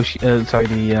bit of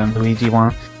the Luigi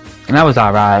one, and that was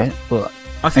alright. But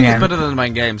I think again, it's better than the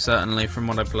main game, certainly, from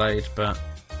what I played, but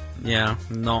yeah,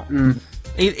 not...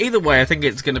 Either way, I think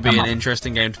it's going to be an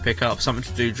interesting game to pick up, something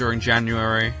to do during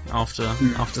January after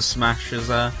Smash,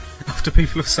 after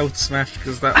people have sold Smash,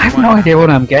 because that... I have no idea what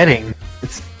I'm getting.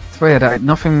 It's weird.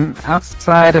 Nothing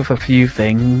outside of a few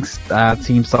things.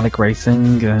 Team Sonic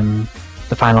Racing and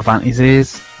the Final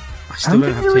Fantasies. I still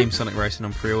don't have Team Sonic Racing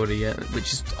on pre-order yet,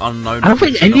 which is unknown. I don't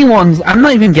think anyone's... I'm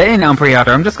not even getting it on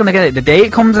pre-order. I'm just going to get it the day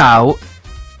it comes out.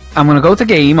 I'm going to go to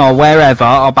Game or wherever,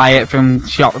 or buy it from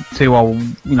Shop 2 or,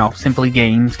 Simply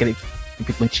Games, get it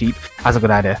stupidly cheap. That's a good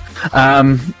idea.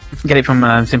 Get it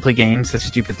from Simply Games, it's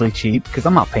stupidly cheap, because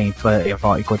I'm not paying 30 or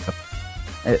 40 quid for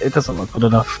it. It doesn't look good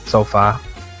enough so far.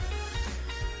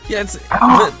 Yeah,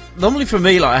 normally for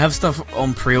me, I have stuff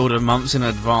on pre-order months in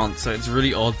advance, so it's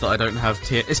really odd that I don't have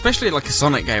especially a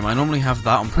Sonic game. I normally have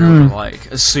that on pre-order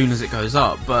as soon as it goes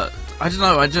up, but I don't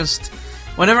know.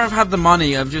 Whenever I've had the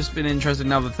money, I've just been interested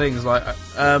in other things.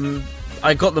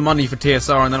 I got the money for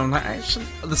TSR, and then I'm like, actually,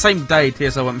 the same day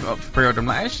TSR went up for pre-order, I'm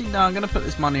like, actually, no, I'm gonna put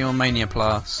this money on Mania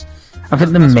Plus. I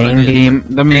think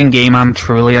the main game I'm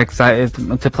truly excited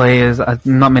to play is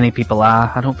not many people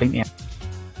are. I don't think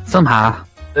somehow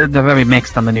they're very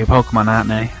mixed on the new Pokemon, aren't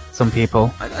they? some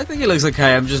people. I think it looks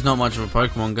okay. I'm just not much of a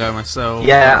Pokemon guy myself.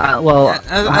 Yeah,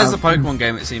 As a Pokemon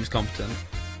game, it seems competent.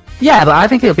 Yeah, but I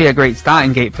think it'll be a great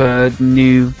starting gate for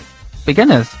new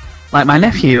beginners. Like my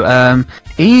nephew,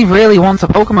 he really wants a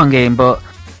Pokemon game, but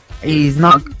he's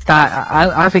not.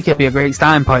 I think it'll be a great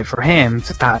starting point for him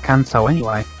to start Kanto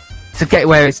anyway, to get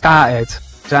where it started. Do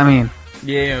you know what I mean?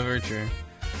 Yeah, very true.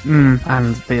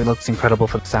 And it looks incredible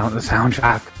for the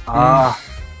soundtrack.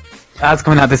 That's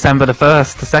coming out December the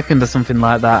 1st, the 2nd, or something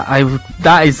like that.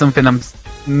 That is something I'm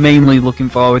mainly looking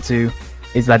forward to.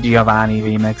 Is that Giovanni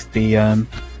remix, the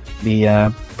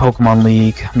Pokemon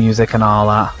League music and all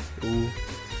that. Ooh.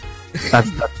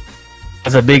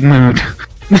 That's a big mood.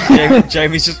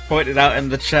 Jamie's just pointed out in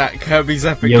the chat, Kirby's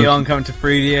Epic Yarn coming to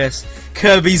 3DS.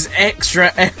 Kirby's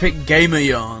Extra Epic Gamer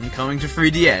Yarn coming to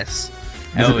 3DS.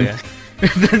 Hell yeah.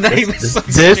 The name is so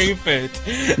stupid.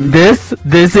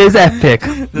 This is epic.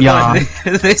 Yarn.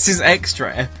 This is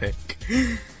extra epic.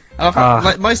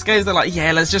 Like most games, they're like,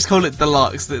 yeah, let's just call it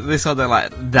deluxe. This one, they're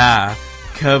like, nah.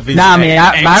 Kirby's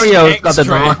Mario's got the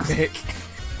deluxe. Epic.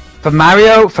 For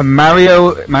Mario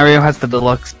has the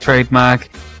deluxe trademark.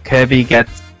 Kirby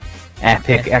gets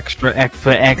epic, extra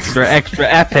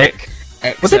epic.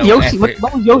 Was it Yoshi?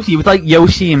 What was Yoshi? It was like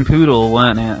Yoshi and Poodle,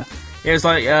 weren't it? Yeah, it was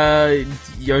like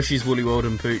Yoshi's Woolly World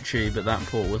and Poochie, but that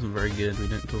port wasn't very good. We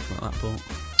didn't talk about that port.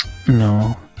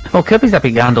 No. Well, Kirby's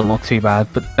Epic Yarn don't look too bad,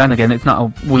 but then again, it's not a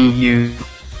Wii U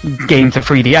game to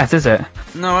 3DS, is it?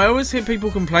 No, I always hear people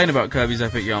complain about Kirby's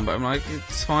Epic Yarn, but I'm like,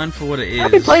 it's fine for what it is.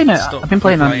 I've been playing it. I've been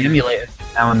playing on the emulator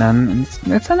now and then.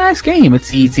 It's a nice game.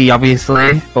 It's easy,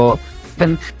 obviously, but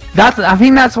then I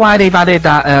think that's why they've added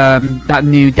that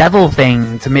new devil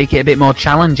thing to make it a bit more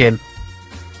challenging.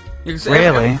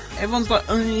 Really? Everyone's like,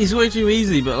 it's way too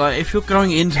easy, but like, if you're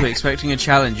going into it expecting a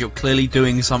challenge, you're clearly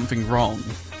doing something wrong.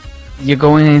 You're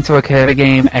going into a Kirby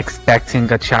game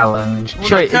expecting a challenge. Well,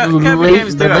 sure, Kirby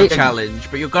games do have a challenge,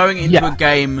 but you're going into a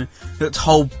game that's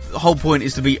whole point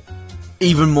is to be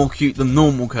even more cute than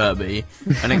normal Kirby,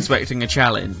 and expecting a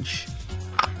challenge.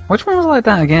 Which one was like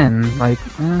that again? Like,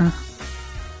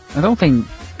 I don't think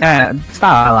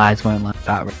Star Allies weren't like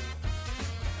that.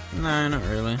 No, not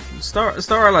really. Star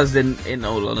Allies, in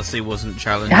all honesty, wasn't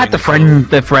challenging. It had the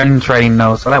friend train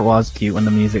though, so that was cute when the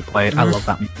music played. I love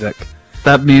that music.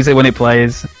 That music when it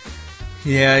plays.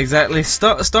 Yeah, exactly.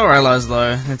 Star Allies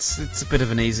though, it's a bit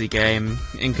of an easy game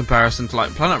in comparison to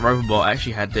like Planet Robobot.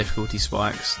 Actually had difficulty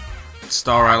spikes.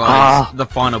 Star Allies, the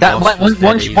final boss.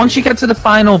 Once you get to the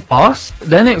final boss,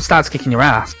 then it starts kicking your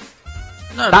ass.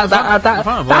 No, that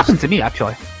happened to me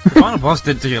actually. The final boss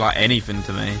didn't do like anything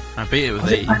to me. I beat it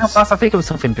with ease. Final boss, I think it was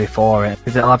something before it,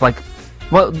 because it'll have like,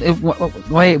 the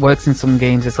way it works in some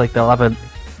games is like they'll have a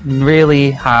really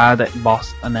hard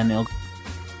boss, and then it'll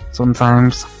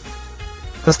sometimes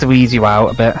just to ease you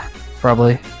out a bit,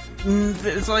 probably.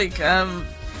 It's like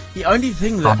the only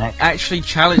thing that actually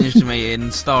challenged me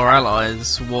in Star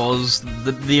Allies was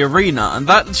the arena, and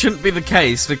that shouldn't be the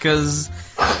case because.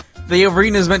 The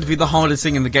arena is meant to be the hardest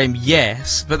thing in the game,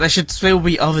 yes, but there should still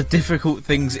be other difficult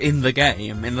things in the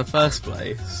game in the first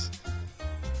place.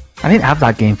 I didn't have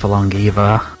that game for long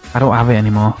either. I don't have it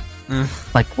anymore.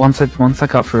 Like once I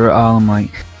got through it all, I'm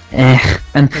like, eh.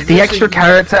 And the extra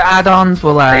character add-ons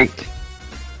were like,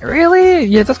 really?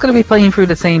 You're just gonna be playing through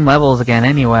the same levels again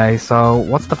anyway. So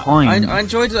what's the point? I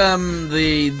enjoyed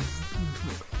the.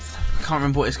 I can't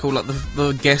remember what it's called, like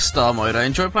the guest star mode. I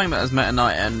enjoyed playing that as Meta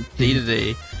Knight and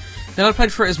D2D. Then I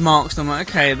played for it as Marks, and I'm like,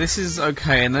 okay, this is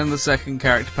okay. And then the second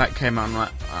character pack came out, and I'm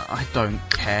like, I don't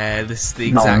care. This is the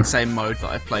exact same mode that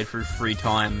I've played through 3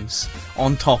 times.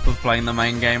 On top of playing the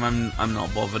main game, I'm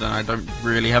not bothered, and I don't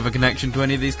really have a connection to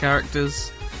any of these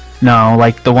characters. No,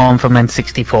 like the one from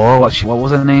N64. What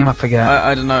was her name? I forget.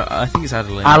 I don't know. I think it's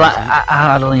Adeline.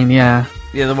 Adeline, yeah.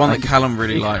 Yeah, the one that Callum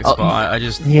really likes, but I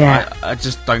just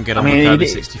don't get on with Kirby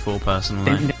 64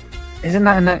 personally. Isn't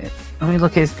that in that? Let me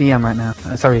look at his DM right now.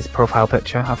 Sorry, his profile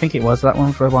picture. I think it was that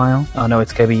one for a while. Oh no,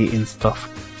 it's Kirby eating stuff.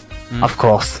 Of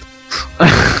course.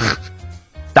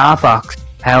 Star Fox.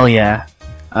 Hell yeah.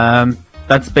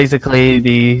 That's basically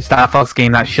the Star Fox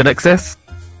game that should exist,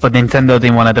 but Nintendo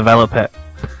didn't want to develop it.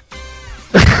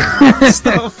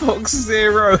 Star Fox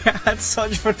Zero had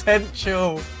such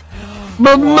potential.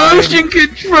 But motion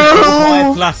control!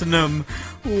 Why Platinum?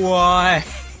 Why?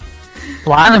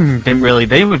 Platinum didn't really.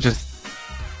 They were just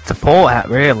support it,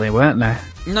 really, weren't they?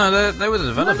 No, they were the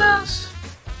developers.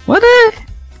 Were they?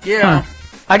 Yeah. Huh.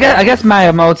 I guess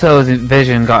Miyamoto's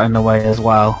vision got in the way as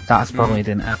well. That's probably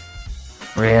didn't help.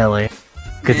 Really,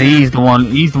 because he's the one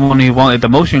who wanted the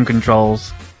motion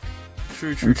controls.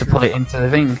 and to put it into the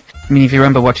thing. I mean, if you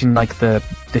remember watching like the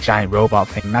giant robot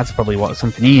thing, that's probably what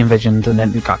something he envisioned, and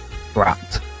then it got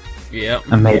scrapped. Yeah.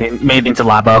 And made into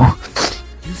Labo.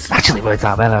 Actually worked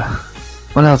out better.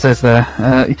 What else is there?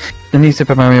 The new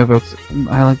Super Mario Bros.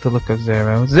 I like the look of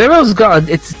Zero. Zero's got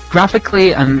it's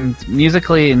graphically and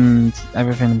musically and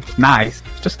everything nice.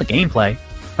 It's just the gameplay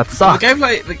that sucks. The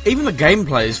gameplay, even the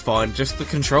gameplay is fine. Just the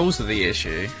controls are the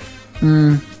issue.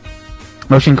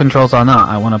 Motion controls or not,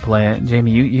 I want to play it.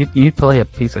 Jamie, you play a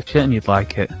piece of shit and you'd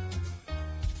like it.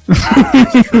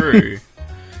 True.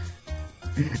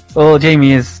 Well,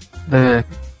 Jamie is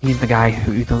he's the guy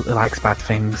who likes bad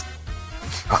things.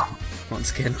 Oh.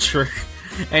 Once again, true.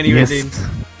 Anyway, Yes. Dean,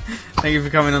 thank you for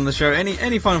coming on the show.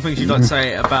 Any final things you'd like to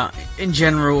say about, in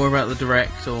general, or about the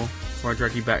Direct, or before I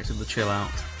drag you back to the chill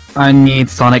out? I need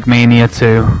Sonic Mania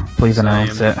 2. Please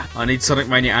announce it. I need Sonic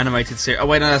Mania animated series. Oh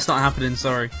wait, no, that's not happening.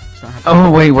 Sorry. It's not happening.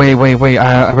 Oh, wait.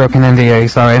 I broke an NDA,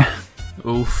 sorry.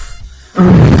 Oof.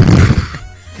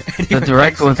 The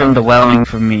Direct was underwhelming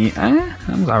for me. I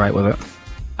was alright with it.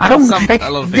 I don't... A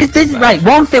lot of things This is about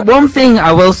right, one thing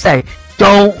I will say.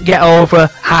 Don't get over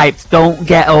hyped. Don't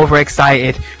get over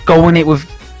excited. Go in it with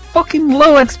fucking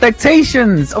low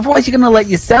expectations. Otherwise, you're gonna let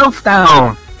yourself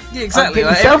down. Yeah, exactly.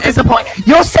 Get yourself disappointed.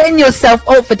 You're setting yourself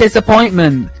up for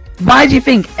disappointment. Why do you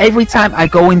think every time I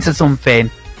go into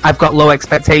something, I've got low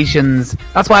expectations?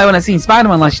 That's why when I seen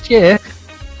Spider-Man last year,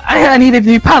 I needed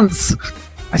new pants.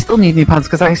 I still need new pants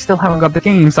because I still haven't got the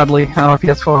game, sadly. Oh,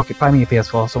 PS4. Buy me a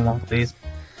PS4, someone, please.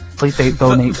 Please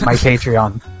donate to my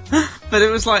Patreon. But it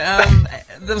was like,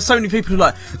 there were so many people who were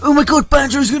like, oh my god,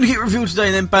 Banjo's gonna get revealed today,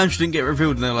 and then Banjo didn't get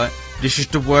revealed, and they're like, this is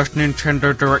the worst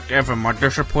Nintendo Direct ever, my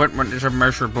disappointment is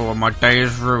immeasurable, and my day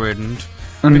is ruined.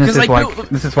 And Because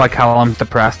this is why Callum's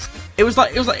depressed. It was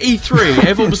like E3,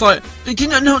 everyone was like, they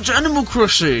didn't announce Animal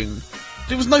Crossing!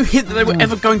 There was no hint that they were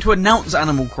ever going to announce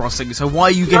Animal Crossing, so why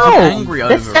are you getting angry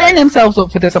over they're setting themselves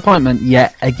up for disappointment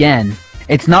yet again.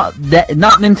 It's not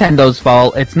Nintendo's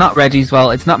fault, it's not Reggie's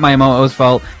fault, it's not Miyamoto's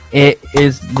fault. It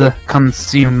is the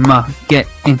consumer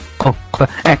getting over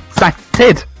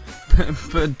excited.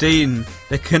 But Dean,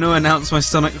 they're going to announce my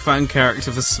Sonic fan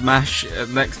character for Smash at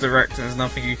next Direct, and there's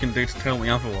nothing you can do to tell me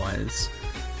otherwise.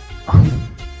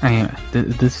 Anyway,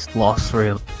 this is lost,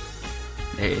 really.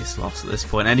 It is lost at this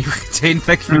point. Anyway, Dean,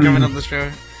 thank you for coming on the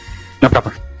show. No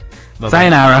problem. Bye-bye.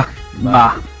 Sayonara.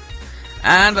 Bye.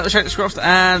 And that's Shake the Scroft,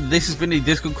 and this has been the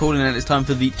Discord calling, and it's time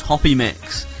for the Toppy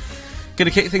Mix. Gonna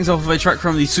kick things off with a track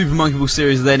from the Super Monkey Ball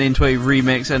series, then into a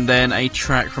remix, and then a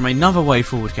track from another Way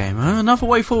Forward game. Another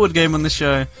Way Forward game on the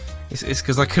show. It's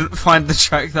because I couldn't find the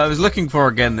track that I was looking for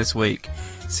again this week.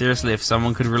 Seriously, if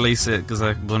someone could release it, because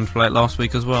I wanted to play it last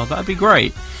week as well, that'd be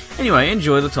great. Anyway,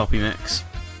 enjoy the Toppy Mix.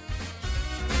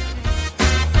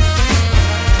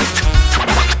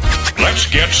 Let's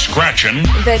get scratching.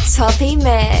 The Toppy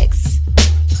Mix.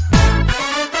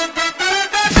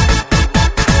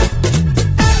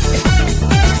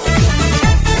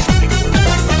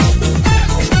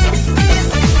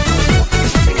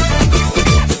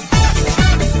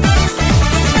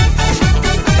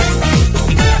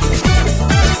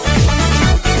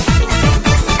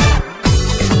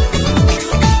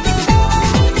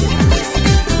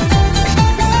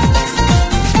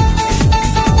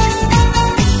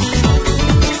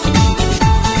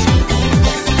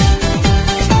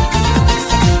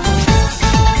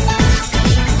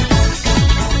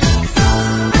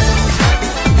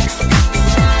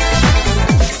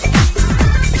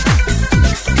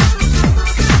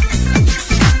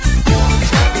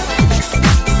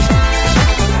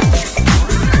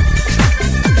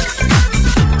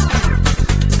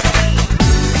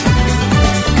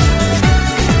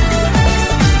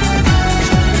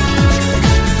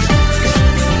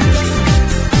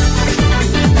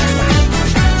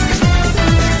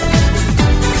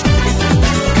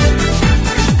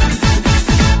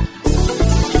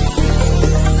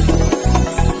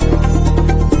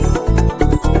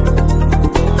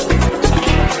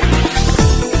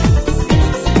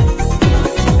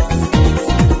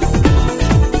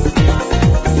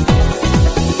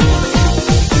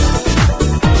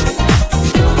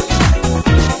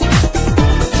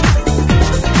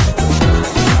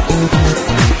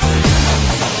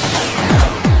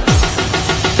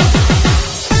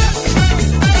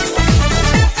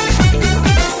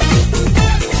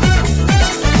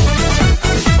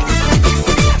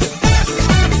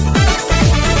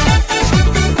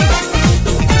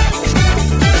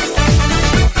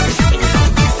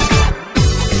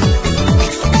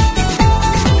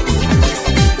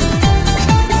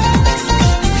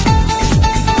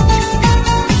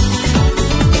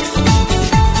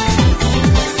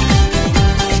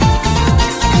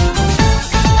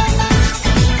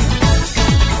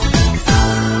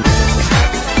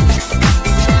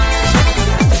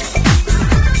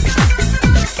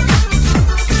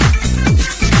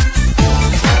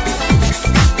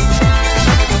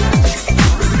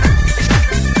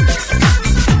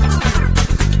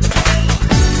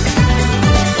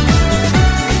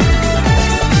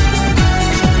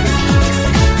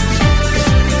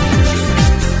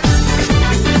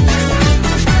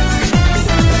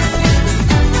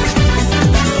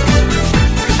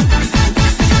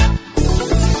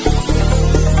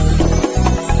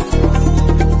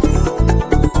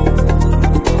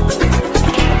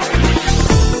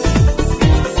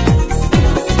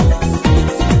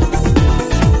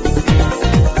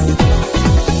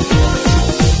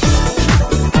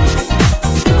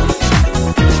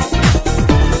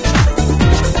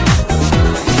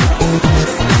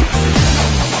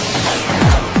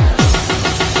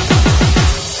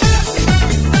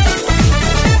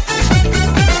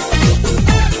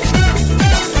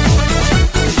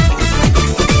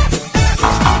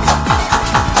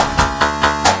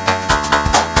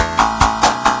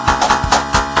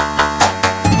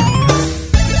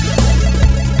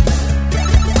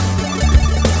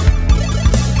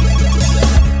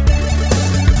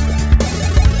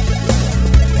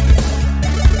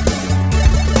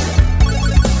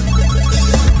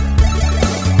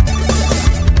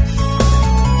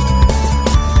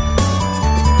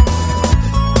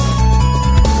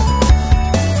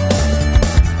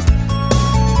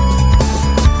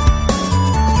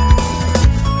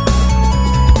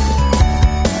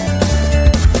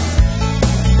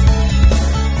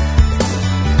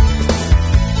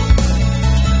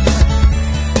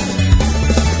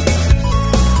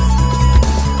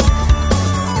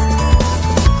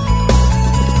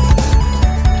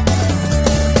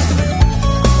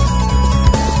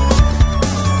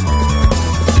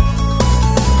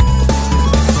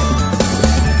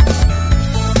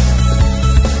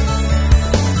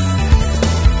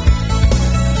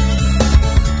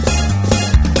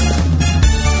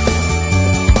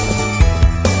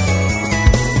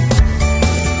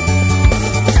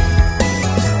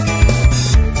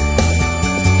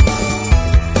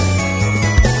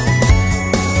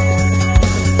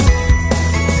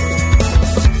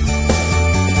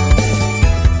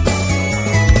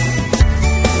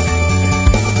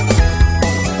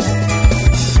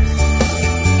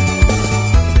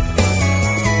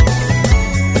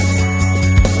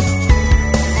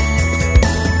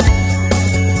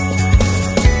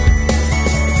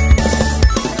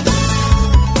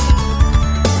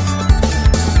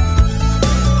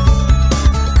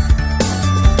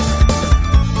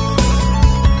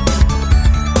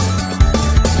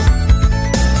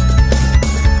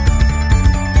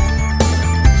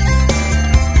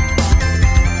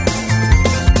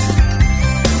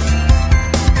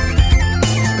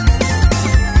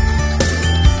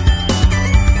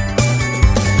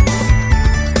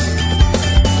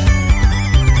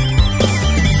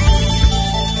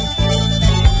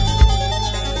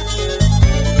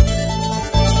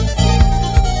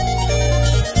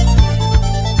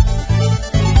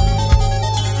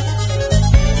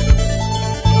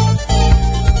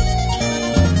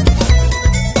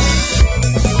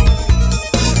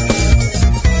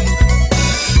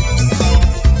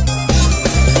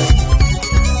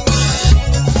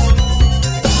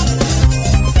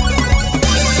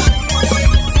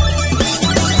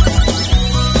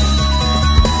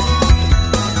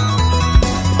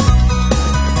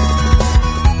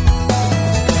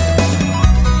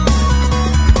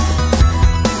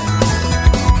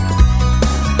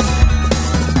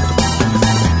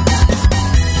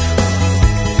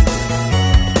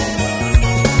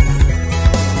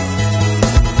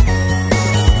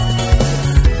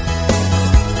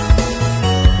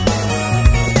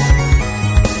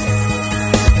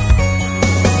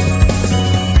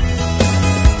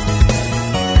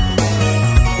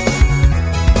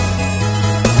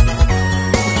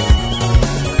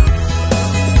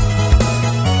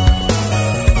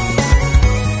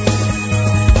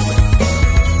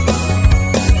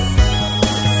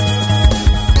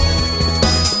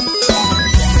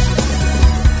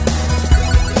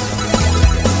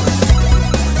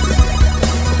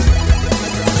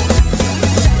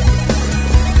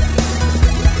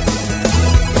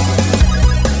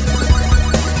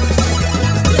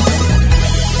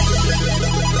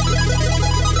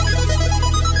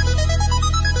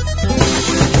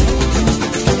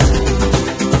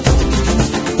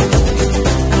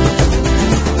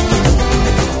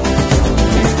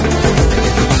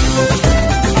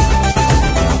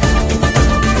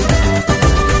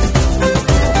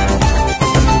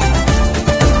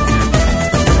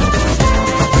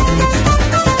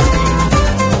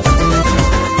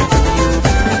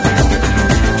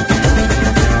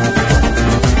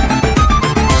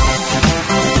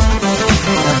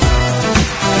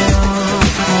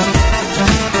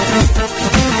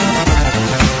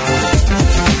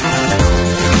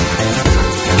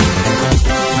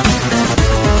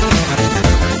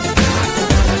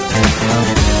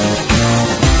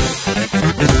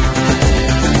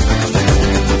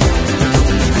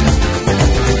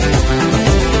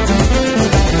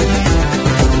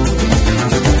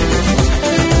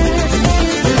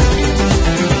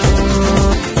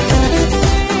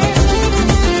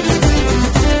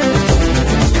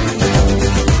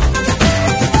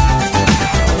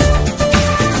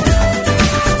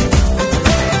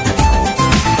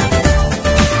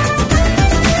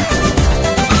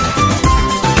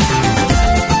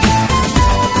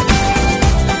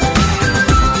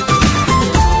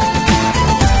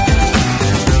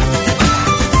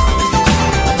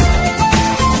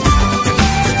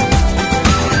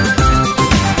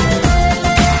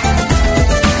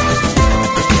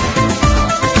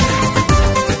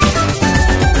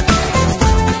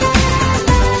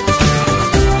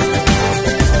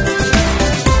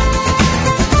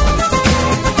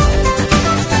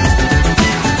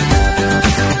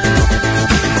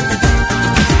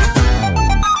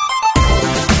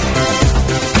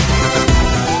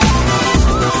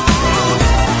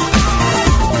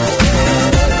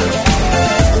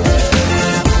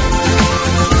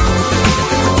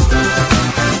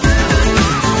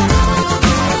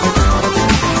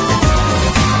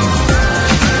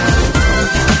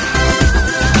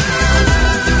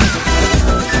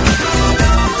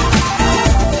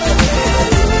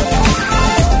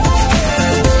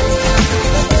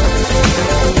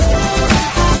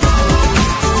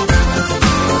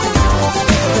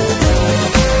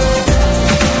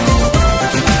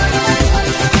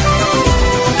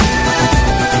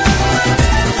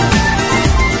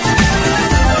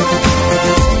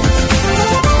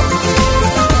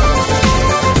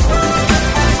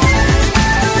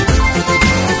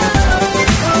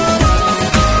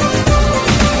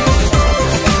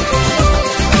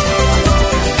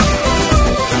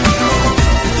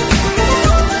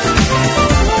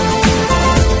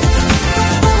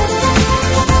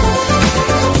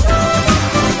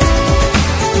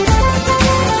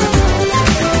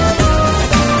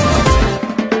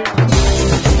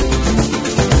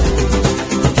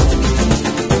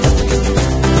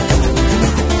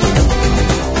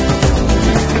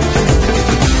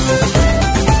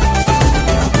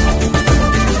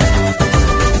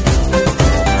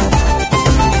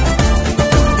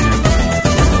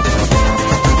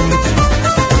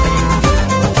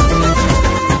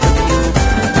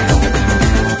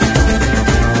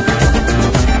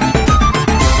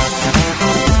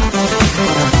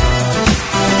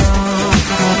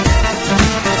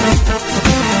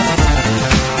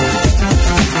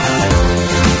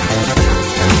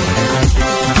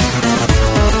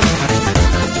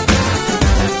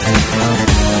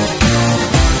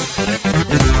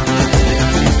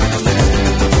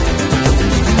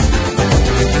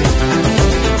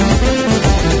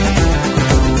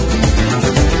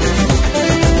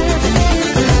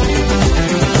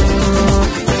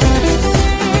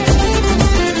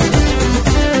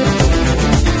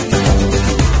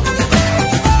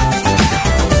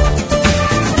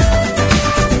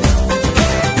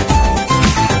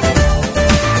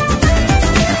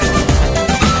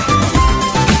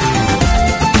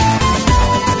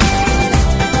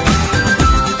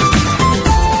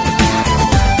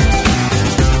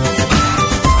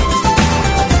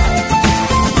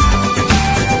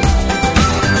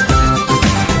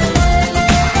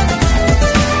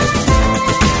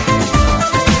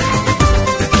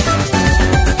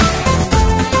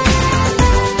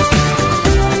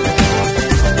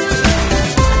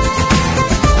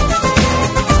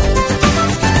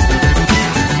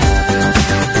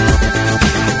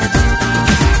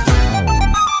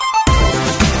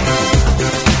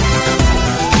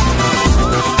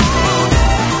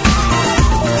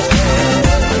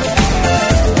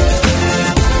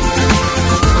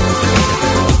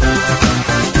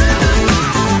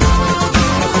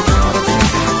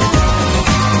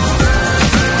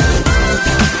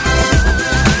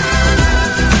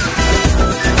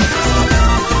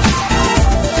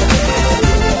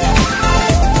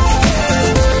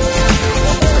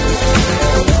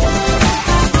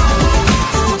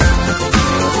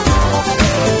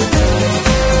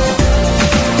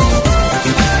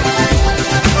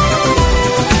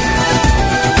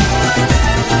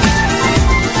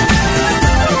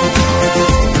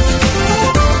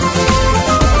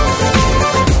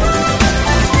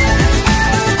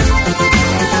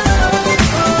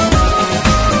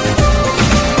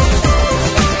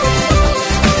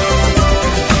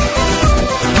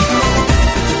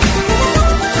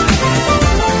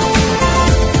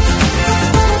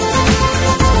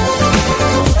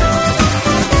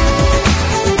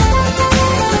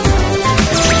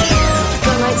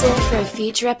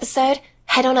 future episode?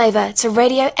 Head on over to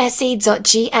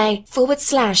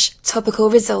radiose.ga/topical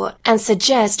resort and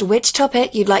suggest which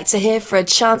topic you'd like to hear for a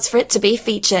chance for it to be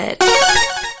featured.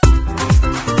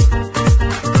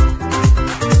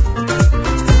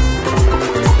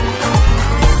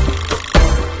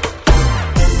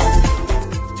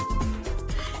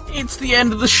 It's the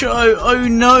end of the show. Oh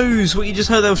noes! What you just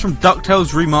heard there was from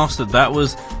DuckTales Remastered. That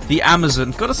was the Amazon.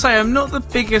 Gotta say, I'm not the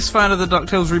biggest fan of the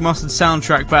DuckTales Remastered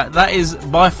soundtrack, but that is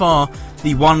by far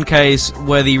the one case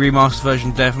where the remastered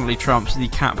version definitely trumps the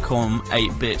Capcom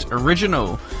 8-bit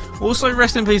original. Also,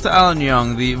 rest in peace to Alan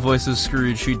Young, the voice of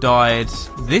Scrooge, who died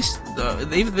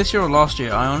either this year or last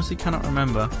year. I honestly cannot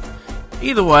remember.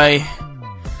 Either way,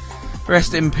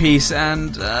 rest in peace,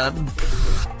 and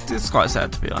it's quite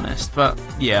sad to be honest, but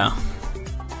yeah,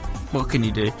 what can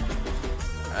you do?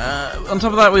 On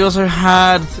top of that, we also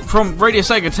had from Radio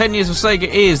Sega, 10 Years of Sega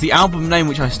is the album name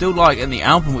which I still like, and the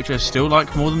album which I still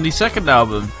like more than the second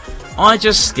album. I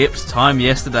Just Skipped Time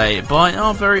Yesterday by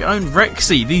our very own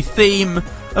Rexy, the theme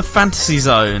of Fantasy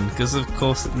Zone, because of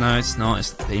course, no it's not, it's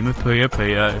the theme of Puyo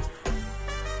Puyo.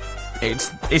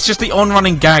 It's just the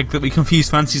on-running gag that we confuse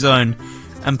Fantasy Zone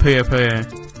and Puyo Puyo.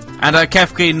 And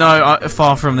Kefki, no,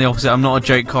 far from the opposite. I'm not a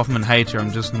Jake Kaufman hater.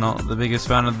 I'm just not the biggest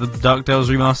fan of the DuckTales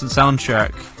Remastered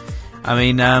soundtrack. I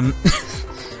mean, have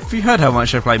you heard how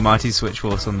much I play Mighty Switch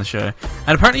Force on the show?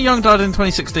 And apparently Young died in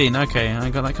 2016. Okay,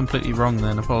 I got that completely wrong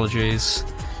then. Apologies.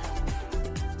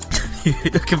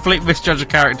 A complete misjudge of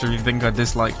character if you think I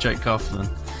dislike Jake Kaufman.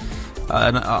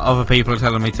 And other people are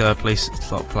telling me to please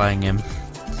stop playing him.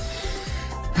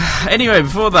 Anyway,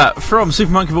 before that, from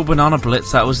Super Monkey Ball Banana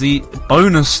Blitz, that was the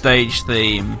bonus stage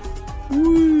theme.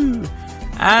 Woo!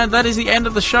 And that is the end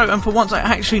of the show, and for once I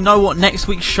actually know what next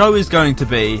week's show is going to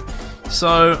be.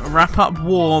 So, wrap up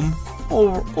warm,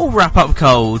 or wrap up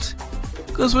cold,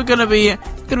 because we're going to be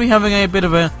having a bit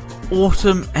of a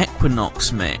autumn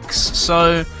equinox mix.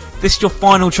 So, this is your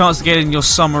final chance to get in your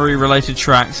summery related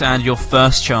tracks, and your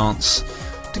first chance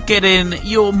to get in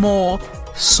your more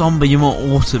somber, your more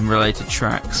autumn related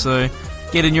tracks. So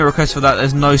get in your requests for that.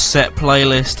 There's no set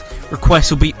playlist.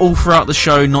 Requests will be all throughout the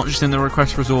show, not just in the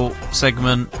request resort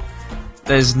segment.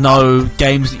 There's no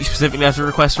games that you specifically have to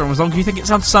request from. As long as you think it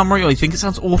sounds summery or you think it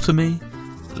sounds autumny,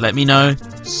 let me know.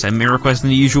 Send me a request in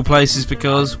the usual places,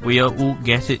 because we will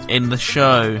get it in the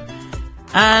show.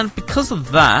 And because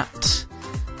of that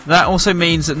also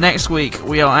means that next week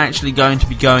we are actually going to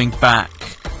be going back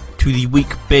to the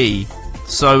week B.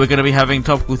 So we're going to be having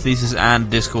Topical Thesis and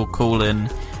Discord call-in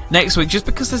next week, just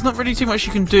because there's not really too much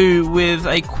you can do with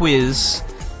a quiz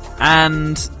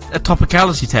and a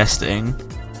topicality testing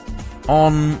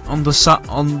on the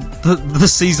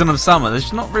season of summer.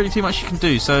 There's not really too much you can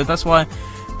do, so that's why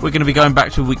we're going to be going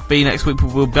back to week B next week,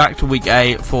 but we'll be back to week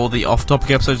A for the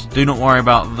off-topic episodes. Do not worry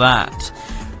about that.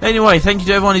 Anyway, thank you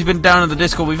to everyone who's been down in the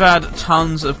Discord. We've had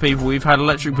tons of people. We've had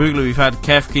Electric Boogaloo, we've had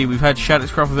Kefki, we've had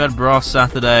Shadoxcroft, we've had Brass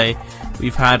Saturday,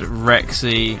 we've had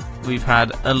Rexy, we've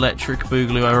had Electric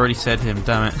Boogaloo, I already said him,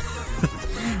 damn it.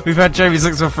 We've had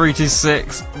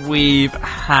JV61326, we've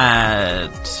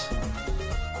had...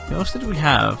 Who else did we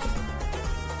have?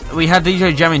 We had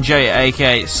DJ Jammin' J,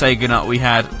 aka Sega Nut, we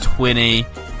had Twinny,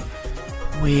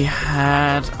 we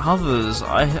had others,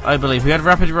 I believe. We had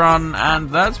Rapid Run,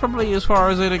 and that's probably as far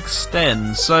as it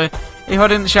extends. So, if I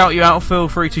didn't shout you out, feel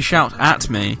free to shout at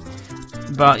me.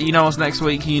 But you know what's next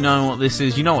week, you know what this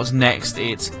is, you know what's next.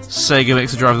 It's Sega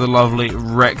Mixer Drive, the lovely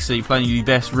Rexy, playing you the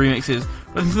best remixes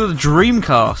for the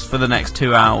Dreamcast for the next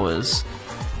 2 hours.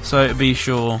 So be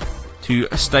sure to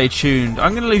stay tuned.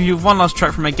 I'm going to leave you with one last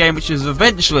track from a game which is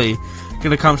eventually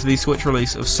going to come to the Switch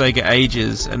release of Sega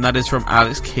Ages, and that is from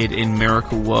Alex Kidd in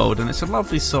Miracle World, and it's a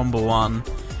lovely somber one.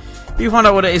 You'll find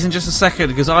out what it is in just a second,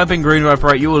 because I've been Green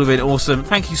Viper 8, you all have been awesome.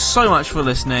 Thank you so much for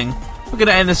listening. We're going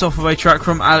to end this off with a track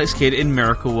from Alex Kidd in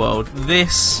Miracle World.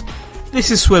 This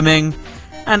is Swimming,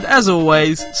 and as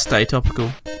always, stay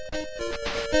topical.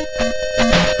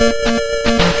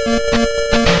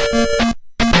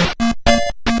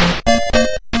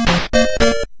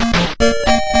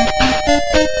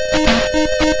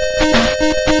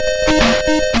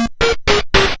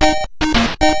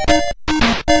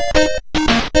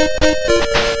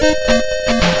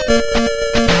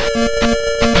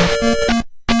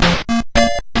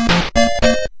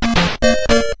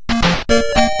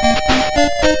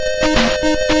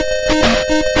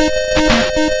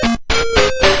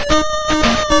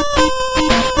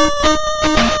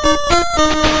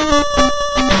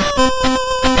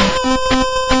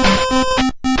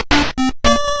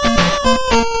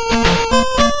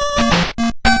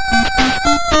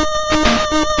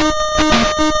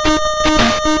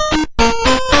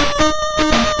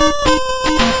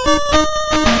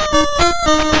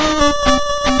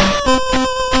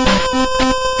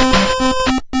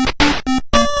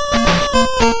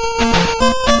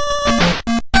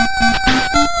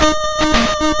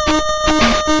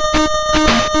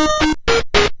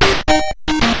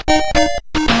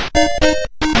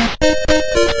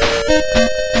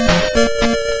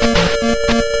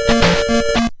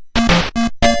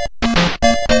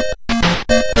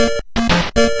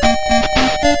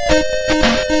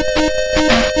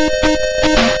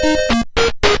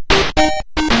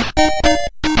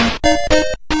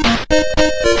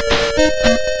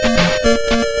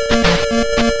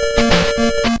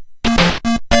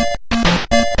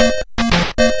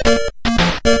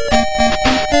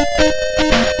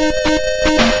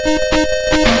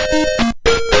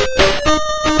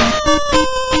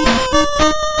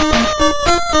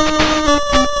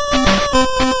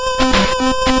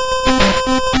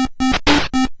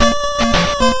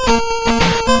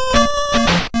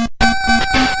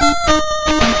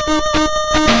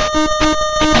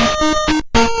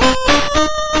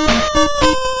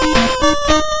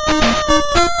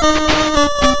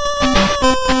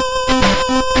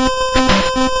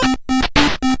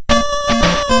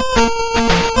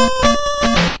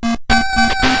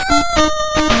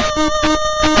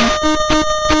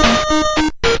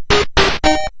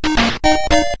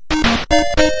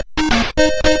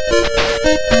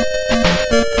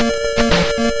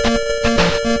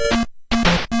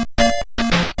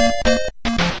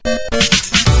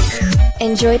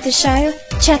 Enjoyed the show?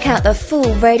 Check out the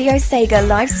full Radio Sega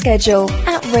live schedule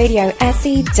at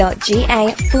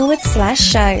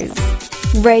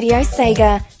radiose.ga/shows. Radio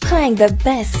Sega, playing the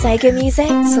best Sega music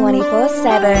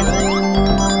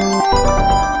 24/7.